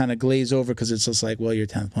gonna like kind of glaze over because it's just like, well, you're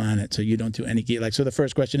 10th Planet, so you don't do any gi. Like, so the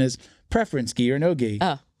first question is preference, gi or no gi?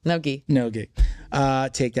 Oh, no gi. No gi.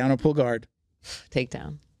 Takedown or pull guard?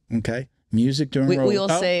 Takedown. Okay. Music during roll. We will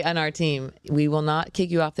say on our team, we will not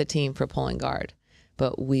kick you off the team for pulling guard,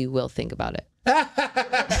 but we will think about it.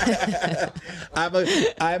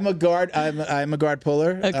 I'm a guard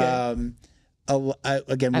puller. Okay. I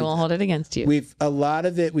won't hold it against you. A lot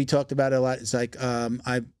of it we talked about a lot. It's like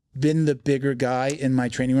I've been the bigger guy in my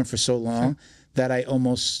training room for so long that I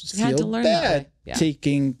almost feel bad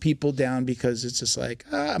taking people down because it's just like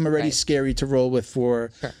I'm already scary to roll with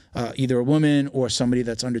for either a woman or somebody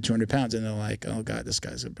that's under 200 pounds, and they're like, oh God, this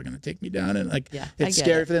guy's going to take me down, and like it's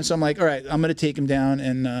scary for them. So I'm like, all right, I'm going to take him down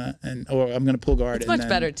or I'm going to pull guard. It's much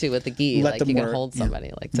better too with the gi, like you can hold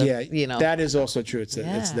somebody like that is also true. It's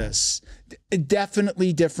this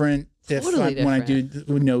definitely different. When I do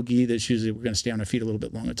no gi, that's usually we're going to stay on our feet a little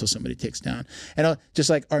bit longer until somebody takes down. And just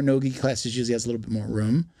like our no gi classes usually has a little bit more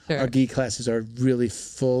room. Our gi classes are really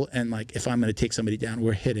full, and like if I'm going to take somebody down,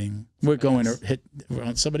 we're going to hit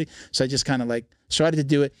on somebody. So I just kind of like started to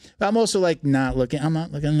do it. But I'm also like I'm not looking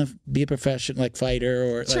to be a professional like fighter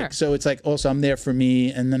or like so. It's like also I'm there for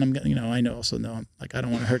me, and then I'm I know I'm like I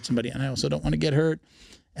don't want to hurt somebody, and I also don't want to get hurt.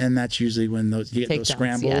 And that's usually when you get those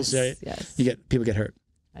scrambles. Yes. People get hurt.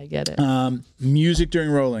 I get it. Music during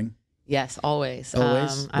rolling. Yes, always.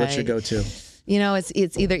 Always. What's your go-to?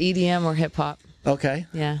 It's either EDM or hip hop. Okay.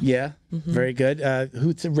 Yeah. Yeah. Very good.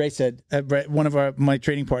 Ray said one of my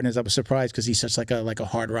training partners. I was surprised because he's such like a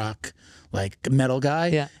hard rock, like metal guy.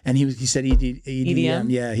 Yeah. And he said EDM.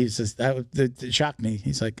 Yeah. He was just it shocked me.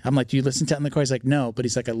 He's like, I'm like, do you listen to it in the car? He's like, no, but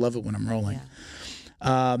he's like, I love it when I'm rolling.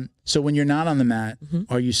 Yeah. So when you're not on the mat,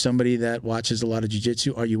 are you somebody that watches a lot of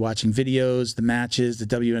jiu-jitsu? Are you watching videos, the matches, the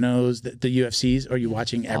WNOs, the UFCs? Are you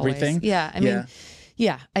watching everything? Always. Yeah. I mean.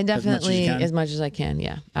 Yeah, I definitely, as much as I can.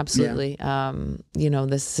 Yeah, absolutely. Yeah.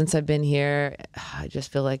 Since I've been here, I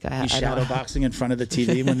just feel like I shadow boxing in front of the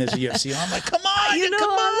TV when there's a UFC. I'm like, come on, I'm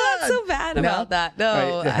not so bad about that.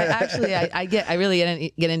 No, right. I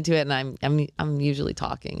really get into it, and I'm usually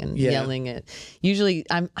talking and yelling at. Usually,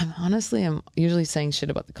 I'm usually saying shit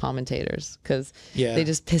about the commentators because they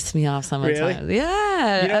just piss me off sometimes. Really?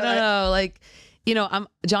 Yeah, I don't know, like.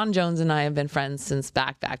 John Jones and I have been friends since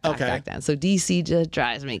back then. So DC just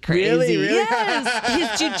drives me crazy. Really?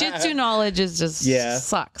 Yes. His jiu-jitsu knowledge is just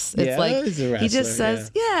sucks. It's like he just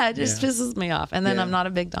says, it just pisses me off. And then I'm not a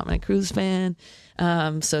big Dominic Cruz fan.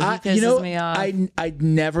 So he pisses me off. I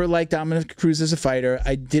never liked Dominic Cruz as a fighter.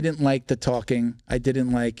 I didn't like the talking. I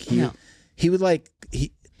didn't like he would like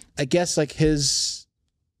I guess like his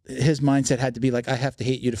mindset had to be like, I have to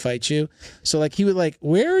hate you to fight you. So like he would like,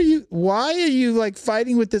 where are you? Why are you like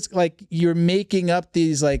fighting with this? Like you're making up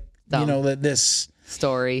these like, this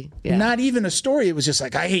story. Yeah. Not even a story. It was just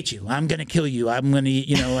like, I hate you. I'm going to kill you. I'm going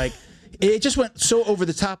to, like it just went so over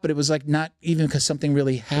the top, but it was like not even because something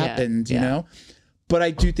really happened, you know? But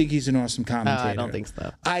I do think he's an awesome commentator. I don't think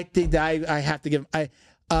so. I think that I have to give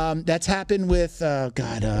that's happened with,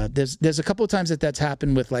 there's a couple of times that's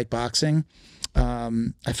happened with like boxing.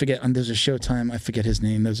 I forget, there's a Showtime, I forget his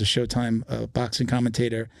name. There's a Showtime boxing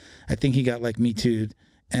commentator. I think he got like Me Too'd,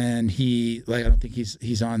 and he like, I don't think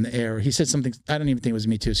he's on the air. He said something, I don't even think it was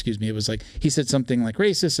Me Too, excuse me. It was like, he said something like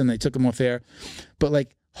racist and they took him off air, but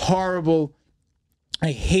like horrible.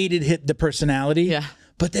 I hated the personality. Yeah.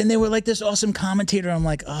 But then they were like this awesome commentator. I'm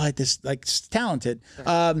like, oh, this like talented.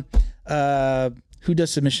 Who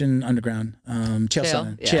does Submission Underground? Chael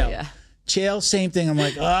Sonnen. Yeah. Chael, same thing. I'm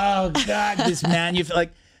like, oh God, this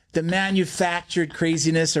the manufactured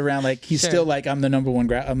craziness around like he's still like I'm the number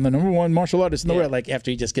one martial artist in the world. Like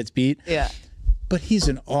after he just gets beat. Yeah. But he's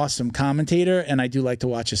an awesome commentator, and I do like to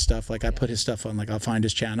watch his stuff. Like I put his stuff on, like I'll find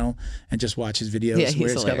his channel and just watch his videos where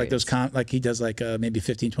he's got like those like he does like maybe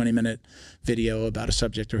 15-20 minute video about a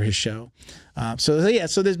subject or his show. So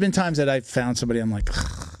there's been times that I've found somebody I'm like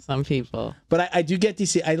some people. But I do get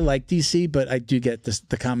DC. I like DC, but I do get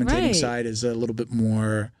the commentating side is a little bit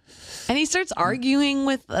more. And he starts arguing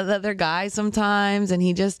with the other guys sometimes, and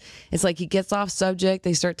it's like he gets off subject.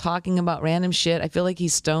 They start talking about random shit. I feel like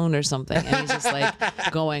he's stoned or something, and he's just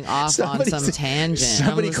like going off on some tangent.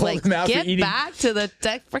 Somebody called him out for eating. Get back to the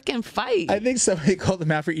freaking fight. I think somebody called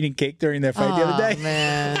him out for eating cake during their fight the other day.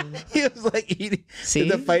 Man, he was like eating. See,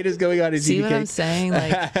 the fight is going on. See what I'm saying?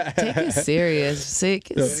 Like, take it serious.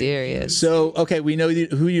 Take it serious. So okay, we know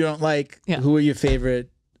who you don't like. Yeah. Who are your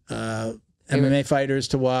favorite? MMA fighters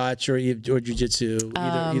to watch, or jiu-jitsu,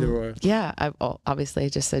 either or. Yeah, obviously I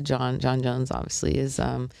just said John Jones. Obviously is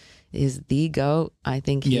the GOAT. I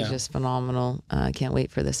think he's just phenomenal. I can't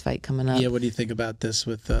wait for this fight coming up. Yeah, what do you think about this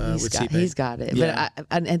with Stipe? He's got it. Yeah. But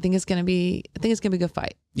I think it's gonna be a good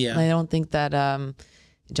fight. Yeah, I don't think that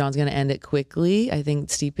John's gonna end it quickly. I think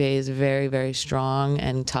Stipe is very, very strong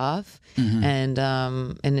and tough, and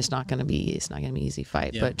it's not gonna be an easy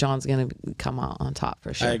fight. Yeah. But John's gonna come out on top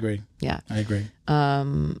for sure. I agree. Yeah, I agree.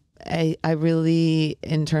 I really,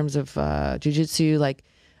 in terms of jiu-jitsu, like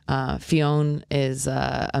Fionn is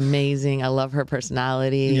amazing. I love her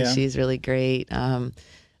personality. Yeah. She's really great.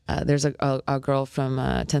 There's a girl from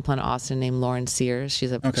 10th Planet Austin named Lauren Sears.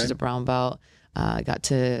 She's a brown belt. I got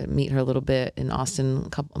to meet her a little bit in Austin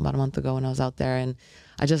about a month ago when I was out there, and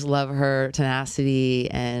I just love her tenacity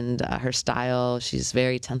and her style. She's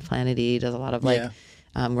very 10th Planet-y, does a lot of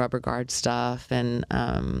rubber guard stuff, and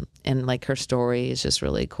like her story is just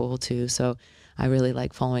really cool too. So I really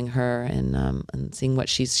like following her and seeing what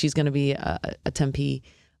she's going to be a Tempe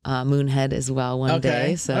Moonhead as well one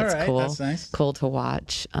day. So that's cool. That's nice. Cool to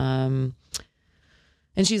watch.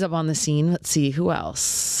 And she's up on the scene. Let's see, who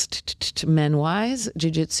else? Men-wise,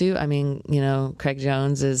 jiu-jitsu. I mean, Craig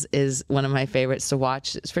Jones is one of my favorites to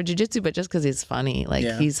watch for jiu-jitsu, but just because he's funny. Like,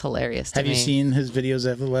 he's hilarious to me. Have you seen his videos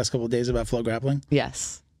over the last couple of days about flow grappling?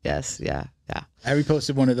 Yes. Yeah. I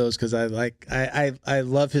reposted one of those because I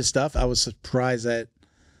love his stuff. I was surprised that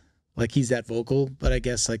like he's that vocal, but I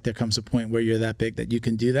guess like there comes a point where you're that big that you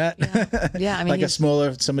can do that. Yeah, I mean, like a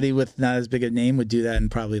smaller somebody with not as big a name would do that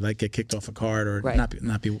and probably like get kicked off a card or not be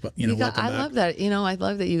welcome back. I love that. I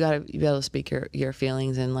love that you got to be able to speak your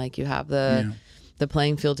feelings and like you have the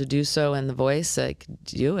playing field to do so and the voice, like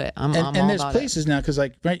do it. I'm all there's about places now because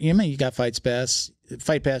like you got Fight Pass,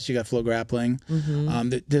 you got Flow Grappling.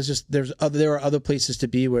 There are other places to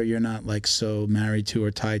be where you're not like so married to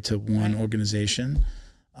or tied to one organization.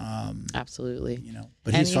 Absolutely.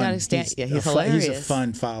 But he's fun. He's hilarious. He's a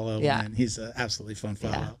fun follow. Yeah. Man. He's an absolutely fun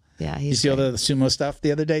follow. Yeah, you see all the sumo stuff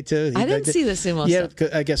the other day too? I didn't see the sumo stuff. Yeah,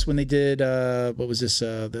 I guess when they did what was this?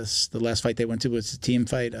 The last fight they went to was the team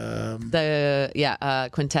fight.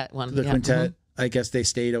 Quintet one. The quintet. I guess they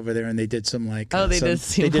stayed over there and they did some like they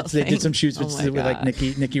did some shoots with like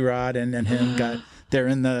Nicky Rod and him got. They're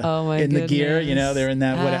in the the gear, they're in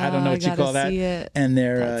that I don't know what you call that. And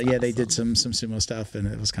they're awesome. They did some sumo stuff and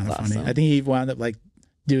it was kind of funny. Awesome. I think he wound up like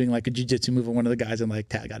doing like a jiu-jitsu move on one of the guys and like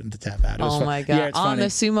got him to tap out. It was my god! Yeah, on the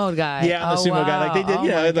sumo guy. Yeah, on the sumo guy. Like they did,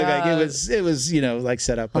 it looked like it was like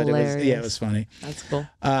set up, but hilarious. it was funny. That's cool.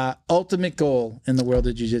 Ultimate goal in the world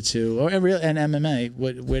of jiu-jitsu and MMA.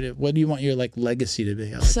 What do you want your like legacy to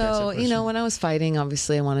be? So when I was fighting,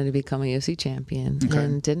 obviously I wanted to become a UFC champion,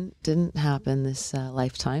 and didn't happen this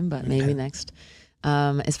lifetime, but maybe next.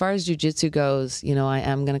 As far as jiu-jitsu goes, I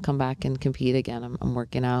am going to come back and compete again. I'm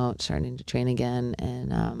working out, starting to train again.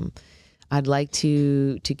 And I'd like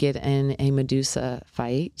to get in a Medusa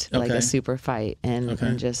fight, like a super fight, and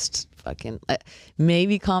just fucking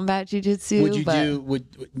maybe combat jiu-jitsu. Would you would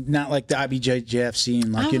not like the IBJJF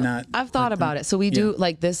scene? Like you're not. I've thought about it. So we do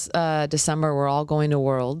like this December. We're all going to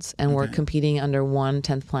Worlds, and we're competing under one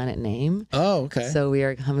 10th Planet name. Oh, okay. So we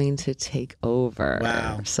are coming to take over.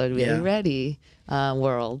 Wow. So be ready.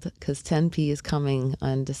 World, because 10P is coming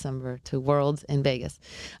on December to Worlds in Vegas.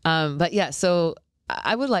 But yeah, so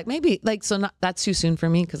I would like maybe like not that's too soon for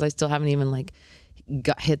me because I still haven't even like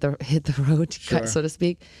hit the road, so to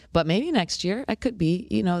speak. But maybe next year I could be,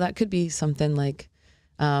 that could be something like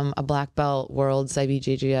a black belt Worlds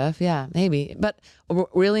IBJJF. Yeah, maybe. But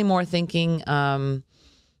really more thinking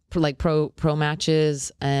like pro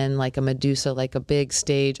matches and like a Medusa, like a big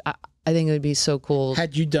stage. I think it would be so cool.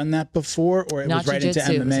 Had you done that before, or it Not was right into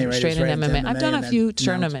MMA? Right, straight into MMA. I've done a few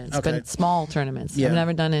tournaments, but small tournaments. I've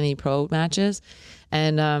never done any pro matches,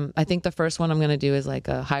 and I think the first one I'm going to do is like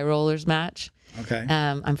a high rollers match. Okay.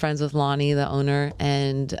 I'm friends with Lonnie, the owner,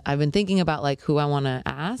 and I've been thinking about like who I want to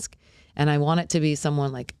ask. And I want it to be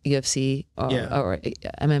someone like UFC or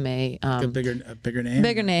MMA. A bigger name?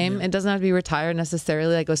 Bigger name. Yeah. It doesn't have to be retired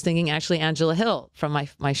necessarily. Like I was thinking actually Angela Hill from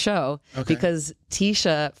my show because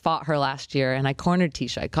Tisha fought her last year and I cornered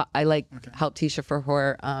Tisha. I helped Tisha for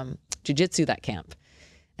her jiu-jitsu that camp.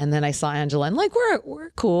 And then I saw Angela and like we're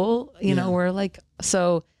cool. We're like,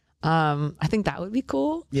 so I think that would be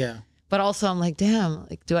cool. Yeah. But also, I'm like, damn,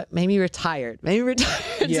 like, maybe retired? Maybe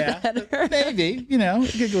retired. Yeah, maybe.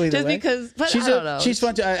 It could go either just way. Because, but I don't know. She's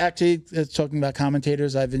fun. Actually, talking about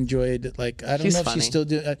commentators, I've enjoyed. Like, I don't know if funny. she's still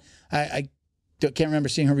doing. I can't remember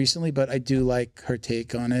seeing her recently, but I do like her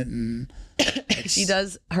take on it, and she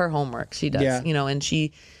does her homework. She does, and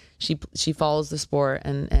she follows the sport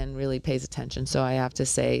and really pays attention. So I have to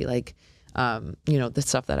say, like, the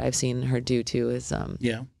stuff that I've seen her do too is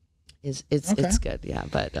it's good, yeah.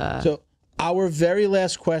 But so our very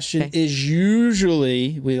last question is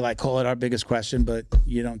usually we like call it our biggest question, but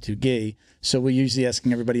you don't do gi, so we're usually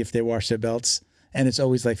asking everybody if they wash their belts, and it's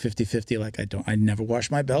always like 50-50. Like I never wash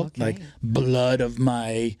my belt. Like blood of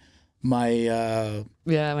my opponent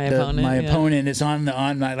is on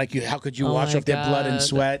my like you. How could you wash off their blood and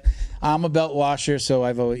sweat? I'm a belt washer, so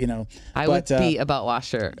I've always I would be a belt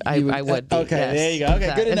washer. I would be. Okay, yes. there you go.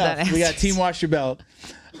 Okay, good enough. We got team wash your belt.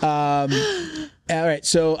 All right,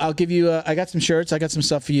 so I'll give you. I got some shirts. I got some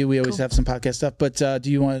stuff for you. We always have some podcast stuff. But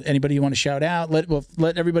do you want anybody you want to shout out?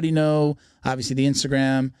 Let everybody know. Obviously, the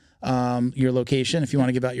Instagram, your location, if you want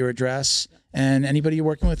to give out your address, and anybody you're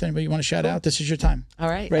working with, anybody you want to shout out. This is your time. All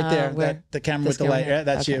right, right there. The camera with the light. Yeah,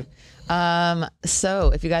 that's you.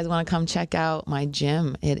 So if you guys want to come check out my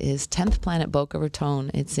gym, it is 10th Planet Boca Raton.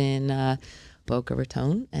 It's in Boca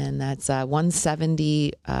Raton, and that's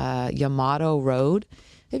 170 Yamato Road.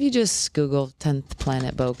 If you just Google 10th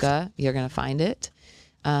Planet Boca, you're going to find it.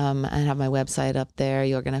 I have my website up there.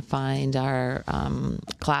 You're going to find our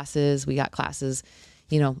classes. We got classes,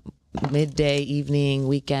 midday, evening,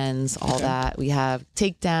 weekends, all that. We have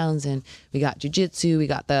takedowns, and we got jiu-jitsu. We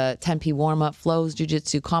got the 10P warm-up, flows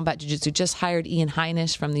jiu-jitsu, combat jiu-jitsu. Just hired Ian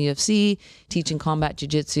Heinisch from the UFC teaching combat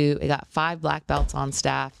jiu-jitsu. We got 5 black belts on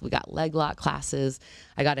staff. We got leg lock classes.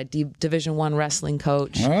 I got a Division I wrestling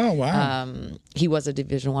coach. Oh, wow. He was a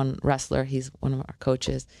Division I wrestler. He's one of our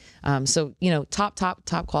coaches. So, you know, top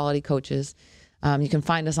quality coaches. You can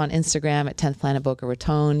find us on Instagram at 10th Planet Boca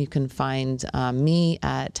Raton. You can find me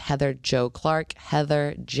at Heather Jo Clark,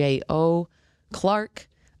 Heather J.O. Clark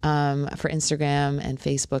for Instagram and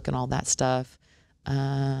Facebook and all that stuff.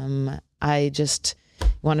 I just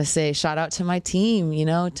want to say shout out to my team, you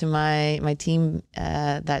know, to my team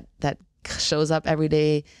that shows up every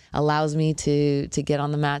day, allows me to get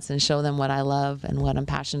on the mats and show them what I love and what I'm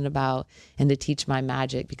passionate about, and to teach my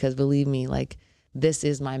magic, because believe me, like, this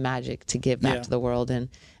is my magic to give back to the world. And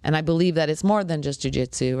I believe that it's more than just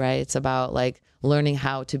jiu-jitsu, right? It's about like learning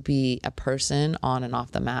how to be a person on and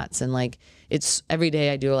off the mats. And like, it's every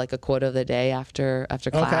day I do like a quote of the day after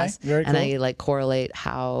class. Very cool. And I like correlate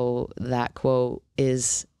how that quote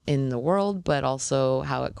is in the world, but also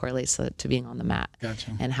how it correlates to being on the mat.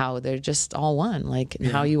 Gotcha. And how they're just all one. Like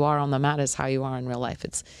how you are on the mat is how you are in real life.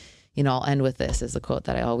 It's, you know, I'll end with this is the quote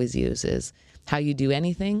that I always use is, how you do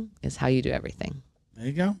anything is how you do everything. There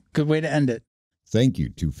you go. Good way to end it. Thank you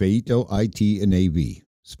to Feito IT and AV,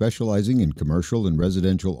 specializing in commercial and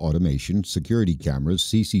residential automation, security cameras,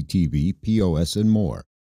 CCTV, POS, and more.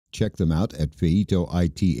 Check them out at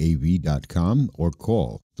feitoitav.com or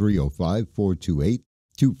call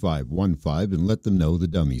 305-428-2515 and let them know the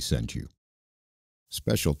dummy sent you.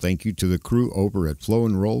 Special thank you to the crew over at Flow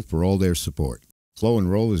and Roll for all their support. Flow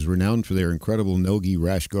and Roll is renowned for their incredible no-gi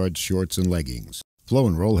rash guards, shorts, and leggings. Flow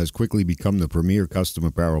and Roll has quickly become the premier custom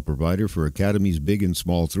apparel provider for academies big and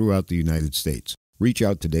small throughout the United States. Reach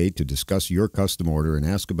out today to discuss your custom order and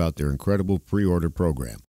ask about their incredible pre-order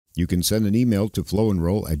program. You can send an email to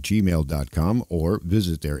flowandroll@gmail.com or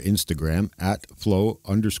visit their Instagram at flow_n_roll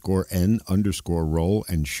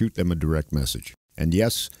and shoot them a direct message. And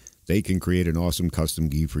yes, they can create an awesome custom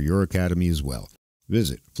gi for your academy as well.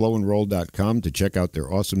 Visit flowandroll.com to check out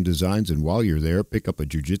their awesome designs, and while you're there, pick up a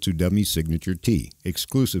Jiu-Jitsu Dummy signature tee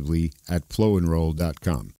exclusively at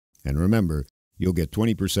flowandroll.com. And remember, you'll get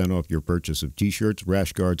 20% off your purchase of t-shirts,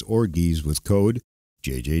 rash guards, or gis with code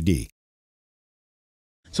JJD.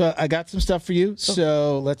 So I got some stuff for you.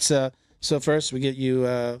 So let's. So first we get you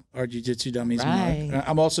our Jiu-Jitsu Dummies mug.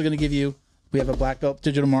 I'm also going to give you. We have a black belt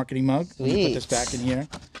digital marketing mug. Let me put this back in here.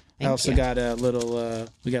 I also got a little.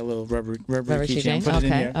 We got a little rubber keychain. Put it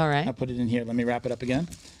in here. All right. I'll put it in here. Let me wrap it up again.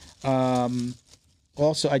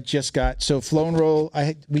 Also, I just got Flow and Roll.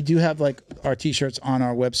 We do have like our t-shirts on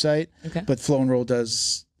our website. Okay. But Flow and Roll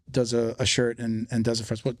does a shirt and does it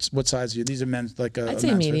for us. What size are you? These are men's like a. I'd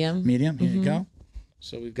say medium. Medium. Here you go.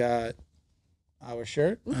 So we've got our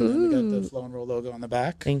shirt, and then we got the Flow and Roll logo on the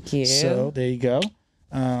back. Thank you. So there you go.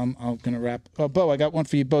 I'm gonna wrap. Oh, Bo, I got one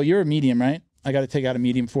for you. Bo, you're a medium, right? I got to take out a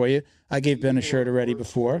medium for you. I gave Ben a shirt already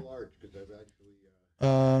before.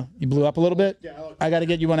 You blew up a little bit? I got to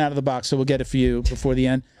get you one out of the box, so we'll get it for you before the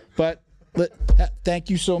end. But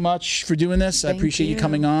thank you so much for doing this. I appreciate you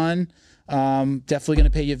coming on. Definitely going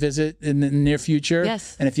to pay you a visit in the near future.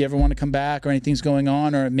 Yes. And if you ever want to come back or anything's going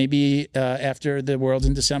on, or maybe after the Worlds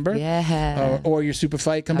in December, or your super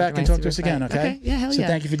fight, come back and talk to us again, okay? Yeah, hell so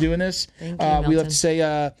thank you for doing this. Thank you, we love to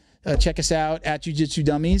say check us out at Jiu-Jitsu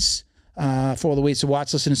Dummies. For all the ways to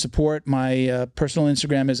watch, listen, and support. My personal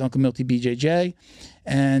Instagram is Uncle Milty BJJ.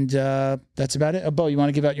 And that's about it. Bo, you want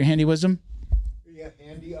to give out your handy wisdom? Yeah,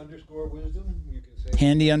 handy_wisdom. You can say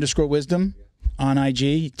handy_wisdom on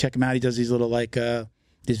IG. Check him out. He does these little like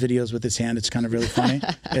these videos with his hand. It's kind of really funny.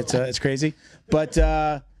 It's crazy. But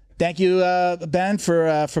thank you, Ben,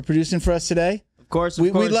 for producing for us today. Of course.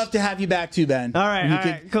 We'd love to have you back too, Ben. All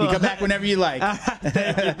right, cool. You come back whenever you like.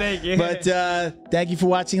 Thank you. But thank you for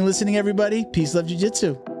watching and listening, everybody. Peace, love,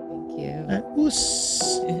 jiu-jitsu. Thank you. All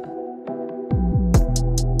right.